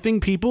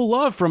everything people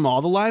love from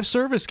all the live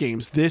service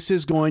games. This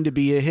is going to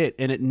be a hit,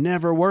 and it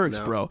never works,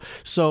 bro.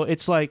 So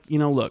it's like,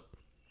 look,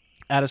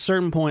 at a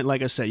certain point,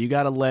 like I said, you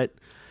gotta let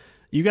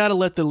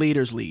the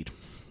leaders lead.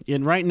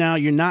 And right now,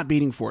 you're not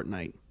beating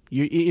Fortnite.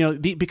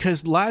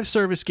 Because live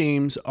service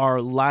games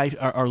are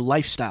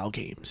lifestyle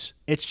games.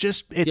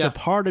 It's a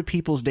part of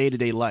people's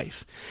day-to-day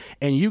life.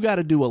 And you got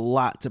to do a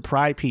lot to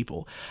pry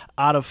people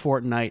out of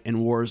Fortnite and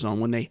Warzone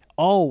when they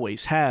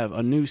always have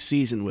a new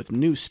season with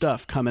new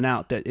stuff coming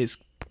out that is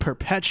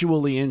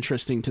perpetually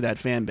interesting to that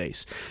fan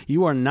base.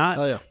 You are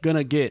not going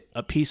to get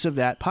a piece of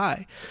that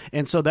pie.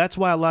 And so that's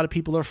why a lot of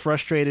people are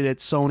frustrated at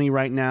Sony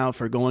right now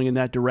for going in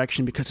that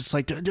direction, because it's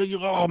like,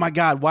 oh my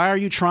God, why are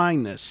you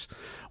trying this?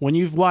 When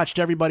you've watched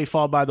everybody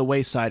fall by the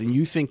wayside and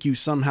you think you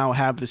somehow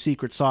have the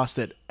secret sauce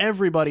that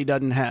everybody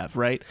doesn't have,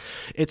 right?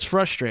 It's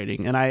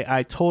frustrating, and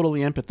I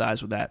totally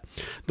empathize with that.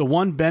 The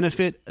one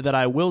benefit that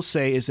I will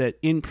say is that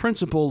in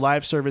principle,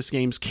 live service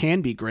games can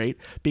be great,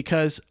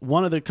 because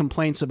one of the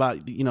complaints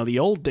about the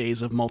old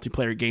days of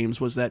multiplayer games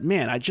was that,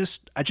 man, I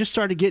just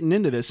started getting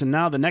into this, and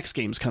now the next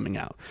game's coming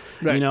out.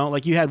 Right.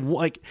 Like you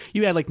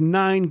had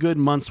 9 good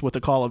months with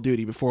the Call of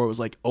Duty before it was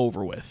like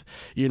over with.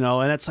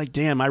 And it's like,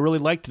 damn, I really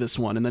liked this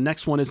one, and the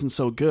next one isn't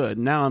so good.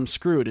 Now I'm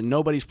screwed, and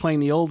nobody's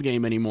playing the old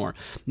game anymore.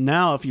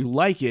 Now, if you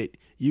like it,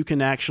 you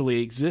can actually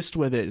exist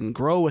with it and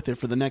grow with it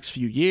for the next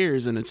few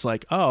years. And it's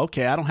like, oh,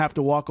 okay, I don't have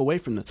to walk away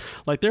from this.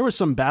 Like, there were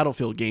some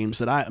Battlefield games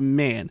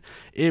that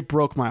it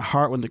broke my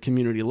heart when the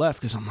community left,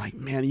 because I'm like,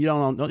 man, you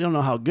don't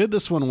know how good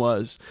this one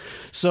was.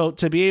 So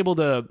to be able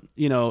to,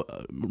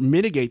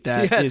 mitigate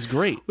that is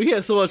great. We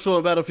had so much fun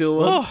with Battlefield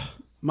 1. Oh,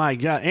 my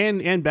God.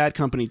 And Bad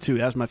Company 2.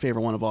 That was my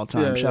favorite one of all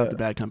time. Shout out to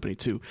Bad Company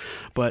 2.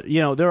 But,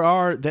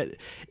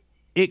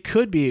 it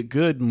could be a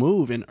good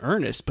move in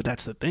earnest, but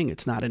that's the thing.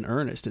 It's not in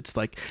earnest. It's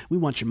like, we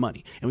want your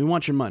money, and we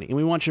want your money, and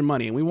we want your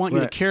money, and we want you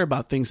to care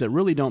about things that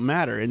really don't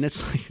matter. And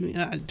it's like,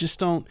 I just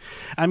don't.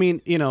 I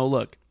mean,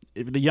 look,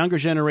 the younger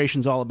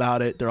generation's all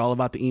about it. They're all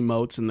about the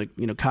emotes and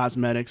the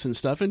cosmetics and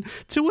stuff. And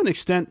to an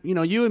extent,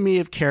 you and me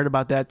have cared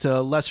about that to a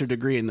lesser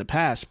degree in the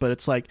past. But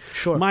it's like,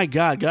 my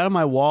God, get out of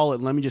my wallet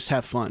and let me just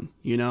have fun.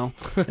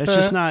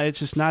 It's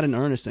just not in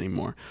earnest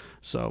anymore.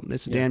 So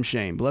it's a damn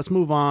shame. But let's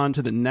move on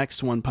to the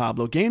next one,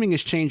 Pablo. Gaming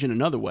is changing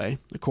another way,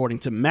 according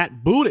to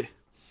Matt Booty.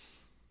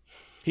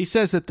 He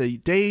says that the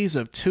days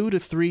of 2 to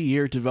 3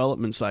 year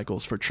development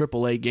cycles for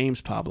AAA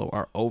games, Pablo,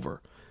 are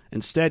over.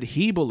 Instead,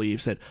 he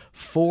believes that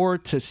 4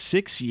 to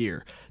 6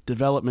 year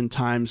development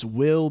times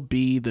will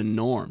be the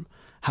norm.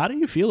 How do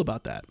you feel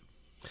about that?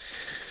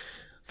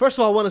 First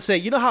of all, I want to say,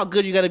 how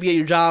good you got to be at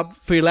your job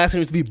for your last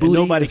name to be Booty? And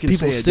nobody can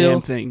say a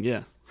damn thing,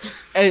 yeah.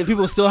 And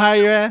people still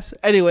hire your ass?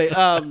 Anyway,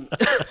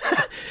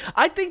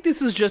 I think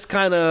this is just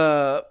kind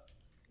of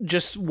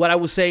just what I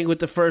was saying with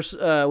the first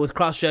with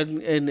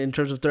cross-gen in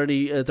terms of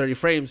 30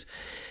 frames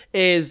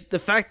is the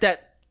fact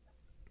that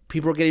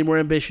people are getting more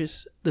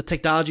ambitious, the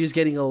technology is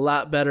getting a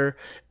lot better,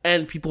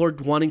 and people are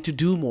wanting to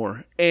do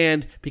more.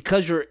 And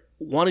because you're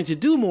wanting to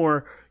do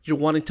more, you're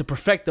wanting to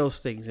perfect those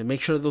things and make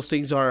sure those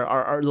things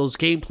are those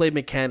gameplay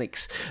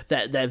mechanics,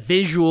 that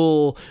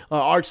visual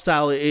art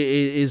style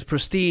is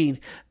pristine.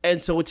 And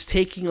so it's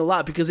taking a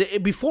lot, because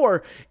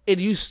before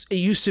it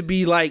used to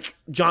be like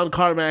John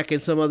Carmack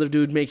and some other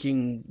dude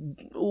making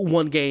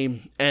one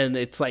game and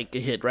it's like a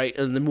hit, right?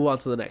 And then move on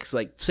to the next,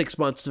 like 6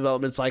 months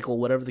development cycle,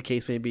 whatever the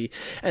case may be.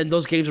 And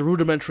those games are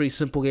rudimentary,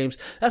 simple games.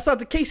 That's not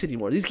the case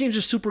anymore. These games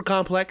are super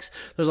complex.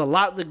 There's a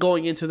lot that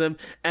going into them,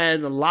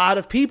 and a lot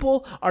of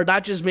people are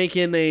not just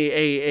making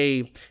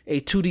a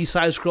 2D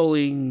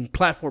side-scrolling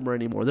platformer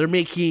anymore. They're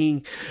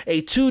making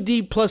a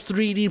 2D plus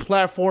 3D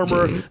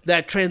platformer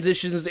that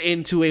transitions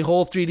into a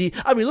whole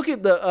 3D. I mean, look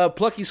at the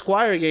Plucky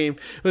Squire game.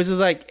 This is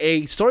like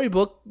a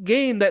storybook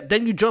game that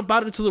then you jump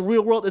out into the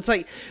real world. It's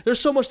like there's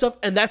so much stuff,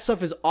 and that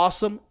stuff is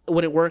awesome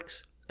when it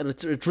works. And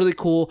it's really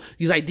cool.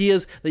 These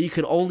ideas that you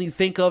could only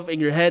think of in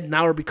your head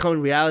now are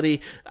becoming reality,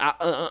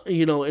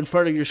 in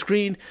front of your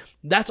screen.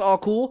 That's all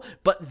cool.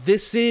 But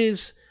this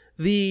is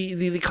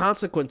the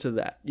consequence of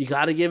that. You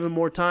got to give him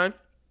more time.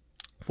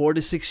 4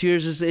 to 6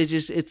 years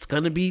it's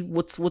gonna be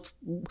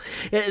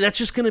that's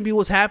just gonna be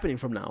what's happening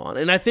from now on.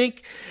 And I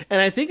think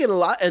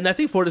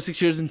 4 to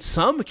 6 years in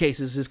some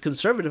cases is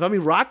conservative. I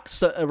mean,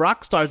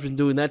 Rockstar's been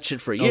doing that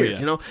shit for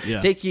years,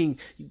 taking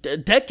a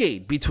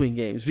decade between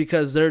games,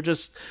 because they're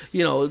just,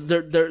 they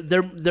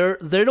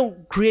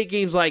don't create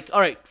games like, all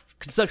right,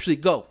 conceptually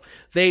go.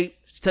 They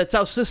sets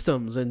out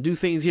systems and do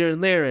things here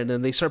and there, and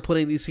then they start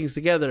putting these things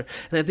together.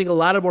 And I think a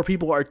lot of more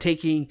people are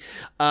taking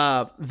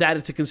that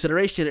into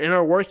consideration and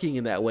are working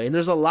in that way. And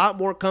there's a lot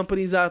more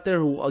companies out there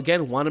who,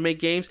 again, want to make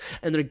games,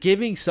 and they're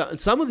giving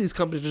some of these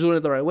companies are doing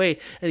it the right way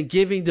and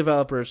giving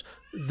developers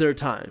their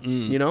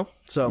time.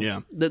 So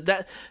yeah.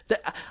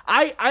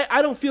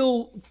 I don't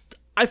feel.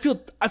 I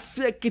feel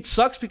like it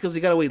sucks because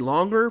they gotta wait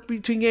longer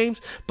between games,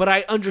 but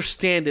I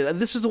understand it.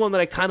 This is the one that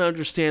I kind of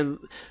understand.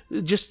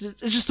 Just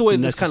the way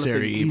these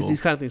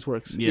kind of things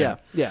works. Yeah.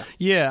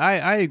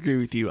 I agree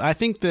with you. I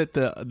think that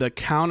the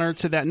counter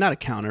to that, not a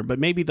counter, but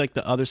maybe like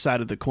the other side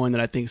of the coin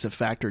that I think is a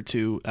factor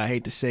too, I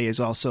hate to say,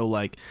 is also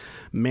like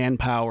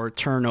manpower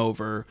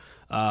turnover.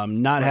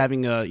 Not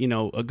having a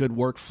good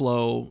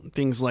workflow,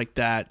 things like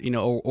that,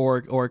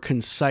 or a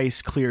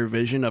concise, clear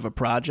vision of a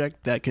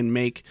project that can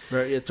make.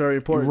 Right, it's very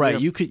important. Right,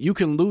 yeah. you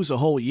can lose a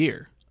whole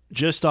year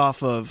just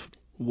off of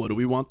what do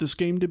we want this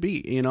game to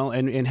be,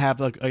 and have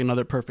like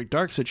another Perfect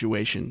Dark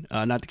situation.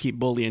 Not to keep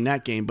bullying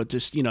that game, but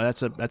just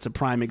that's a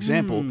prime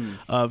example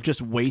of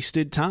just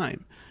wasted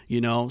time.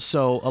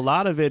 So a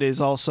lot of it is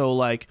also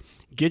like,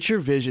 get your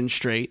vision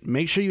straight,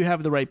 make sure you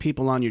have the right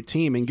people on your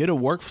team, and get a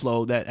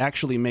workflow that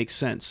actually makes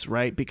sense,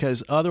 right?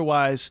 Because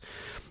otherwise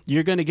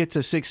you're going to get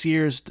to 6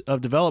 years of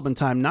development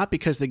time, not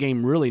because the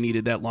game really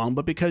needed that long,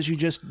 but because you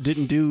just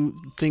didn't do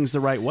things the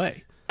right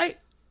way.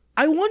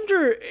 I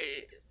wonder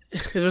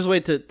if there's a way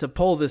to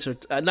poll this, or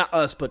not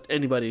us, but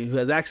anybody who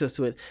has access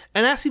to it,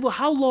 and ask people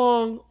how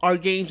long are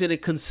games in a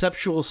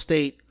conceptual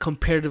state,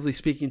 comparatively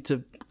speaking,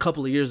 to a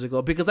couple of years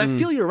ago? Because I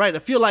feel you're right. I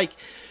feel like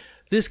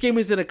this game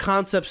is in a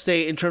concept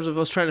state in terms of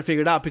us trying to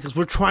figure it out, because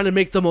we're trying to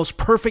make the most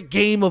perfect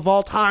game of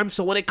all time.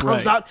 So when it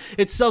comes out,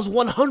 it sells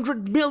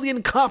 100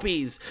 million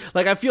copies.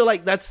 Like, I feel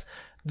like that's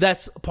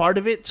part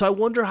of it. So I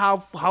wonder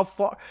how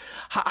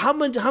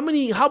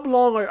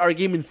long are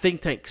gaming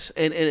think tanks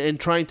and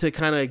trying to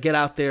kind of get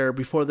out there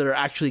before they're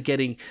actually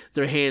getting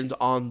their hands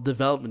on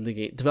developing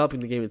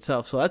the game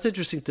itself. So that's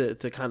interesting to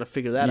kind of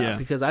figure that out,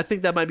 because I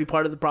think that might be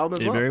part of the problem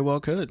as well. It very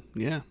well could.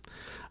 Yeah.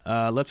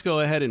 Let's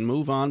go ahead and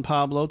move on,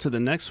 Pablo, to the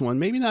next one.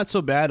 Maybe not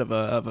so bad of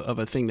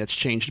a thing that's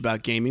changed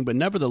about gaming, but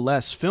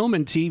nevertheless, film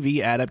and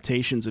TV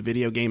adaptations of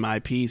video game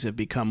IPs have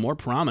become more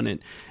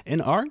prominent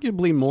and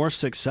arguably more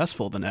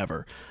successful than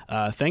ever,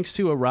 thanks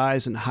to a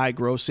rise in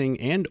high-grossing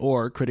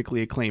and/or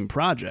critically acclaimed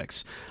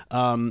projects.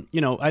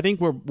 I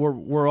think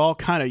we're all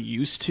kind of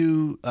used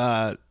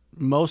to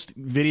most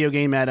video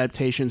game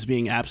adaptations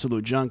being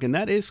absolute junk, and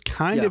that is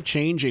kind of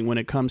changing when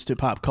it comes to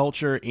pop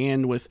culture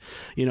and with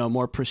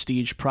more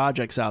prestige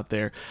projects out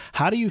there.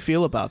 How do you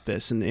feel about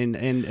this,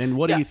 and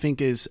what do you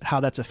think is how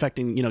that's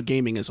affecting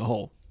gaming as a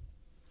whole?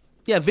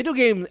 Yeah, video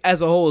game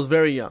as a whole is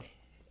very young,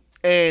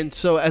 and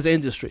so as an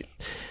industry,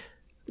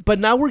 but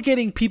now we're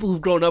getting people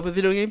who've grown up with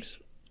video games,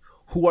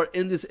 who are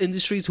in this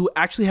industries, who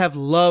actually have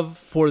love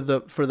for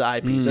the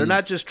IP. They're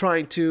not just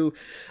trying to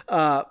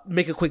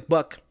make a quick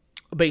buck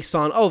based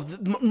on,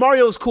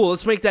 Mario's cool,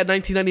 let's make that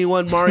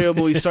 1991 Mario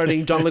movie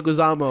starring John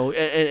Leguizamo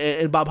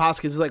and Bob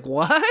Hoskins. It's like,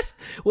 what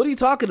are you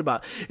talking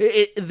about?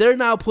 They're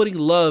now putting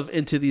love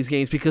into these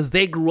games because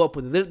they grew up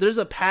with it. There's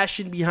a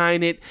passion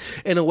behind it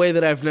in a way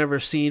that I've never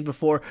seen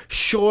before.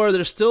 Sure,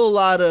 there's still a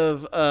lot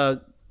of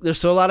there's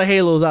still a lot of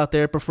Halos out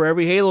there, but for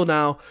every Halo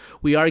now,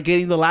 we are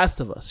getting The Last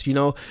of Us,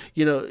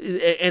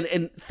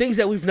 and things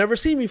that we've never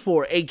seen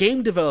before. A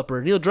game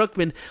developer, Neil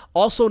Druckmann,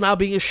 also now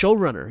being a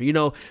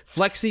showrunner,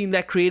 flexing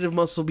that creative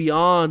muscle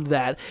beyond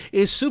that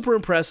is super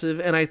impressive,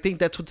 and I think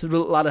that's what's a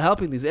lot of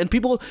helping these. And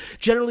people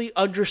generally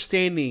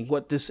understanding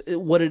what's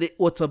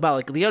about.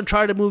 Like, the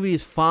Uncharted movie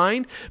is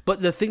fine,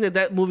 but the thing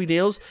that movie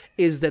nails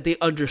is that they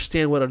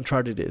understand what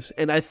Uncharted is.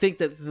 And I think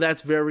that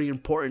that's very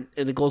important,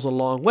 and it goes a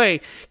long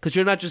way, because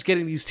you're not just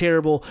getting these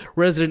terrible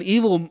Resident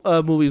Evil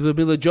movies with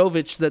Mila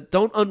Jovovich that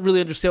don't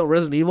really understand what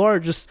Resident Evil are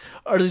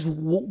these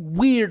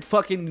weird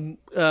fucking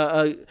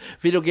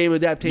video game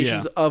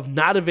adaptations of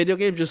not a video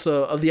game, just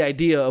of the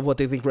idea of what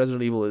they think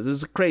Resident Evil is.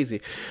 It's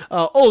crazy.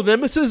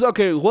 Nemesis?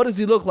 Okay, what does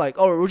he look like?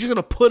 Oh, we're just going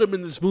to put him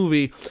in this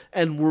movie,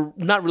 and we're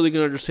not really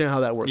going to understand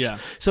how that works. Yeah.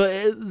 So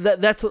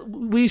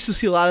we used to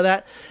see a lot of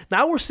that.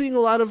 Now we're seeing a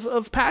lot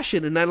of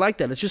passion, and I like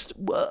that. It's just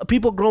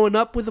people growing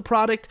up with the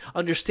product,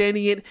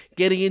 understanding it,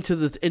 getting into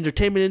the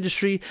entertainment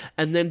industry,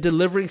 and then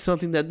delivering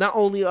something that not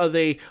only are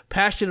they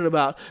passionate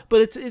about,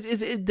 but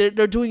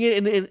they're doing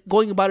it and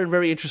going about it in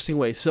very interesting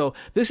ways. So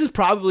this is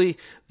probably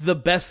the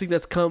best thing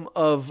that's come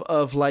of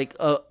like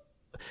out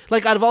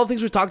of all the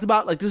things we've talked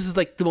about, like, this is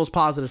like the most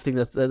positive thing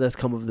that's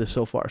come of this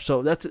so far.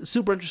 So that's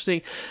super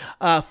interesting.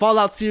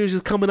 Fallout series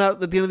is coming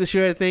out at the end of this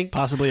year, I think.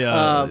 Possibly.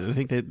 I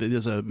think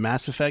there's a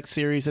Mass Effect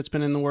series that's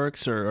been in the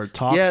works or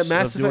talks. Yeah,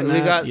 Mass Effect. We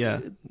got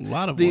a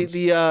lot of ones.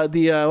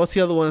 What's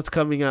the other one that's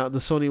coming out? The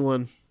Sony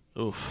one.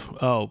 Oof.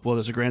 Oh, well,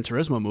 there's a Gran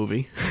Turismo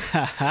movie.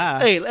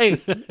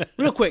 hey,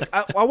 real quick.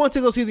 I want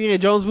to go see the Indiana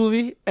Jones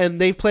movie, and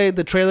they played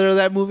the trailer of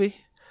that movie.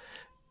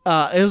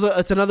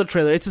 It's another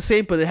trailer. It's the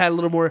same, but it had a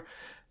little more.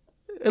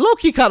 It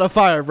low-key kind of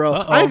fire, bro.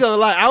 Uh-oh. I ain't gonna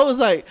lie. I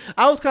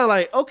was kind of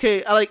like,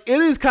 okay, like,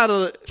 it is kind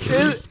of,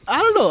 I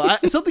don't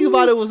know. Something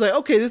about it was like,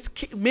 okay,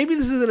 maybe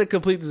this isn't a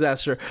complete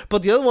disaster.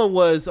 But the other one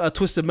was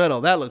Twisted Metal.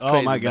 That looked crazy.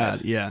 Oh my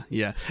god, yeah.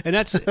 And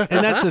that's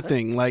the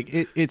thing. Like,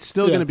 it's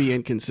still gonna be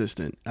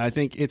inconsistent. I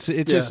think it's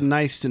just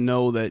nice to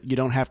know that you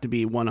don't have to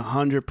be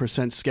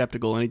 100%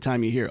 skeptical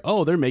anytime you hear,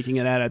 oh, they're making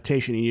an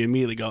adaptation, and you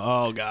immediately go,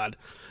 oh god.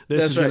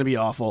 This is going to be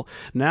awful.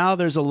 Now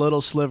there's a little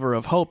sliver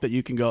of hope that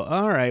you can go,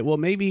 all right, well,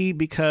 maybe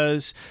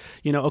because,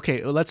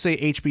 okay, let's say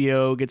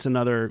HBO gets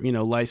another,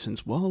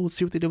 license. Well, let's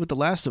see what they did with The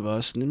Last of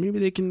Us. And then maybe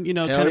they can, kind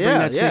of bring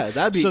that. Yeah,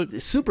 that'd be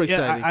super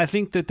exciting. I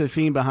think that the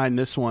theme behind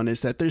this one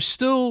is that there's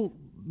still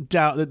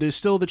doubt that there's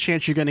still the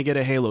chance you're going to get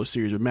a Halo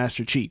series with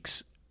Master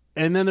Cheeks.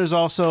 And then there's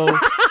also...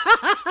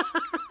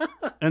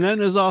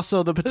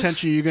 the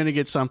potential you're going to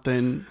get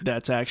something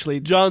that's actually...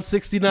 John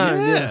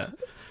 69, yeah.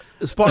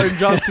 Spartan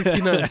John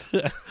 69.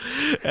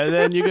 And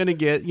then you're going to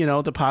get,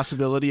 the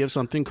possibility of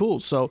something cool.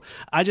 So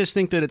I just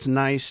think that it's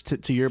nice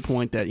to your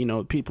point that,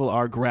 people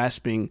are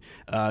grasping,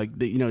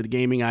 the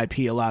gaming IP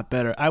a lot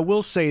better. I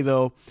will say,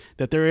 though,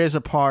 that there is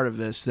a part of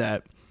this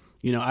that,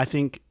 I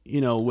think,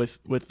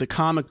 with the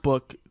comic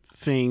book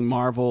thing,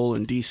 Marvel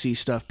and DC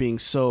stuff being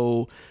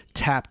so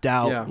tapped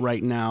out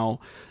right now,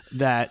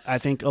 that I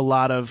think a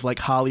lot of like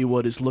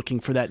Hollywood is looking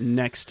for that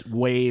next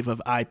wave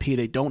of IP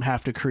they don't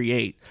have to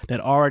create, that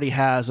already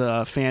has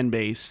a fan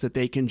base that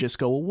they can just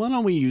go, well, why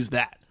don't we use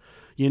that?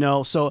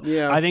 So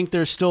I think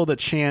there's still the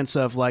chance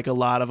of like a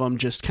lot of them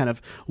just kind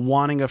of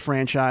wanting a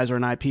franchise or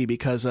an IP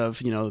because of,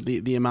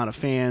 the amount of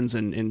fans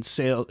and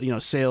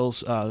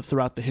sales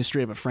throughout the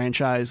history of a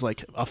franchise,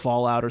 like a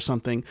Fallout or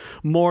something,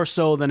 more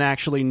so than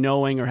actually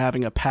knowing or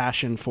having a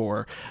passion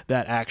for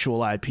that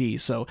actual IP.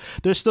 So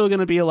there's still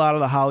going to be a lot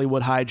of the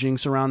Hollywood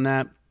hijinks around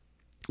that.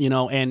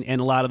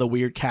 And a lot of the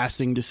weird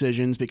casting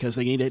decisions because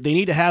they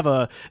need to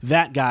have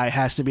that guy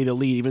has to be the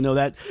lead, even though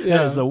that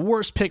is the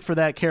worst pick for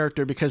that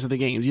character because of the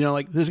games.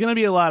 There's going to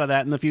be a lot of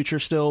that in the future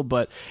still,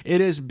 but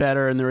it is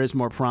better and there is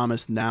more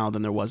promise now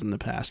than there was in the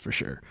past for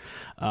sure.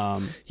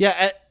 And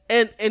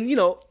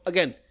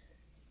again,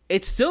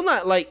 it's still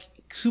not like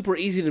super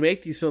easy to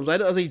make these films. I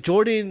was like,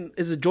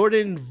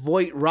 Jordan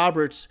Voight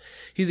Roberts.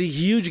 He's a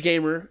huge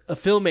gamer, a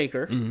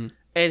filmmaker,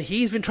 and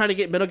he's been trying to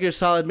get Metal Gear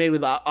Solid made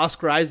with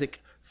Oscar Isaac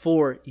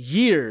for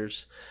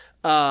years,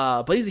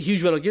 but he's a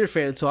huge Metal Gear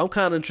fan, so I'm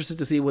kind of interested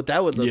to see what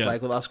that would look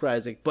like with Oscar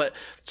Isaac. But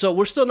so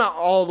we're still not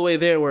all the way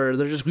there where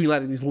they're just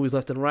greenlighting these movies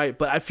left and right.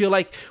 But I feel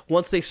like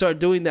once they start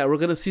doing that, we're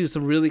gonna see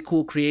some really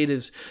cool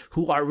creatives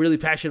who are really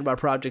passionate about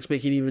projects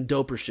making even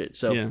doper shit.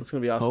 So it's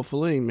gonna be awesome.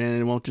 Hopefully, man,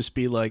 it won't just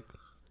be like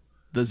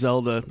the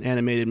Zelda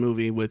animated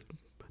movie with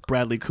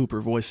Bradley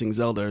Cooper voicing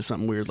Zelda or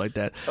something weird like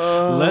that.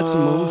 Let's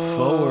move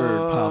forward,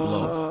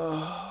 Pablo.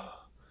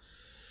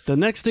 The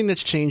next thing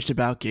that's changed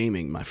about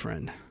gaming, my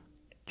friend,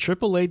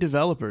 AAA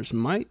developers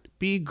might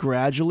be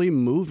gradually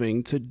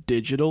moving to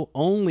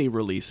digital-only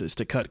releases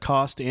to cut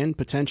cost and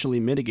potentially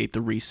mitigate the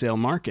resale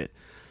market.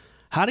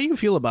 How do you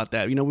feel about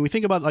that? When we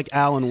think about like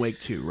Alan Wake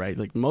 2, right?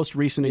 Like most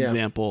recent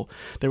example,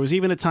 there was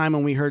even a time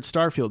when we heard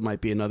Starfield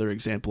might be another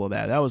example of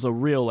that. That was a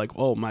real like,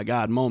 oh my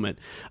God moment.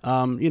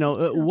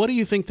 What do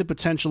you think the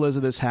potential is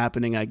of this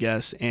happening, I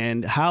guess,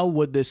 and how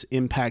would this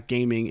impact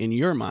gaming in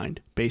your mind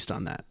based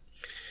on that?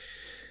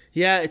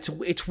 Yeah,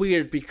 it's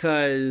weird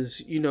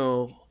because,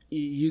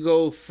 you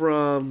go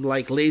from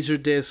like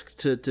Laserdisc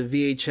to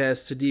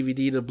VHS to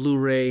DVD to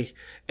Blu-ray,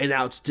 and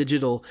now it's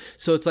digital.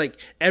 So it's like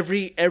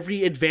every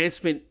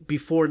advancement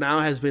before now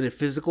has been a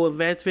physical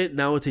advancement.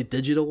 Now it's a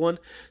digital one.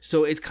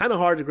 So it's kind of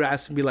hard to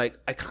grasp and be like,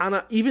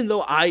 even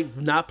though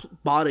I've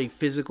not bought a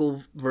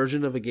physical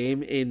version of a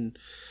game in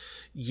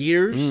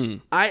years,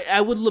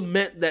 I would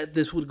lament that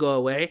this would go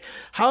away.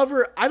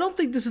 However, I don't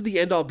think this is the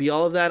end all be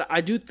all of that.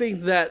 I do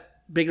think that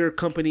bigger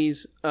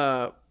companies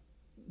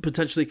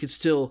potentially could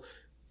still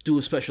do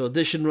a special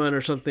edition run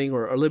or something,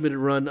 or a limited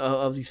run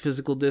of these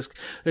physical discs.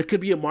 There could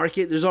be a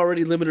market. There's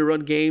already limited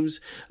run games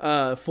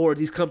for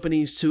these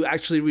companies to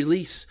actually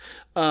release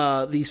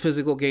these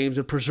physical games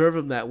and preserve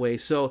them that way.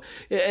 So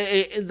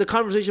the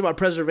conversation about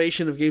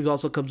preservation of games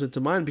also comes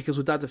into mind, because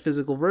without the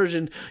physical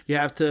version, you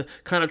have to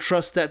kind of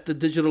trust that the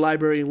digital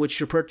library in which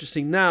you're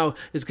purchasing now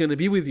is going to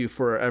be with you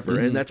forever,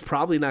 and that's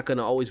probably not going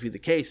to always be the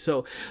case.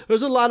 So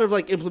there's a lot of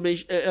like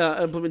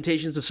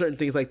implementations of certain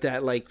things like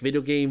that, like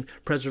video game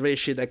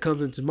preservation, that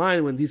comes into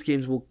mind when these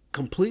games will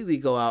completely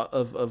go out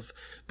of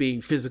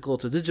being physical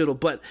to digital.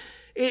 But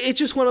it's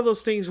just one of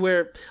those things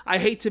where I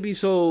hate to be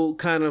so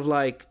kind of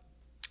like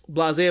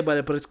blasé about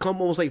it, but it's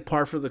come almost like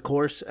par for the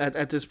course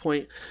at this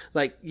point.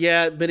 Like,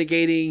 yeah,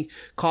 mitigating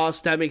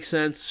costs, that makes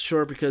sense,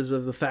 sure, because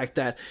of the fact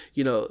that,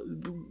 you know,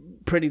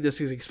 printing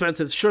discs is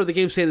expensive. Sure, the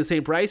games stay the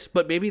same price,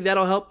 but maybe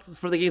that'll help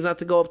for the games not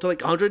to go up to like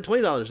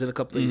 $120 in a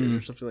couple of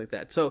years or something like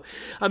that. So,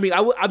 I mean,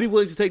 I'd be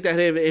willing to take that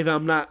hit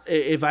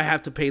if I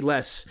have to pay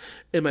less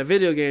in my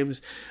video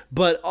games.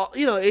 But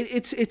you know,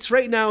 it's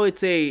right now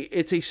it's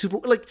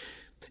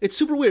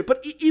super weird.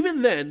 But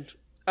even then,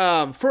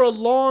 for a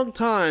long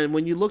time,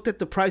 when you looked at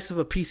the price of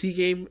a PC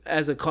game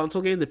as a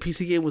console game, the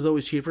PC game was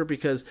always cheaper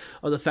because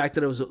of the fact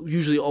that it was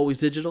usually always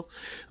digital.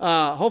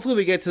 Hopefully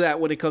we get to that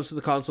when it comes to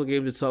the console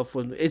games itself.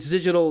 When it's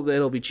digital,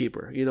 it'll be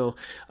cheaper. You know,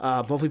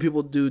 hopefully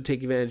people do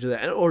take advantage of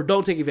that, or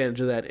don't take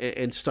advantage of that,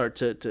 and start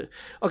to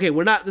okay,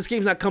 this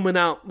game's not coming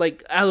out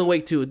like Alan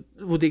Wake 2.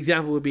 With the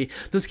example would be,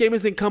 this game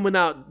isn't coming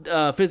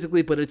out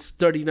physically, but it's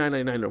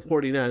 $39.99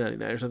 or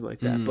 $49.99 or something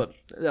like that. But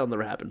that'll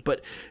never happen.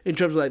 But in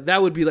terms of like,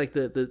 that would be like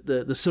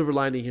the silver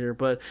lining here.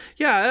 But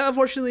yeah,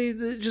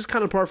 unfortunately, just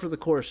kind of par for the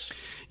course.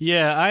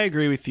 Yeah, I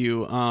agree with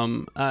you.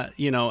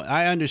 You know,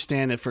 I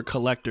understand that for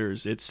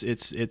collectors,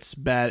 it's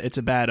bad. It's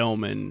a bad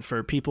omen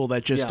for people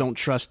that just don't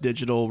trust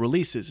digital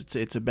releases.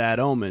 It's a bad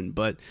omen,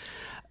 but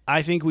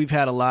I think we've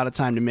had a lot of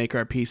time to make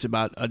our piece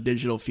about a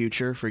digital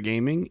future for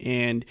gaming.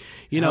 And,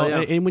 you know,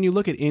 and when you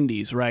look at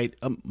indies, right,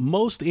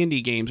 most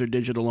indie games are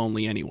digital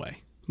only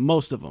anyway.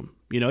 Most of them.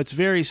 You know, it's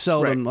very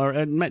seldom,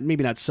 or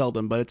maybe not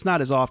seldom, but it's not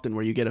as often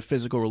where you get a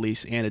physical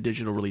release and a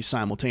digital release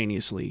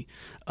simultaneously.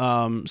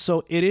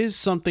 So it is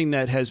something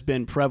that has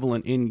been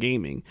prevalent in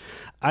gaming.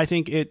 I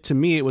think to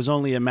me, it was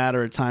only a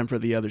matter of time for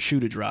the other shoe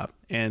to drop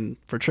and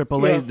for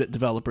AAA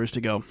developers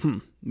to go,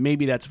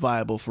 maybe that's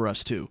viable for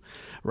us too,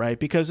 right?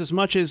 Because as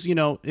much as, you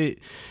know,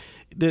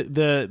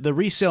 the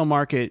resale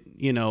market,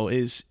 you know,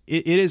 it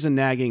is a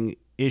nagging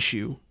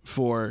issue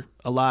for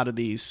a lot of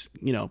these,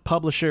 you know,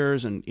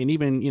 publishers and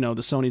even, you know,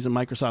 the Sonys and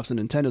Microsofts and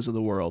Nintendos of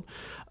the world.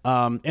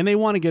 And they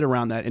want to get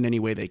around that in any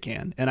way they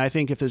can. And I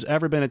think if there's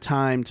ever been a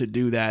time to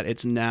do that,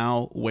 it's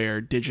now,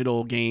 where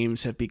digital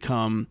games have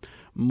become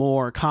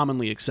more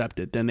commonly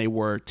accepted than they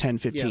were 10,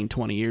 15,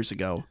 20 years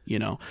ago, you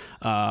know,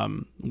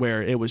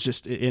 where it was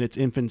just in its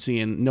infancy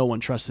and no one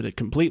trusted it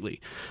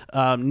completely.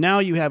 Now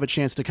you have a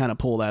chance to kind of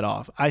pull that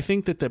off. I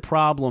think that the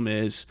problem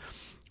is,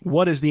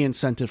 what is the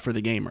incentive for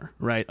the gamer,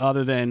 right?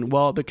 Other than,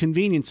 well, the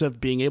convenience of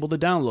being able to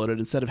download it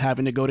instead of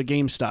having to go to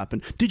GameStop.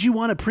 And did you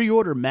want to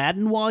pre-order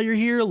Madden while you're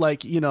here?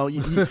 Like, you know,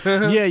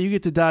 yeah, you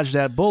get to dodge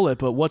that bullet,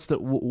 but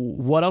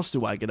what else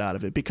do I get out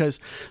of it? Because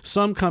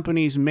some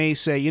companies may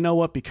say, you know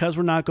what, because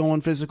we're not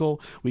going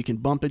physical, we can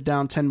bump it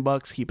down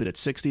 $10, keep it at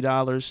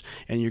 $60,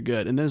 and you're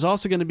good. And there's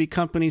also going to be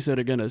companies that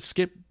are going to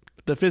skip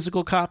the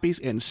physical copies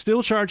and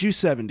still charge you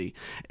 $70.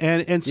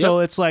 And so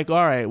it's like,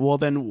 all right, well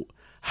then,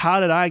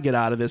 how did I get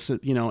out of this,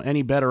 you know,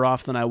 any better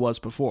off than I was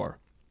before?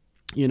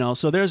 You know,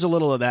 so there's a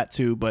little of that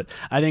too. But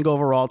I think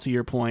overall, to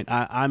your point,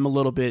 I'm a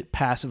little bit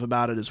passive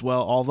about it as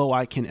well, although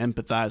I can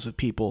empathize with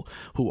people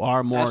who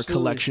are more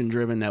collection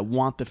driven, that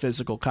want the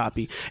physical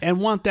copy and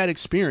want that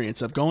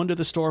experience of going to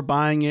the store,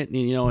 buying it,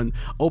 you know, and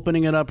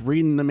opening it up,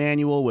 reading the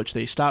manual, which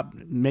they stopped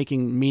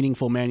making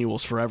meaningful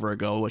manuals forever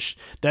ago, which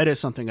that is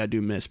something I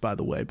do miss, by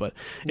the way. But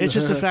it's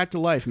just a fact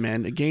of life,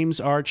 man. Games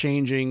are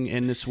changing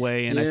in this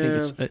way. And I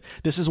think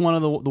this is one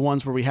of the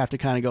ones where we have to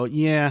kind of go,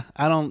 yeah,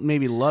 I don't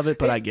maybe love it,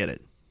 but I get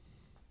it.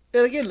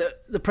 And again,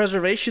 the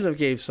preservation of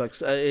games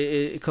sucks.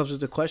 It comes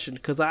into question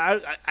because I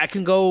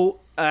can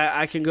go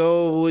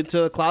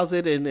into a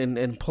closet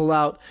and pull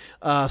out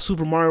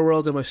Super Mario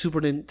World and my Super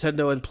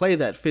Nintendo and play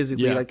that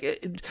physically. Yeah.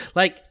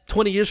 Like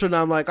 20 years from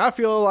now, I'm like, I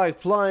feel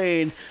like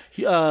playing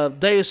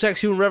Deus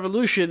Ex Human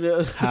Revolution.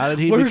 How did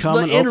he become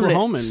an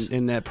Oklahoman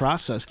in that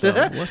process, though?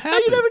 What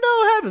happened? You never know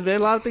what happens,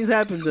 man. A lot of things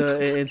happened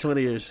in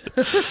 20 years.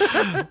 All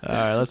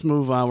right, let's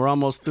move on. We're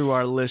almost through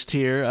our list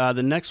here.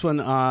 The next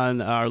one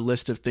on our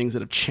list of things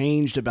that have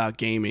changed about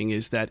gaming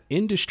is that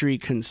industry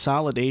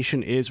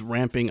consolidation is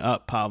ramping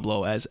up,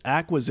 Pablo, as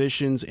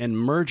acquisitions and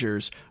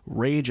mergers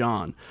rage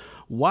on,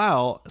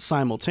 while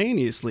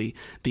simultaneously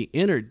the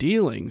inner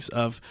dealings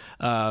of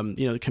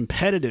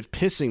competitive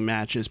pissing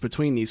matches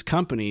between these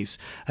companies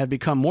have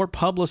become more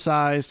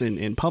publicized and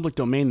in public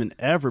domain than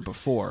ever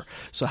before.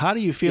 So how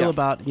do you feel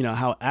about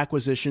how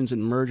acquisitions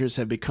and mergers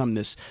have become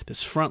this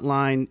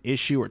frontline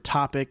issue or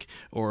topic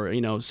or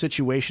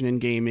situation in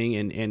gaming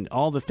and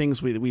all the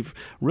things we've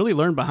really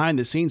learned behind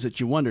the scenes that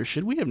you wonder,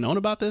 should we have known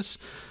about this?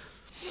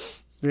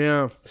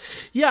 My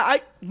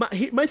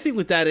thing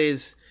with that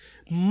is,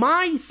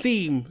 my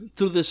theme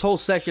through this whole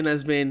section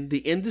has been the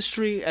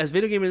industry, as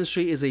video game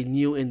industry is a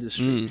new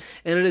industry,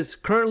 and it is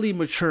currently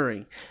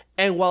maturing.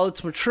 And while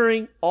it's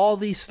maturing, all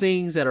these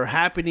things that are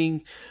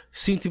happening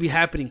seem to be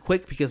happening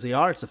quick because they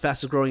are. It's the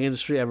fastest growing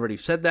industry. I've already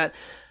said that.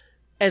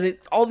 And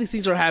all these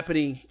things are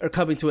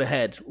coming to a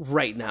head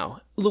right now.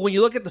 Look, when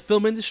you look at the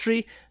film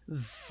industry,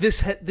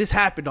 this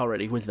happened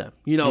already with them.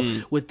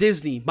 With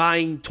Disney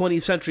buying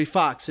 20th Century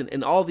Fox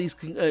and all these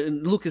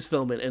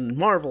Lucasfilm and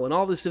Marvel and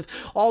all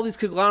these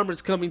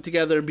conglomerates coming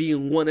together and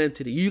being one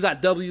entity. You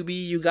got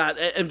WB, you got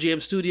MGM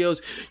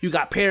Studios, you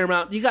got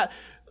Paramount, you got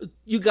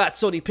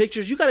Sony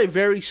Pictures. You got a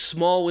very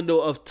small window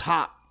of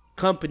top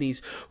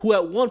companies who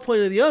at one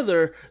point or the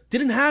other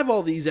didn't have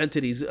all these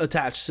entities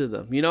attached to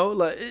them.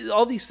 Like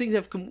all these things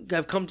have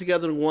come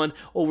together in one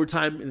over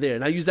time there.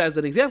 And I use that as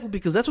an example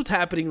because that's what's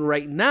happening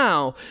right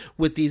now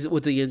with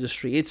the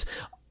industry.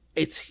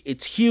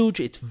 It's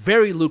huge, it's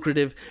very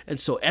lucrative, and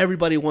so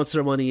everybody wants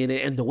their money in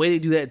it, and the way they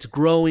do that, it's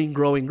growing,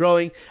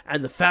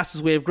 and the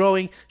fastest way of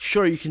growing,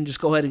 sure, you can just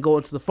go ahead and go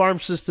into the farm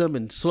system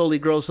and slowly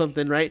grow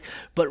something, right?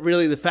 But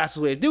really, the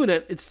fastest way of doing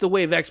it, it's the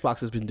way Xbox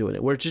has been doing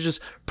it, where it's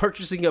just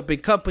purchasing up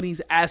big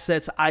companies,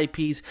 assets,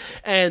 IPs,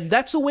 and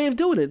that's the way of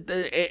doing it,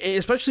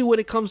 especially when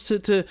it comes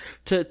to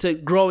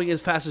growing as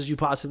fast as you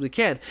possibly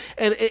can.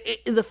 And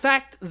the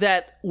fact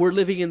that we're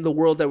living in the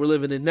world that we're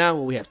living in now,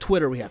 where we have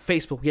Twitter, we have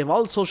Facebook, we have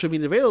all the social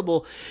media available,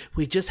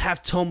 we just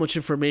have so much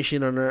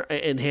information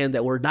in hand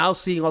that we're now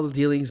seeing all the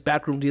dealings,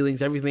 backroom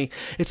dealings, everything.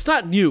 It's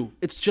not new.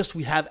 It's just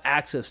we have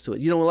access to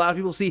it. A lot of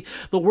people see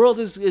the world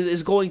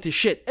is going to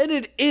shit, and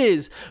it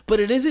is, but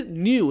it isn't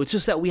new. It's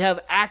just that we have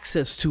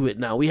access to it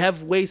now. We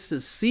have ways to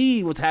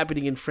see what's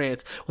happening in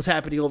France, what's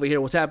happening over here,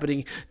 what's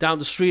happening down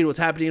the street, what's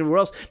happening everywhere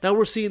else. Now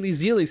we're seeing these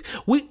dealings.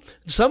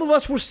 Some of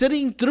us were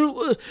sitting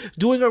through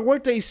doing our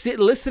workday,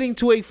 listening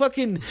to a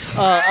fucking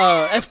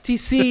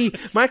FTC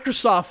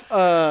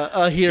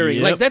Microsoft hearing.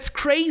 Yep. Like, that's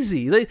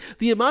crazy.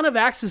 The amount of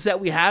access that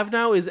we have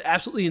now is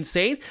absolutely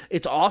insane.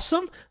 It's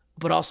awesome,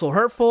 but also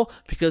hurtful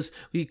because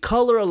we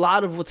color a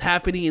lot of what's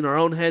happening in our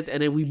own heads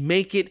and then we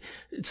make it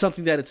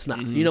something that it's not.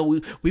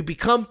 We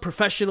become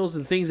professionals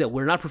in things that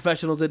we're not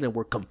professionals in, and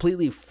we're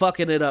completely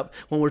fucking it up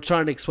when we're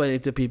trying to explain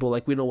it to people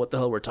like we know what the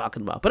hell we're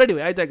talking about. But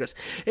anyway, I digress.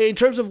 In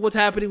terms of what's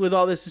happening with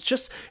all this,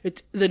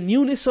 it's the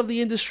newness of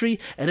the industry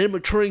and it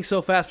maturing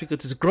so fast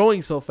because it's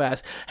growing so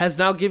fast has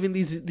now given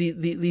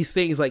these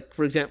things, like,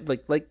 for example,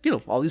 like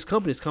all these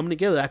companies coming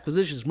together,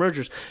 acquisitions,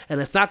 mergers,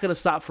 and it's not going to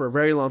stop for a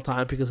very long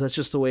time because that's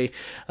just the way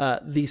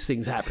these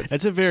things happen.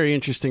 That's a very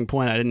interesting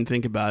point. I didn't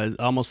think about it.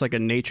 Almost like a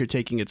nature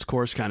taking its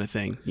course kind of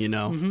thing,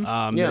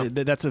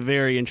 That's a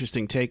very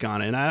interesting take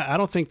on it. And I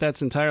don't think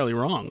that's entirely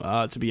wrong,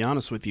 to be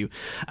honest with you.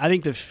 I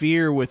think the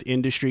fear with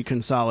industry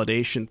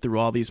consolidation through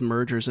all these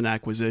mergers and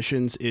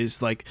acquisitions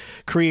is like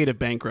creative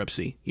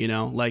bankruptcy,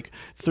 like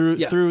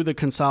through the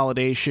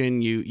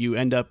consolidation, you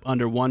end up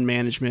under one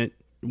management,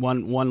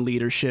 one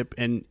leadership,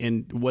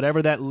 and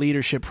whatever that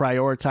leadership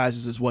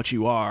prioritizes is what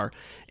you are.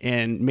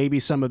 And maybe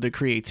some of the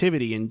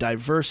creativity and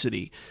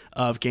diversity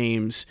of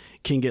games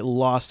can get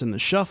lost in the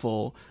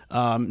shuffle.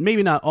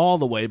 Maybe not all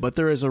the way, but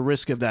there is a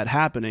risk of that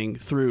happening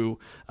through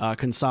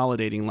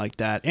consolidating like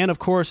that. And of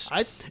course,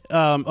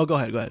 go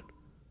ahead.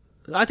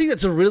 I think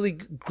that's a really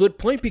good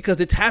point because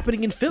it's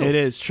happening in film. It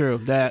is true.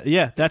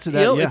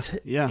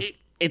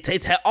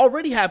 It's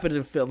already happened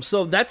in film,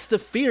 so that's the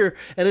fear,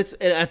 and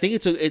I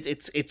think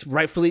it's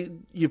rightfully,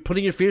 you're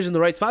putting your fears in the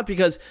right spot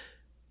because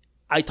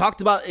I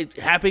talked about it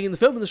happening in the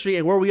film industry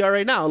and where we are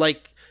right now.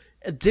 Like,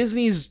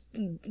 Disney's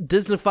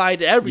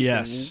Disneyfied everything.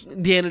 Yes.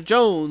 Indiana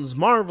Jones,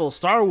 Marvel,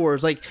 Star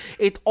Wars, like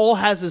it all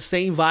has the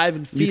same vibe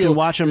and feel. You can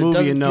watch a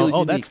movie and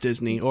know, that's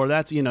Disney, or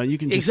that's, you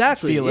can just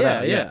feel it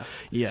out.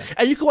 Yeah.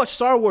 And you can watch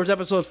Star Wars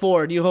Episode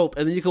 4, New Hope,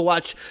 and then you can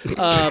watch, you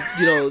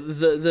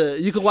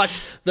can watch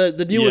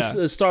the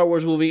newest Star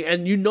Wars movie,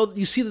 and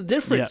you see the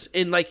difference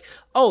in like,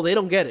 oh, they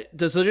don't get it.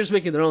 So they're just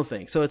making their own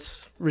thing. So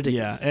it's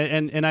ridiculous. Yeah,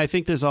 and I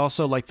think there's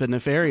also like the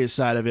nefarious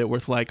side of it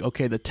with like,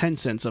 okay, the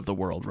Tencents of the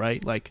world,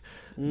 right? Like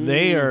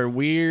they are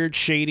weird,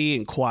 shady,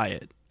 and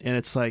quiet. and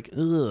it's like,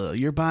 ugh,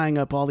 you're buying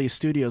up all these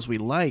studios we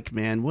like,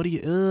 man. What do you,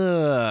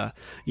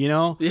 you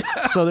know?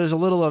 Yeah. So there's a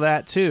little of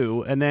that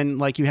too. And then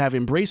like you have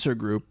Embracer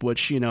Group,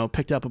 which, you know,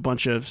 picked up a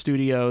bunch of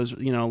studios,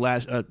 you know, I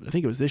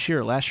think it was this year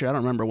or last year. I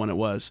don't remember when it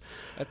was.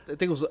 I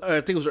think it was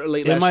late last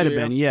year. It might have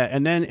been, yeah.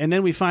 And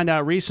then we find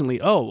out recently,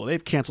 oh, well,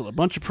 they've canceled a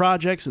bunch of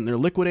projects and they're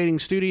liquidating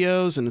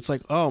studios. And it's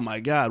like, oh my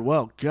God,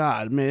 well,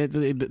 God, man,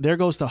 there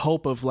goes the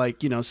hope of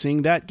like, you know,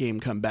 seeing that game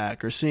come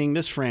back or seeing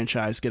this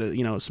franchise get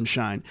some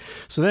shine.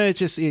 So then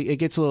it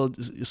gets a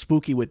little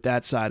spooky with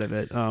that side of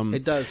it.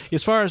 It does.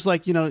 As far as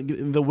like, you know,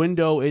 the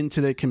window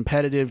into the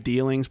competitive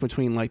dealings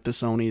between like the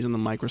Sonys and the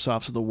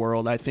Microsofts of the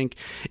world, I think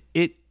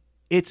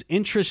it's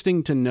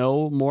interesting to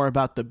know more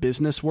about the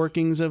business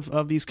workings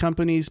of these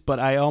companies, but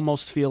I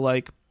almost feel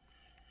like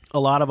a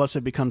lot of us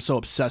have become so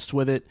obsessed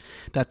with it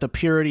that the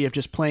purity of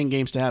just playing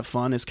games to have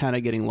fun is kind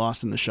of getting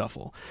lost in the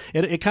shuffle.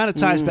 It kind of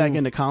ties back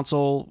into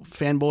console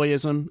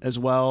fanboyism as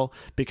well,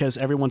 because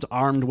everyone's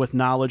armed with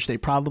knowledge they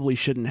probably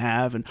shouldn't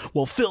have. And,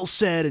 well, Phil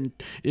said, and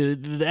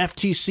the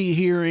FTC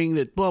hearing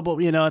that blah, blah,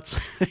 you know, it's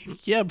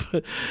yeah,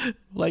 but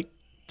like,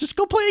 just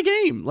go play a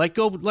game. Like,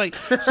 go, like,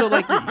 so,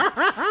 like,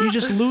 you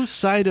just lose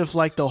sight of,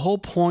 like, the whole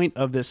point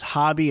of this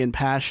hobby and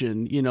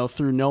passion, you know,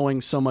 through knowing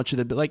so much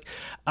of the, like,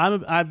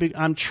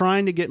 I'm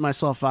trying to get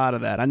myself out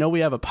of that. I know we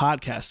have a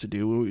podcast to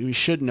do. We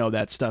should know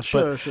that stuff.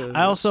 Sure, but sure.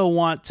 I also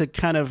want to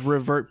kind of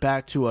revert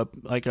back to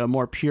a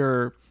more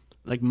pure,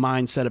 like,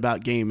 mindset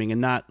about gaming and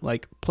not,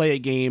 like, play a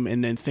game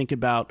and then think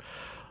about,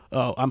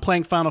 oh, I'm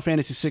playing Final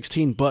Fantasy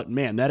 16, but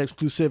man, that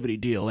exclusivity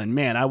deal, and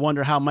man, I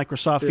wonder how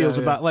Microsoft feels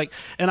about like,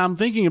 and I'm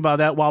thinking about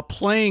that while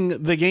playing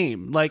the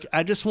game. Like,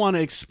 I just want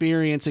to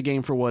experience a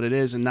game for what it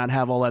is and not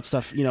have all that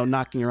stuff, you know,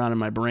 knocking around in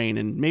my brain.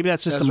 And maybe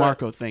that's just a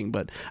Marco thing,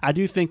 but I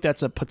do think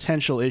that's a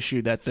potential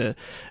issue that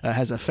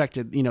has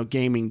affected, you know,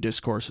 gaming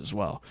discourse as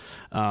well.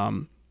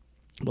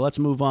 But let's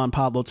move on,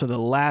 Pablo, to the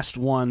last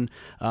one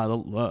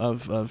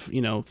of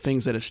you know,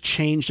 things that has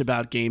changed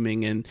about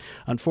gaming. And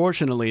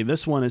unfortunately,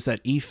 this one is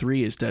that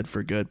E3 is dead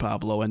for good,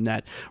 Pablo, and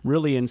that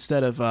really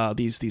instead of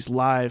these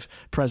live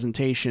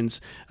presentations,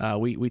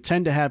 we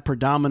tend to have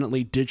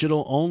predominantly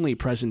digital-only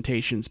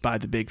presentations by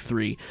the big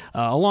three,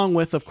 along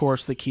with, of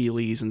course, the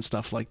Keyleys and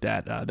stuff like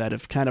that that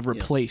have kind of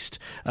replaced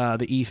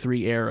the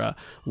E3 era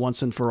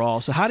once and for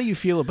all. So how do you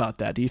feel about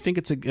that? Do you think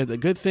it's a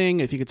good thing?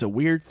 Do you think it's a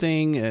weird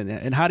thing?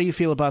 And how do you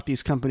feel about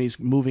these companies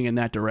moving in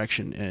that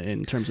direction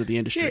in terms of the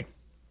industry? Yeah.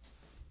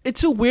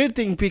 It's a weird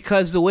thing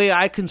because the way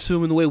I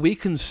consume and the way we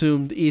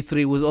consumed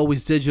E3 was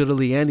always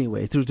digitally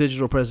anyway, through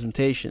digital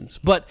presentations.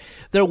 But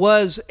there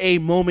was a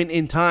moment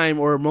in time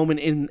or a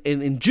moment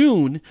in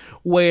June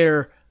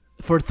where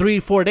for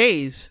 3-4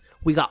 days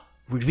we got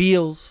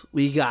reveals,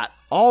 we got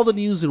all the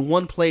news in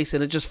one place,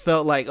 and it just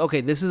felt like,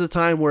 okay, this is a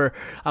time where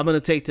I'm going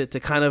to take to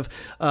kind of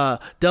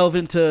delve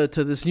into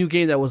this new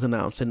game that was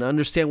announced and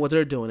understand what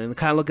they're doing and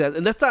kind of look at it.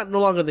 And that's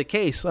no longer the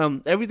case.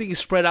 Everything is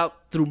spread out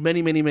through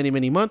many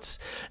months,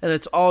 and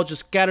it's all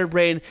just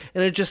scatterbrained,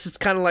 and it's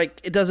kind of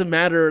like, it doesn't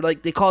matter.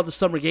 Like, they call it the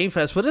Summer Game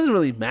Fest, but it doesn't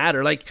really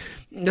matter. Like,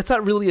 that's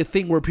not really a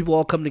thing where people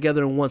all come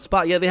together in one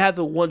spot. Yeah, they have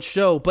the one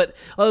show, but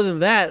other than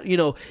that, you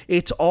know,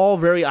 it's all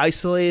very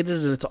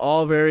isolated, and it's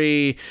all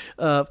very,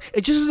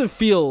 it just doesn't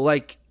feel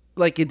like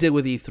it did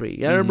with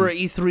E3. I remember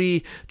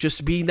E3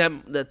 just being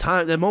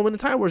that moment in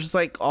time where it's just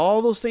like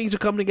all those things are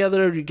coming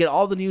together. You get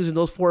all the news in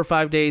those 4 or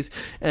 5 days,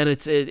 and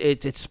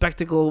it's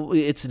spectacle.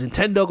 It's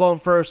Nintendo going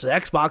first,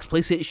 Xbox,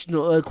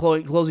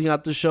 PlayStation closing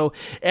out the show.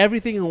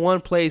 Everything in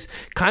one place,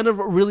 kind of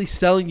really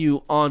selling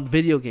you on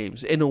video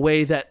games in a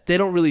way that they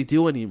don't really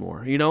do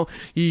anymore. You know,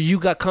 you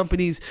got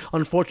companies,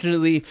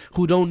 unfortunately,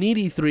 who don't need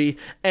E3,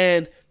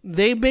 and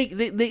they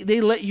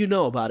let you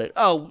know about it.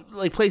 Oh,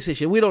 like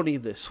PlayStation, we don't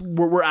need this.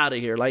 We're out of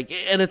here. Like,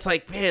 and it's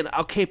like, man,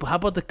 okay, but how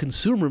about the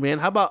consumer, man?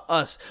 How about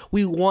us?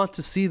 We want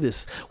to see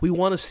this. We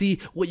want to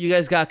see what you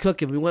guys got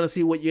cooking. We want to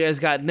see what you guys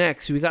got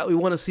next. We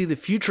want to see the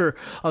future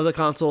of the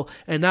console.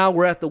 And now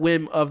we're at the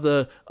whim of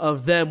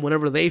them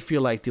whenever they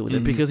feel like doing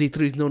it, because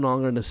E3 is no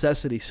longer a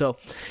necessity. So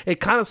it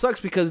kind of sucks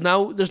because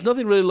now there's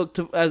nothing really look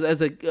to as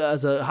a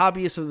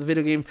hobbyist of the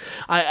video game.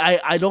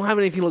 I don't have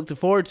anything to look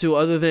forward to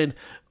other than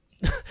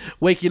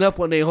waking up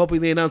one day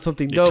hoping they announce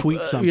something dope,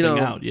 tweet something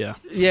out,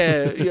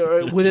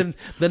 within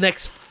the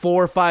next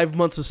 4 or 5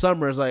 months of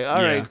summer. It's like,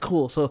 all right,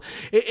 cool. So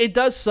it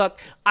does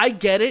suck. I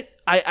get it.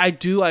 I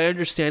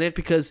understand it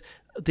because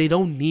they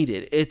don't need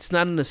it. It's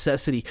not a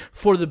necessity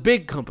for the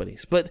big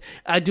companies, but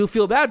I do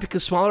feel bad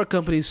because smaller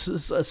companies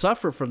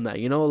suffer from that.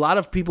 You know, a lot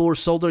of people were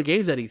sold their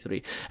games at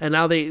E3, and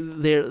now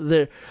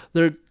that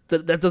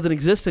doesn't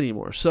exist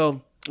anymore.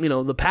 So, you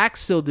know, the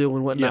packs still do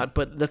and whatnot,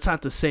 but that's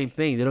not the same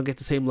thing. They don't get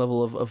the same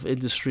level of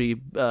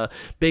industry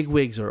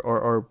bigwigs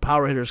or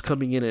power hitters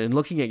coming in and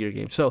looking at your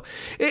game. So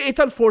it's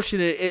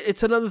unfortunate.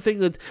 It's another thing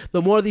that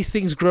the more these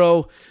things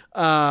grow,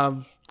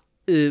 the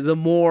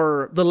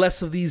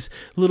less of these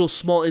little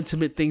small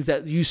intimate things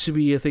that used to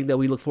be a thing that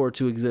we look forward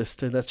to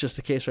exist, and that's just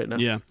the case right now.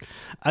 Yeah,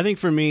 I think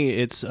for me,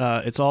 it's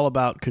all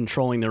about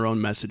controlling their own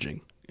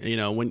messaging. You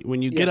know,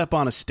 when you get up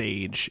on a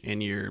stage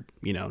and you're,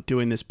 you know,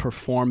 doing this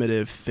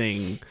performative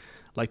thing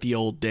like the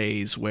old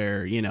days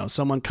where,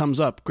 someone comes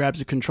up, grabs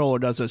a controller,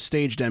 does a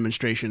stage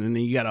demonstration, and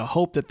then you got to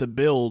hope that the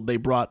build they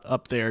brought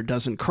up there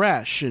doesn't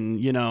crash.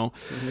 And, and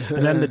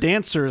then the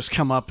dancers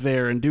come up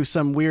there and do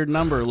some weird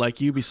number like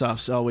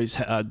Ubisoft's always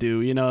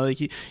do.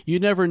 You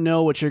never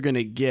know what you're going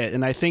to get.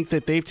 And I think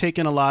that they've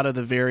taken a lot of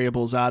the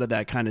variables out of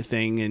that kind of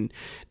thing. And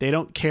they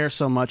don't care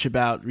so much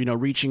about,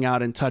 reaching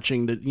out and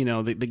touching the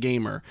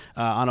gamer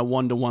on a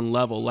one-to-one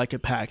level like a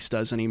PAX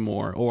does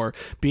anymore, or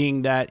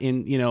being that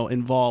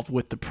involved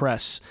with the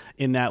press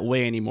in that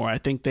way anymore. I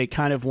think they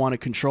kind of want to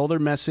control their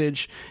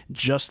message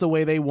just the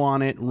way they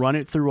want it, run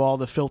it through all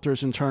the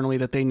filters internally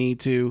that they need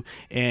to,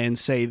 and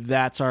say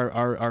that's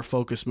our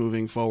focus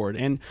moving forward.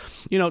 And,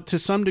 to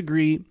some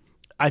degree,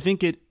 I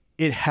think it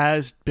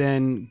has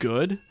been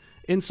good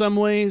in some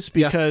ways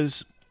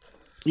because,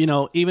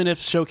 even if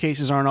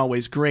showcases aren't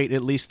always great,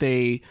 at least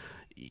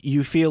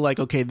you feel like,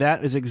 okay,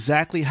 that is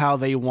exactly how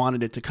they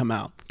wanted it to come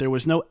out. There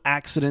was no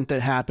accident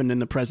that happened in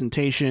the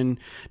presentation.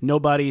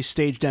 Nobody's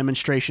stage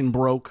demonstration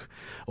broke,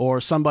 or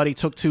somebody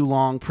took too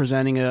long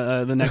presenting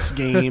the next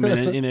game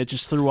and it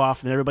just threw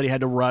off and everybody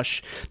had to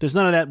rush. There's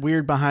none of that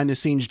weird behind the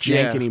scenes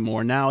jank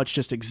anymore. Now it's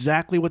just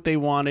exactly what they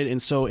wanted,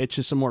 and so it's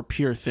just a more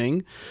pure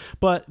thing.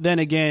 But then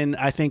again,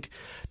 I think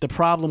the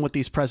problem with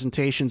these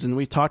presentations, and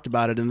we've talked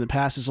about it in the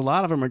past, is a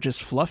lot of them are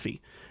just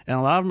fluffy. And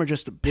a lot of them are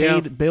just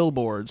paid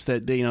billboards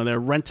that they're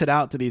rented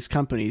out to these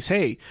companies.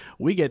 Hey,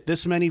 we get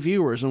this many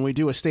viewers when we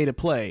do a state of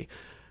play.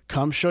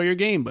 Come show your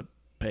game, but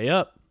pay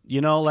up.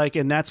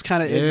 And that's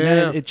kind of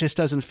it just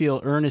doesn't feel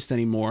earnest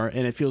anymore,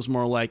 and it feels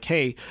more like,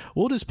 hey,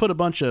 we'll just put a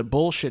bunch of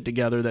bullshit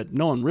together that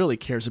no one really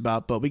cares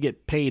about, but we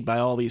get paid by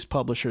all these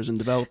publishers and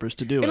developers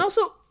to do it. And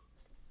also,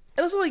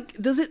 like,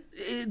 does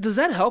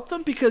that help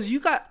them? Because you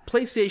got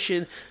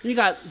PlayStation, you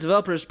got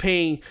developers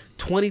paying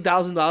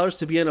 $20,000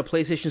 to be in a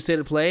PlayStation State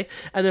of Play,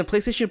 and then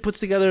PlayStation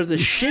puts together the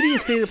shittiest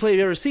State of Play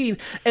you've ever seen,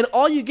 and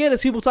all you get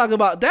is people talking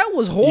about that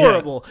was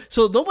horrible. Yeah.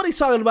 So nobody's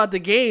talking about the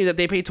game that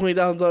they paid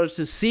 $20,000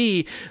 to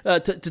see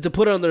to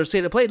put it on their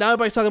State of Play. Now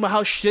everybody's talking about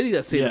how shitty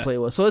that State of Play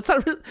was. So it's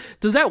not really,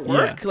 does that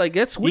work? Yeah. Like,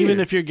 that's weird. Even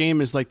if your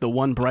game is like the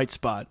one bright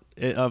spot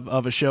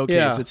of a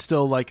showcase, it's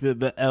still like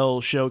the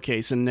L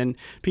showcase, and then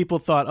people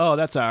thought, oh,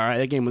 that's all right,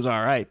 that game was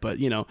all right, but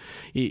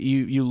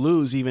you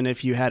lose even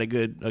if you had a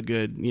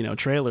good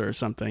trailer or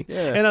something.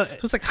 Yeah. And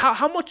so it's like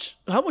how much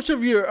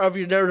of your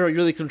narrative are you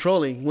really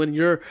controlling when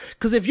you're,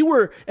 because if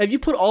you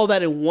put all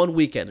that in one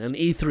weekend, an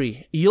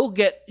E3,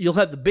 you'll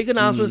have the big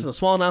announcements and the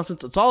small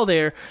announcements. It's all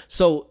there,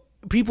 so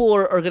people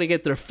are going to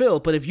get their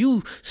fill. But if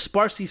you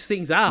sparse these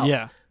things out,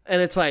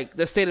 and it's like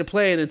the State of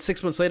Play, and then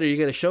 6 months later you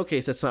get a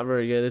showcase that's not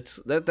very good.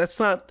 It's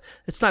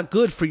not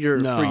good for your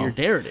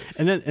narrative.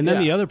 And then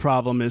the other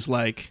problem is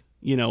like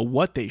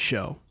what they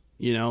show.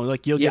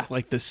 Like you'll get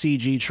like the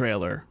CG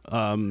trailer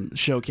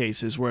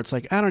showcases where it's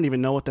like, I don't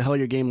even know what the hell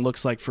your game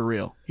looks like for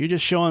real. You're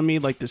just showing me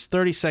like this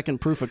 30-second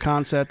proof of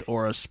concept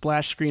or a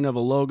splash screen of a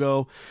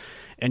logo,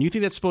 and you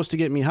think that's supposed to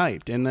get me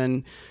hyped. And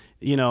then,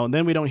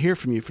 then we don't hear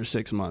from you for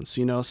 6 months,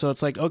 So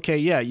it's like, okay,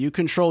 yeah, you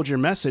controlled your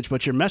message,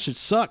 but your message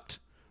sucked.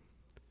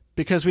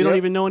 Because we don't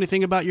even know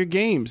anything about your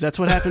games. That's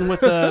what happened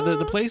with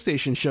the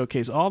PlayStation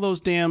showcase. All those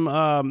damn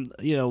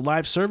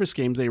live service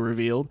games they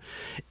revealed,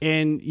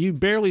 and you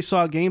barely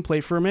saw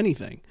gameplay from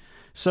anything.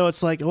 So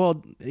it's like,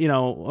 well,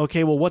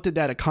 okay, well, what did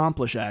that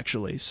accomplish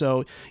actually?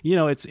 So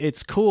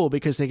it's cool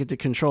because they get to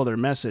control their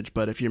message.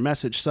 But if your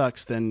message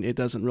sucks, then it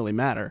doesn't really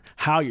matter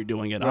how you're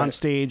doing it, on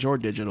stage or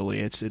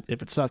digitally.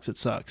 If it sucks, it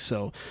sucks.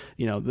 So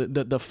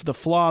the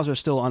flaws are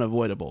still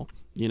unavoidable.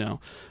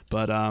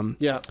 But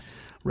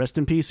rest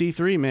in peace,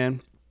 E3, man.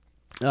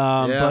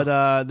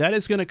 But that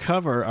is going to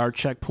cover our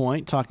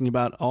checkpoint, talking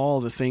about all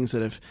the things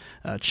that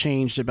have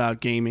changed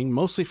about gaming,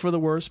 mostly for the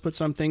worse, but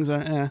some things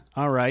are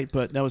all right.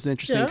 But that was an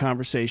interesting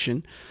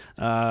conversation.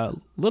 A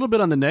little bit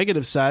on the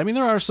negative side. I mean,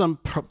 there are some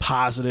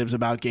positives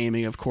about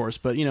gaming, of course,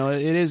 but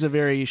it is a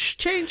very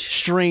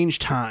strange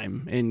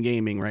time in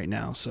gaming right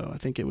now. So I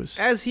think it was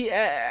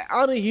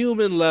on a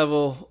human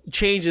level,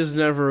 change is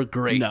never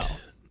great.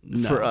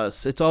 No. For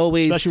us, it's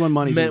always, especially when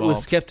money's met involved,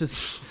 with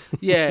skepticism.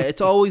 Yeah, it's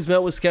always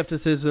met with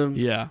skepticism.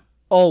 Yeah,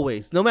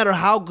 always, no matter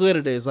how good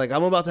it is. Like,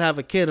 I'm about to have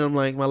a kid, and I'm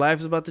like, my life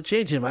is about to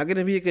change. Am I going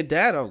to be a good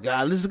dad? Oh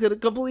God, this is going to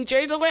completely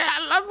change the way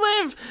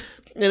I live,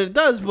 and it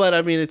does. But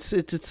I mean, it's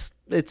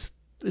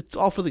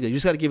all for the good. You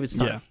just got to give it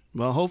time. Yeah.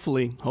 Well,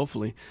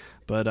 hopefully.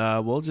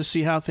 But we'll just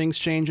see how things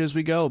change as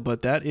we go.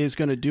 But that is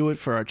going to do it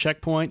for our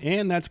checkpoint,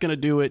 and that's going to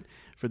do it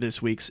for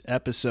this week's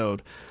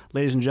episode.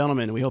 Ladies and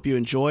gentlemen, we hope you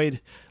enjoyed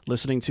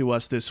listening to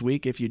us this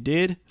week. If you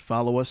did,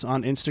 follow us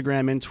on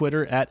Instagram and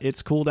Twitter at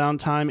It's Cooldown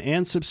Time,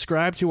 and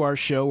subscribe to our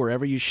show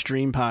wherever you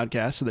stream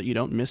podcasts so that you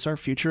don't miss our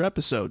future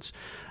episodes.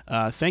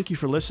 Thank you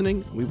for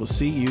listening. We will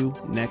see you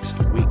next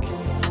week.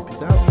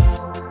 Peace out.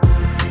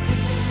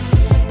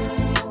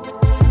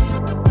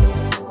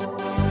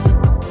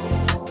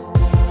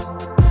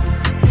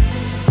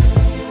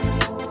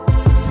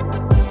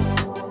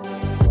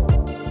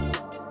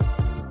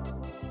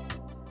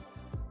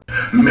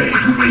 Make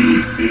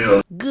me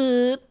feel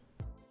good.